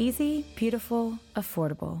 Easy, beautiful,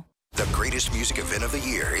 affordable. The greatest music event of the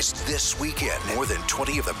year is this weekend. More than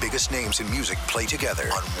 20 of the biggest names in music play together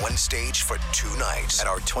on one stage for 2 nights at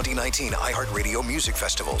our 2019 iHeartRadio Music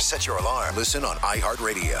Festival. Set your alarm. Listen on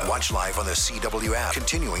iHeartRadio. Watch live on the CW app.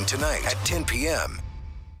 Continuing tonight at 10 p.m.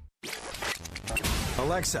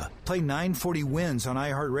 Alexa, play 940 Wins on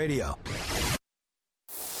iHeartRadio.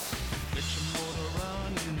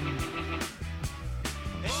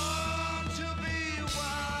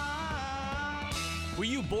 Were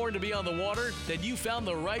you born to be on the water? Then you found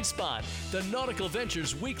the right spot. The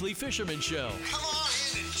Nautical-Ventures Weekly Fisherman Show. Come on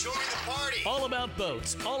in and join the party. All about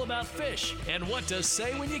boats, all about fish, and what to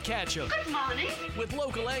say when you catch them. Good morning. With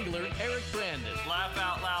local angler Eric Brandon. Laugh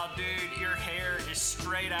out loud, dude. Your hair just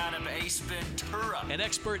straight out of Ace Ventura. And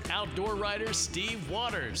expert outdoor rider Steve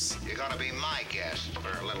Waters. You're going to be my guest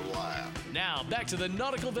for a little while. Now, back to the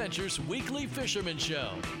Nautical Ventures Weekly Fisherman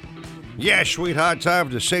Show. Yeah, sweetheart, time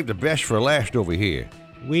to save the best for last over here.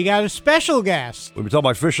 We got a special guest. We've been talking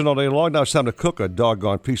about fishing all day long. Now it's time to cook a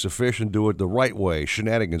doggone piece of fish and do it the right way,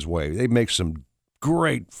 Shenanigans way. They make some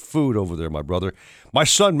great food over there, my brother. My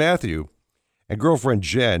son, Matthew, and girlfriend,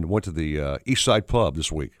 Jen, went to the East Side Pub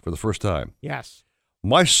this week for the first time. Yes.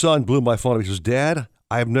 My son blew my phone. He says, Dad,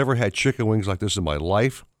 I have never had chicken wings like this in my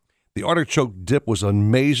life. The artichoke dip was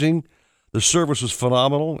amazing. The service was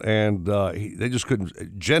phenomenal, and they just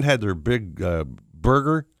couldn't. Jen had their big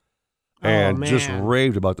burger and just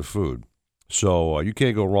raved about the food. So you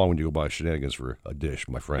can't go wrong when you go buy Shenanigans for a dish,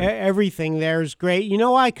 my friend. Everything there is great. You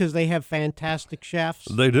know why? Because they have fantastic chefs.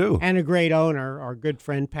 They do. And a great owner, our good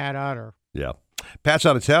friend Pat Utter. Yeah. Pat's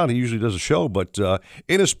out of town. He usually does a show, but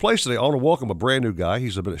in his place today, I want to welcome a brand new guy.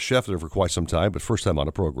 He's been a chef there for quite some time, but first time on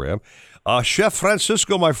the program. Chef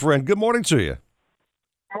Francisco, my friend, good morning to you.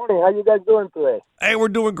 Morning. How you guys doing today? Hey, we're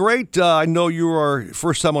doing great. I know you are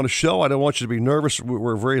first time on the show. I don't want you to be nervous.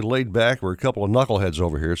 We're very laid back. We're a couple of knuckleheads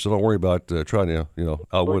over here, so don't worry about trying to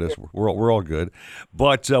outwit us. We're all good.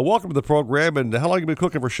 But welcome to the program. And how long have you been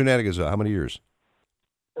cooking for Shenanigans? How many years?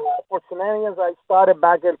 For Shenanigans, I started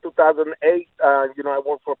back in 2008. I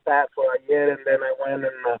worked for Pat for a year, and then I went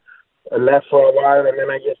and left for a while, and then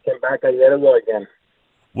I just came back a year ago again.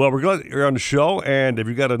 Well, we're glad you're on the show. And have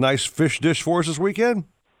you got a nice fish dish for us this weekend?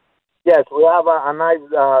 Yes, we have a nice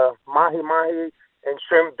mahi and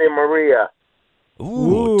shrimp de Maria.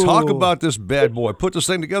 Ooh, talk about this bad boy. Put this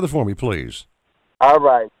thing together for me, please. All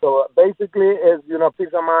right. So basically, it's piece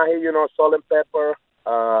of mahi, salt and pepper,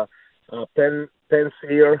 pen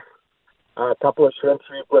sear, a couple of shrimps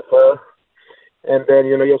if you prefer, and then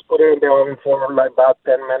just put it in the oven for like about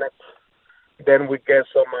 10 minutes. Then we get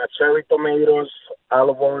some cherry tomatoes,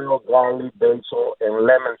 olive oil, garlic, basil, and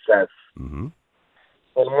lemon zest. Mm-hmm.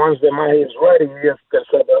 And once the mahi is ready, you just can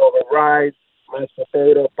serve it over rice, mashed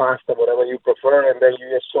potato, pasta, whatever you prefer, and then you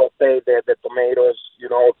just saute the tomatoes,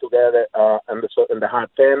 all together in the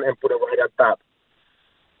hot pan and put it right on top.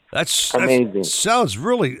 That's amazing. That sounds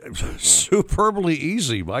really superbly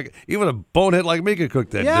easy. Even a bonehead like me can cook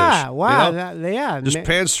that dish. Yeah, wow. Just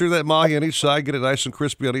pans through that mahi on each side, get it nice and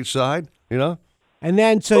crispy on each side, And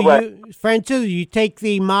then, Francis, you take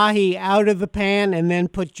the mahi out of the pan and then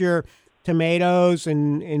put your tomatoes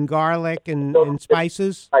and garlic and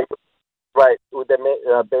spices? Right, with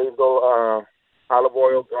the basil, olive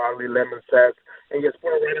oil, garlic, lemon zest, and just put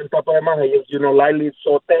it right on top of the mahi. Just, lightly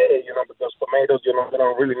saute it, because tomatoes, they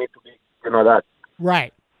don't really need to be, that.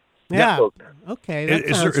 Right. Yeah. Okay,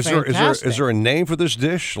 that sounds fantastic. Is there a name for this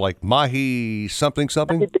dish, like mahi something?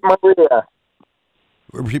 Maria.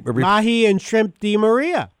 Mahi and shrimp de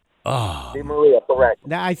Maria. Oh. De Maria, correct.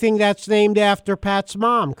 I think that's named after Pat's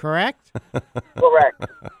mom, correct? Correct.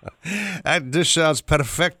 That dish sounds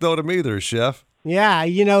perfecto to me there, Chef. Yeah, I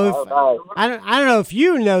don't know if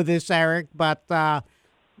you know this, Eric, but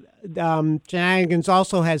Shenanigans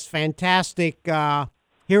also has fantastic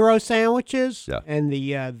hero sandwiches, and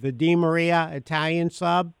the Di Maria Italian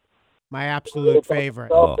sub, my absolute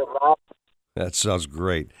favorite. That sounds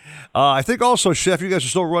great. I think also, Chef, you guys are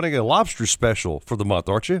still running a lobster special for the month,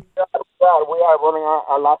 aren't you? Yeah, we are running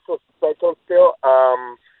a lobster special still.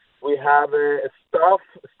 We have it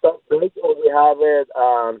stuffed bacon, or we have it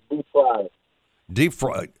deep fried. Deep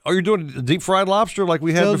fried? Are you doing deep fried lobster like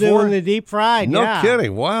we had still before? Still doing the deep fried, No yeah.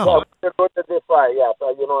 kidding, wow. Yeah, we're doing the deep fried, yeah. But,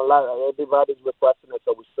 everybody's requesting it,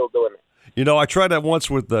 so we're still doing it. I tried that once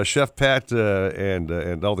with Chef Pat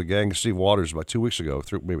and all the gang, Steve Waters, about 2 weeks ago,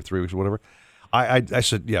 maybe 3 weeks or whatever. I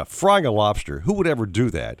said, yeah, frying a lobster. Who would ever do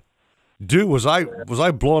that? Dude, was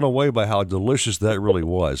I blown away by how delicious that really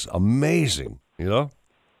was. Amazing, You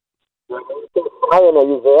say,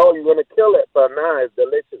 oh, you're going to kill it, but nah, it's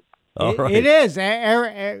delicious. Right. It is.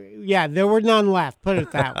 Yeah, there were none left. Put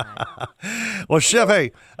it that way. Well, Chef,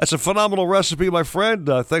 hey, that's a phenomenal recipe, my friend.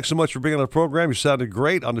 Thanks so much for being on the program. You sounded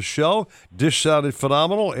great on the show. Dish sounded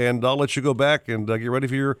phenomenal, and I'll let you go back and get ready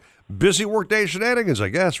for your busy workday Shenanigans, I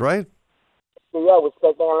guess, right? Yeah, we're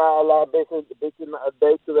expecting a lot of busy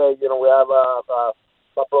day today. We have a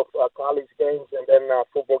couple of college games and then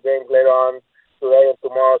football games later on today and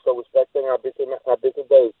tomorrow. So we're expecting a busy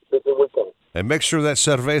day, busy weekend. And make sure that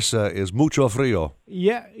cerveza is mucho frío.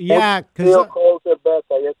 Yeah, because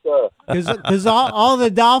all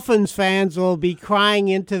the Dolphins fans will be crying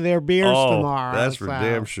into their beers tomorrow. That's for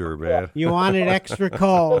damn sure, man. You want it extra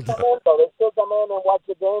cold. They still come in and watch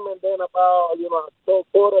the game, and then about third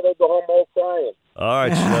quarter they go home all crying. All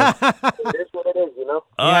right, Chef. It is what it is, you know?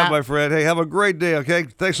 All right, my friend. Hey, have a great day, okay?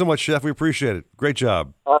 Thanks so much, Chef. We appreciate it. Great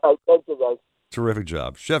job. All right, thank you, guys. Terrific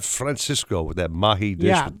job. Chef Francisco with that mahi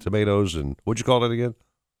dish with tomatoes and, what'd you call it again?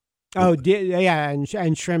 Oh,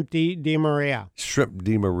 and shrimp di Maria. Shrimp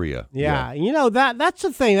di Maria. Yeah. You know, that's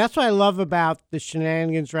the thing. That's what I love about the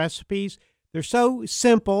Shenanigans recipes. They're so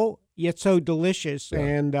simple, yet so delicious. Yeah.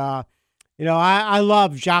 And, you know, I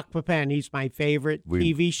love Jacques Pepin. He's my favorite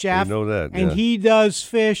TV chef. We know that. And he does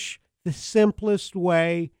fish the simplest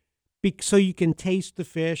way so you can taste the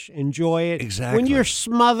fish, enjoy it. Exactly. When you're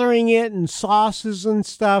smothering it in sauces and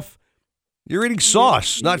stuff. You're eating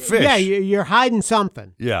sauce, not fish. Yeah, you're hiding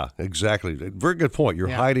something. Yeah, exactly. Very good point. You're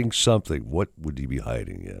hiding something. What would you be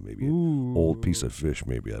hiding? Yeah, maybe an old piece of fish,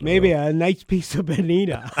 maybe. I don't know. A nice piece of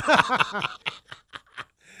bonita.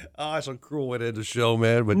 Oh, that's a cruel way to end the show,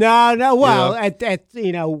 man. But no. Well,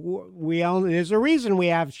 we only there's a reason we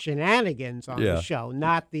have Shenanigans on the show,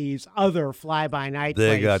 not these other fly-by-night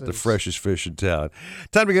places. They got the freshest fish in town.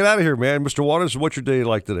 Time to get out of here, man. Mr. Waters, what's your day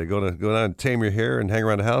like today? Go down and tame your hair and hang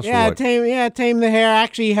around the house? Yeah, or what? tame the hair.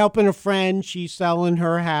 Actually, helping a friend. She's selling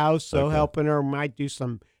her house, so helping her. Might do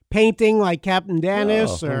some painting like Captain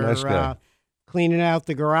Dennis, or nice guy. Cleaning out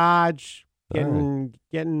the garage.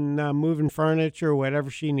 Getting moving furniture, whatever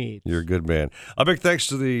she needs. You're a good man. A big thanks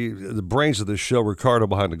to the brains of this show, Ricardo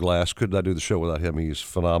behind the glass. Could not do the show without him. He's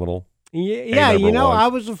phenomenal. Yeah, I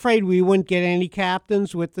was afraid we wouldn't get any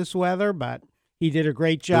captains with this weather, but he did a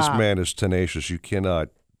great job. This man is tenacious. You cannot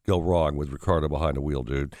go wrong with Ricardo behind the wheel,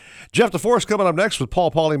 dude. Jeff DeForest coming up next with Paul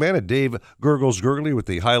Polyman and Dave Gurgles Gurgly with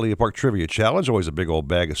the Hialeah Park Trivia Challenge. Always a big old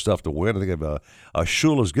bag of stuff to win. I think I have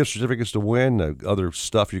Shula's gift certificates to win, other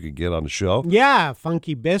stuff you can get on the show. Yeah,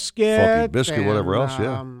 Funky Biscuit. And, whatever else,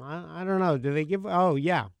 I don't know. Do they give? Oh,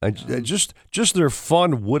 yeah. And just their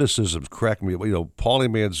fun witticisms crack me up. You know,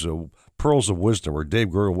 Polyman's Pearls of Wisdom or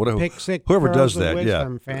Dave Gurgle, whoever does that.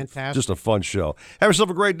 Wisdom, fantastic. Just a fun show. Have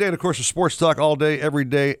yourself a great day. And, of course, the sports talk all day, every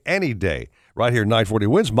day, any day. Right here, 940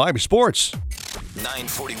 Wins, Miami Sports.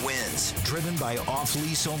 940 Wins, driven by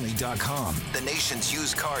offleaseonly.com, the nation's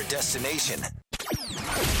used car destination.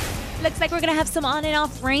 Looks like we're going to have some on and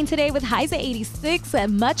off rain today with highs at 86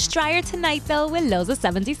 and much drier tonight, though, with lows of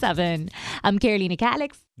 77. I'm Carolina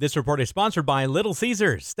Calix. This report is sponsored by Little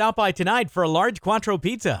Caesars. Stop by tonight for a large Quattro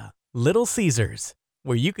pizza. Little Caesars,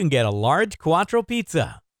 where you can get a large Quattro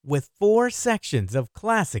pizza with 4 sections of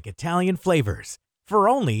classic Italian flavors for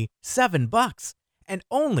only $7 and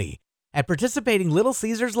only at participating Little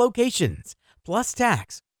Caesars locations, plus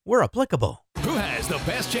tax, where applicable. Who has the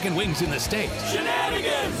best chicken wings in the state?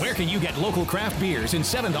 Shenanigans! Where can you get local craft beers and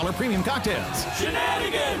 $7 premium cocktails?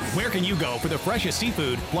 Shenanigans! Where can you go for the freshest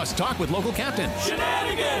seafood, plus talk with local captains?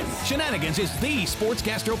 Shenanigans! Shenanigans is the sports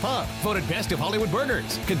gastro pub, voted best of Hollywood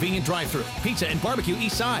burgers, convenient drive-thru, pizza and barbecue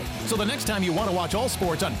east side. So the next time you want to watch all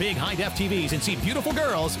sports on big high-def TVs and see beautiful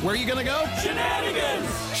girls, where are you going to go?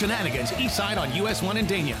 Shenanigans! Shenanigans east side on US 1 in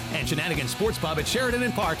Dania, and Shenanigans Sports Pub at Sheridan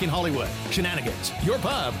and Park in Hollywood. Shenanigans, your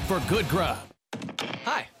pub for good grub.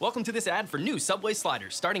 Hi, welcome to this ad for new Subway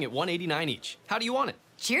sliders starting at $1.89 each. How do you want it?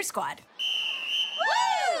 Cheer Squad.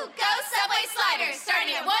 Woo! Go Subway sliders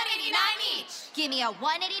starting at $1.89 each. Give me a $1.89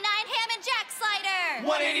 ham and jack slider.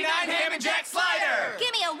 $1.89 ham and jack slider. Give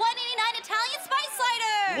me a $1.89 Italian spice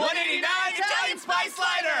slider. $1.89 Italian spice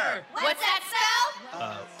slider. What's that spell?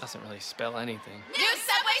 Doesn't really spell anything. New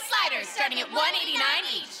Subway sliders starting at $1.89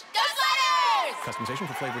 each. Go sliders! Customization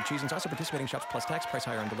for flavored cheese and sauce at participating shops plus tax. Price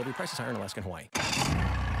higher on delivery. Prices higher in Alaska and Hawaii.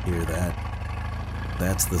 Hear that?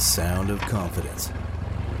 That's the sound of confidence.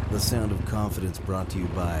 The sound of confidence brought to you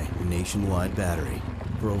by Nationwide Battery.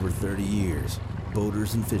 For over 30 years,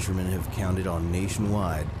 boaters and fishermen have counted on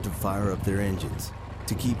Nationwide to fire up their engines,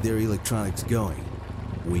 to keep their electronics going.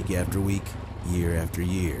 Week after week, year after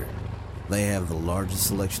year. They have the largest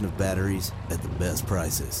selection of batteries at the best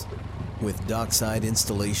prices, with dockside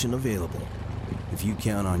installation available. If you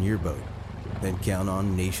count on your boat, then count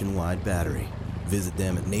on Nationwide Battery. Visit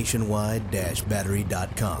them at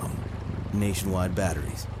nationwide-battery.com. Nationwide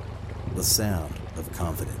Batteries, the sound of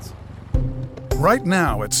confidence. Right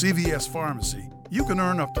now at CVS Pharmacy, you can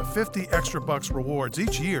earn up to 50 extra bucks rewards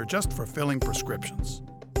each year just for filling prescriptions.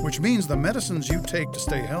 Which means the medicines you take to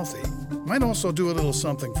stay healthy might also do a little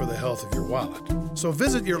something for the health of your wallet. So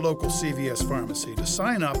visit your local CVS Pharmacy to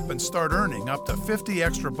sign up and start earning up to 50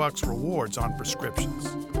 extra bucks rewards on prescriptions.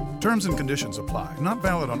 Terms and conditions apply. Not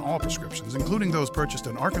valid on all prescriptions, including those purchased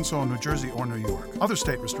in Arkansas, New Jersey, or New York. Other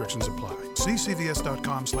state restrictions apply. See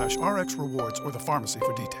CVS.com/RX Rewards or the pharmacy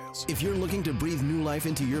for details. If you're looking to breathe new life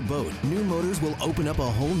into your boat, new motors will open up a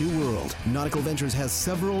whole new world. Nautical-Ventures has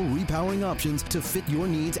several repowering options to fit your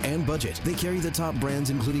needs and budget. They carry the top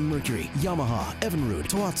brands including Mercury, Yamaha, Evinrude,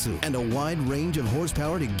 Tohatsu, and a wide range of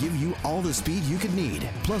horsepower to give you all the speed you could need.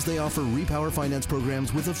 Plus, they offer repower finance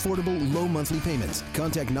programs with affordable, low monthly payments.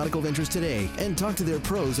 Contact Nautical-Ventures today and talk to their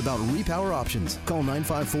pros about repower options. Call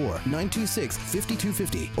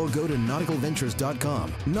 954-926-5250 or go to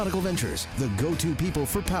nauticalventures.com. Nautical Ventures, the go-to people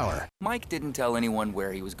for power. Mike didn't tell anyone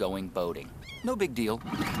where he was going boating. No big deal.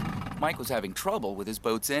 Mike was having trouble with his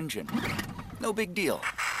boat's engine. No big deal.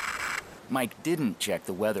 Mike didn't check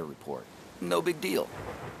the weather report. No big deal.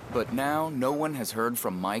 But now no one has heard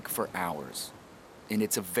from Mike for hours. And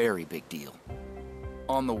it's a very big deal.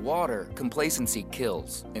 On the water, complacency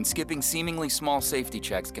kills, and skipping seemingly small safety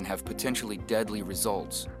checks can have potentially deadly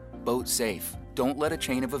results. Boat safe. Don't let a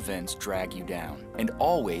chain of events drag you down. And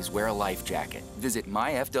always wear a life jacket. Visit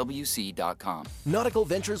myfwc.com. Nautical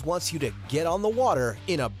Ventures wants you to get on the water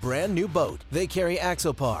in a brand new boat. They carry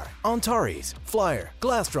Axopar, Antares, Flyer,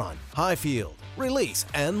 Glastron, Highfield, Release,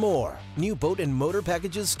 and more. New boat and motor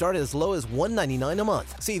packages start as low as $199 a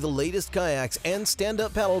month. See the latest kayaks and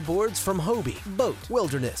stand-up paddle boards from Hobie, Boat,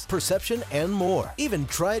 Wilderness, Perception, and more. Even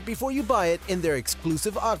try it before you buy it in their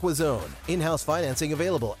exclusive Aqua Zone. In-house financing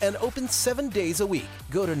available and open 7 days a week.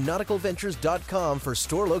 Go to nauticalventures.com for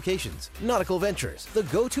store locations. Nautical Ventures, the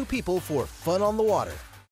go-to people for fun on the water.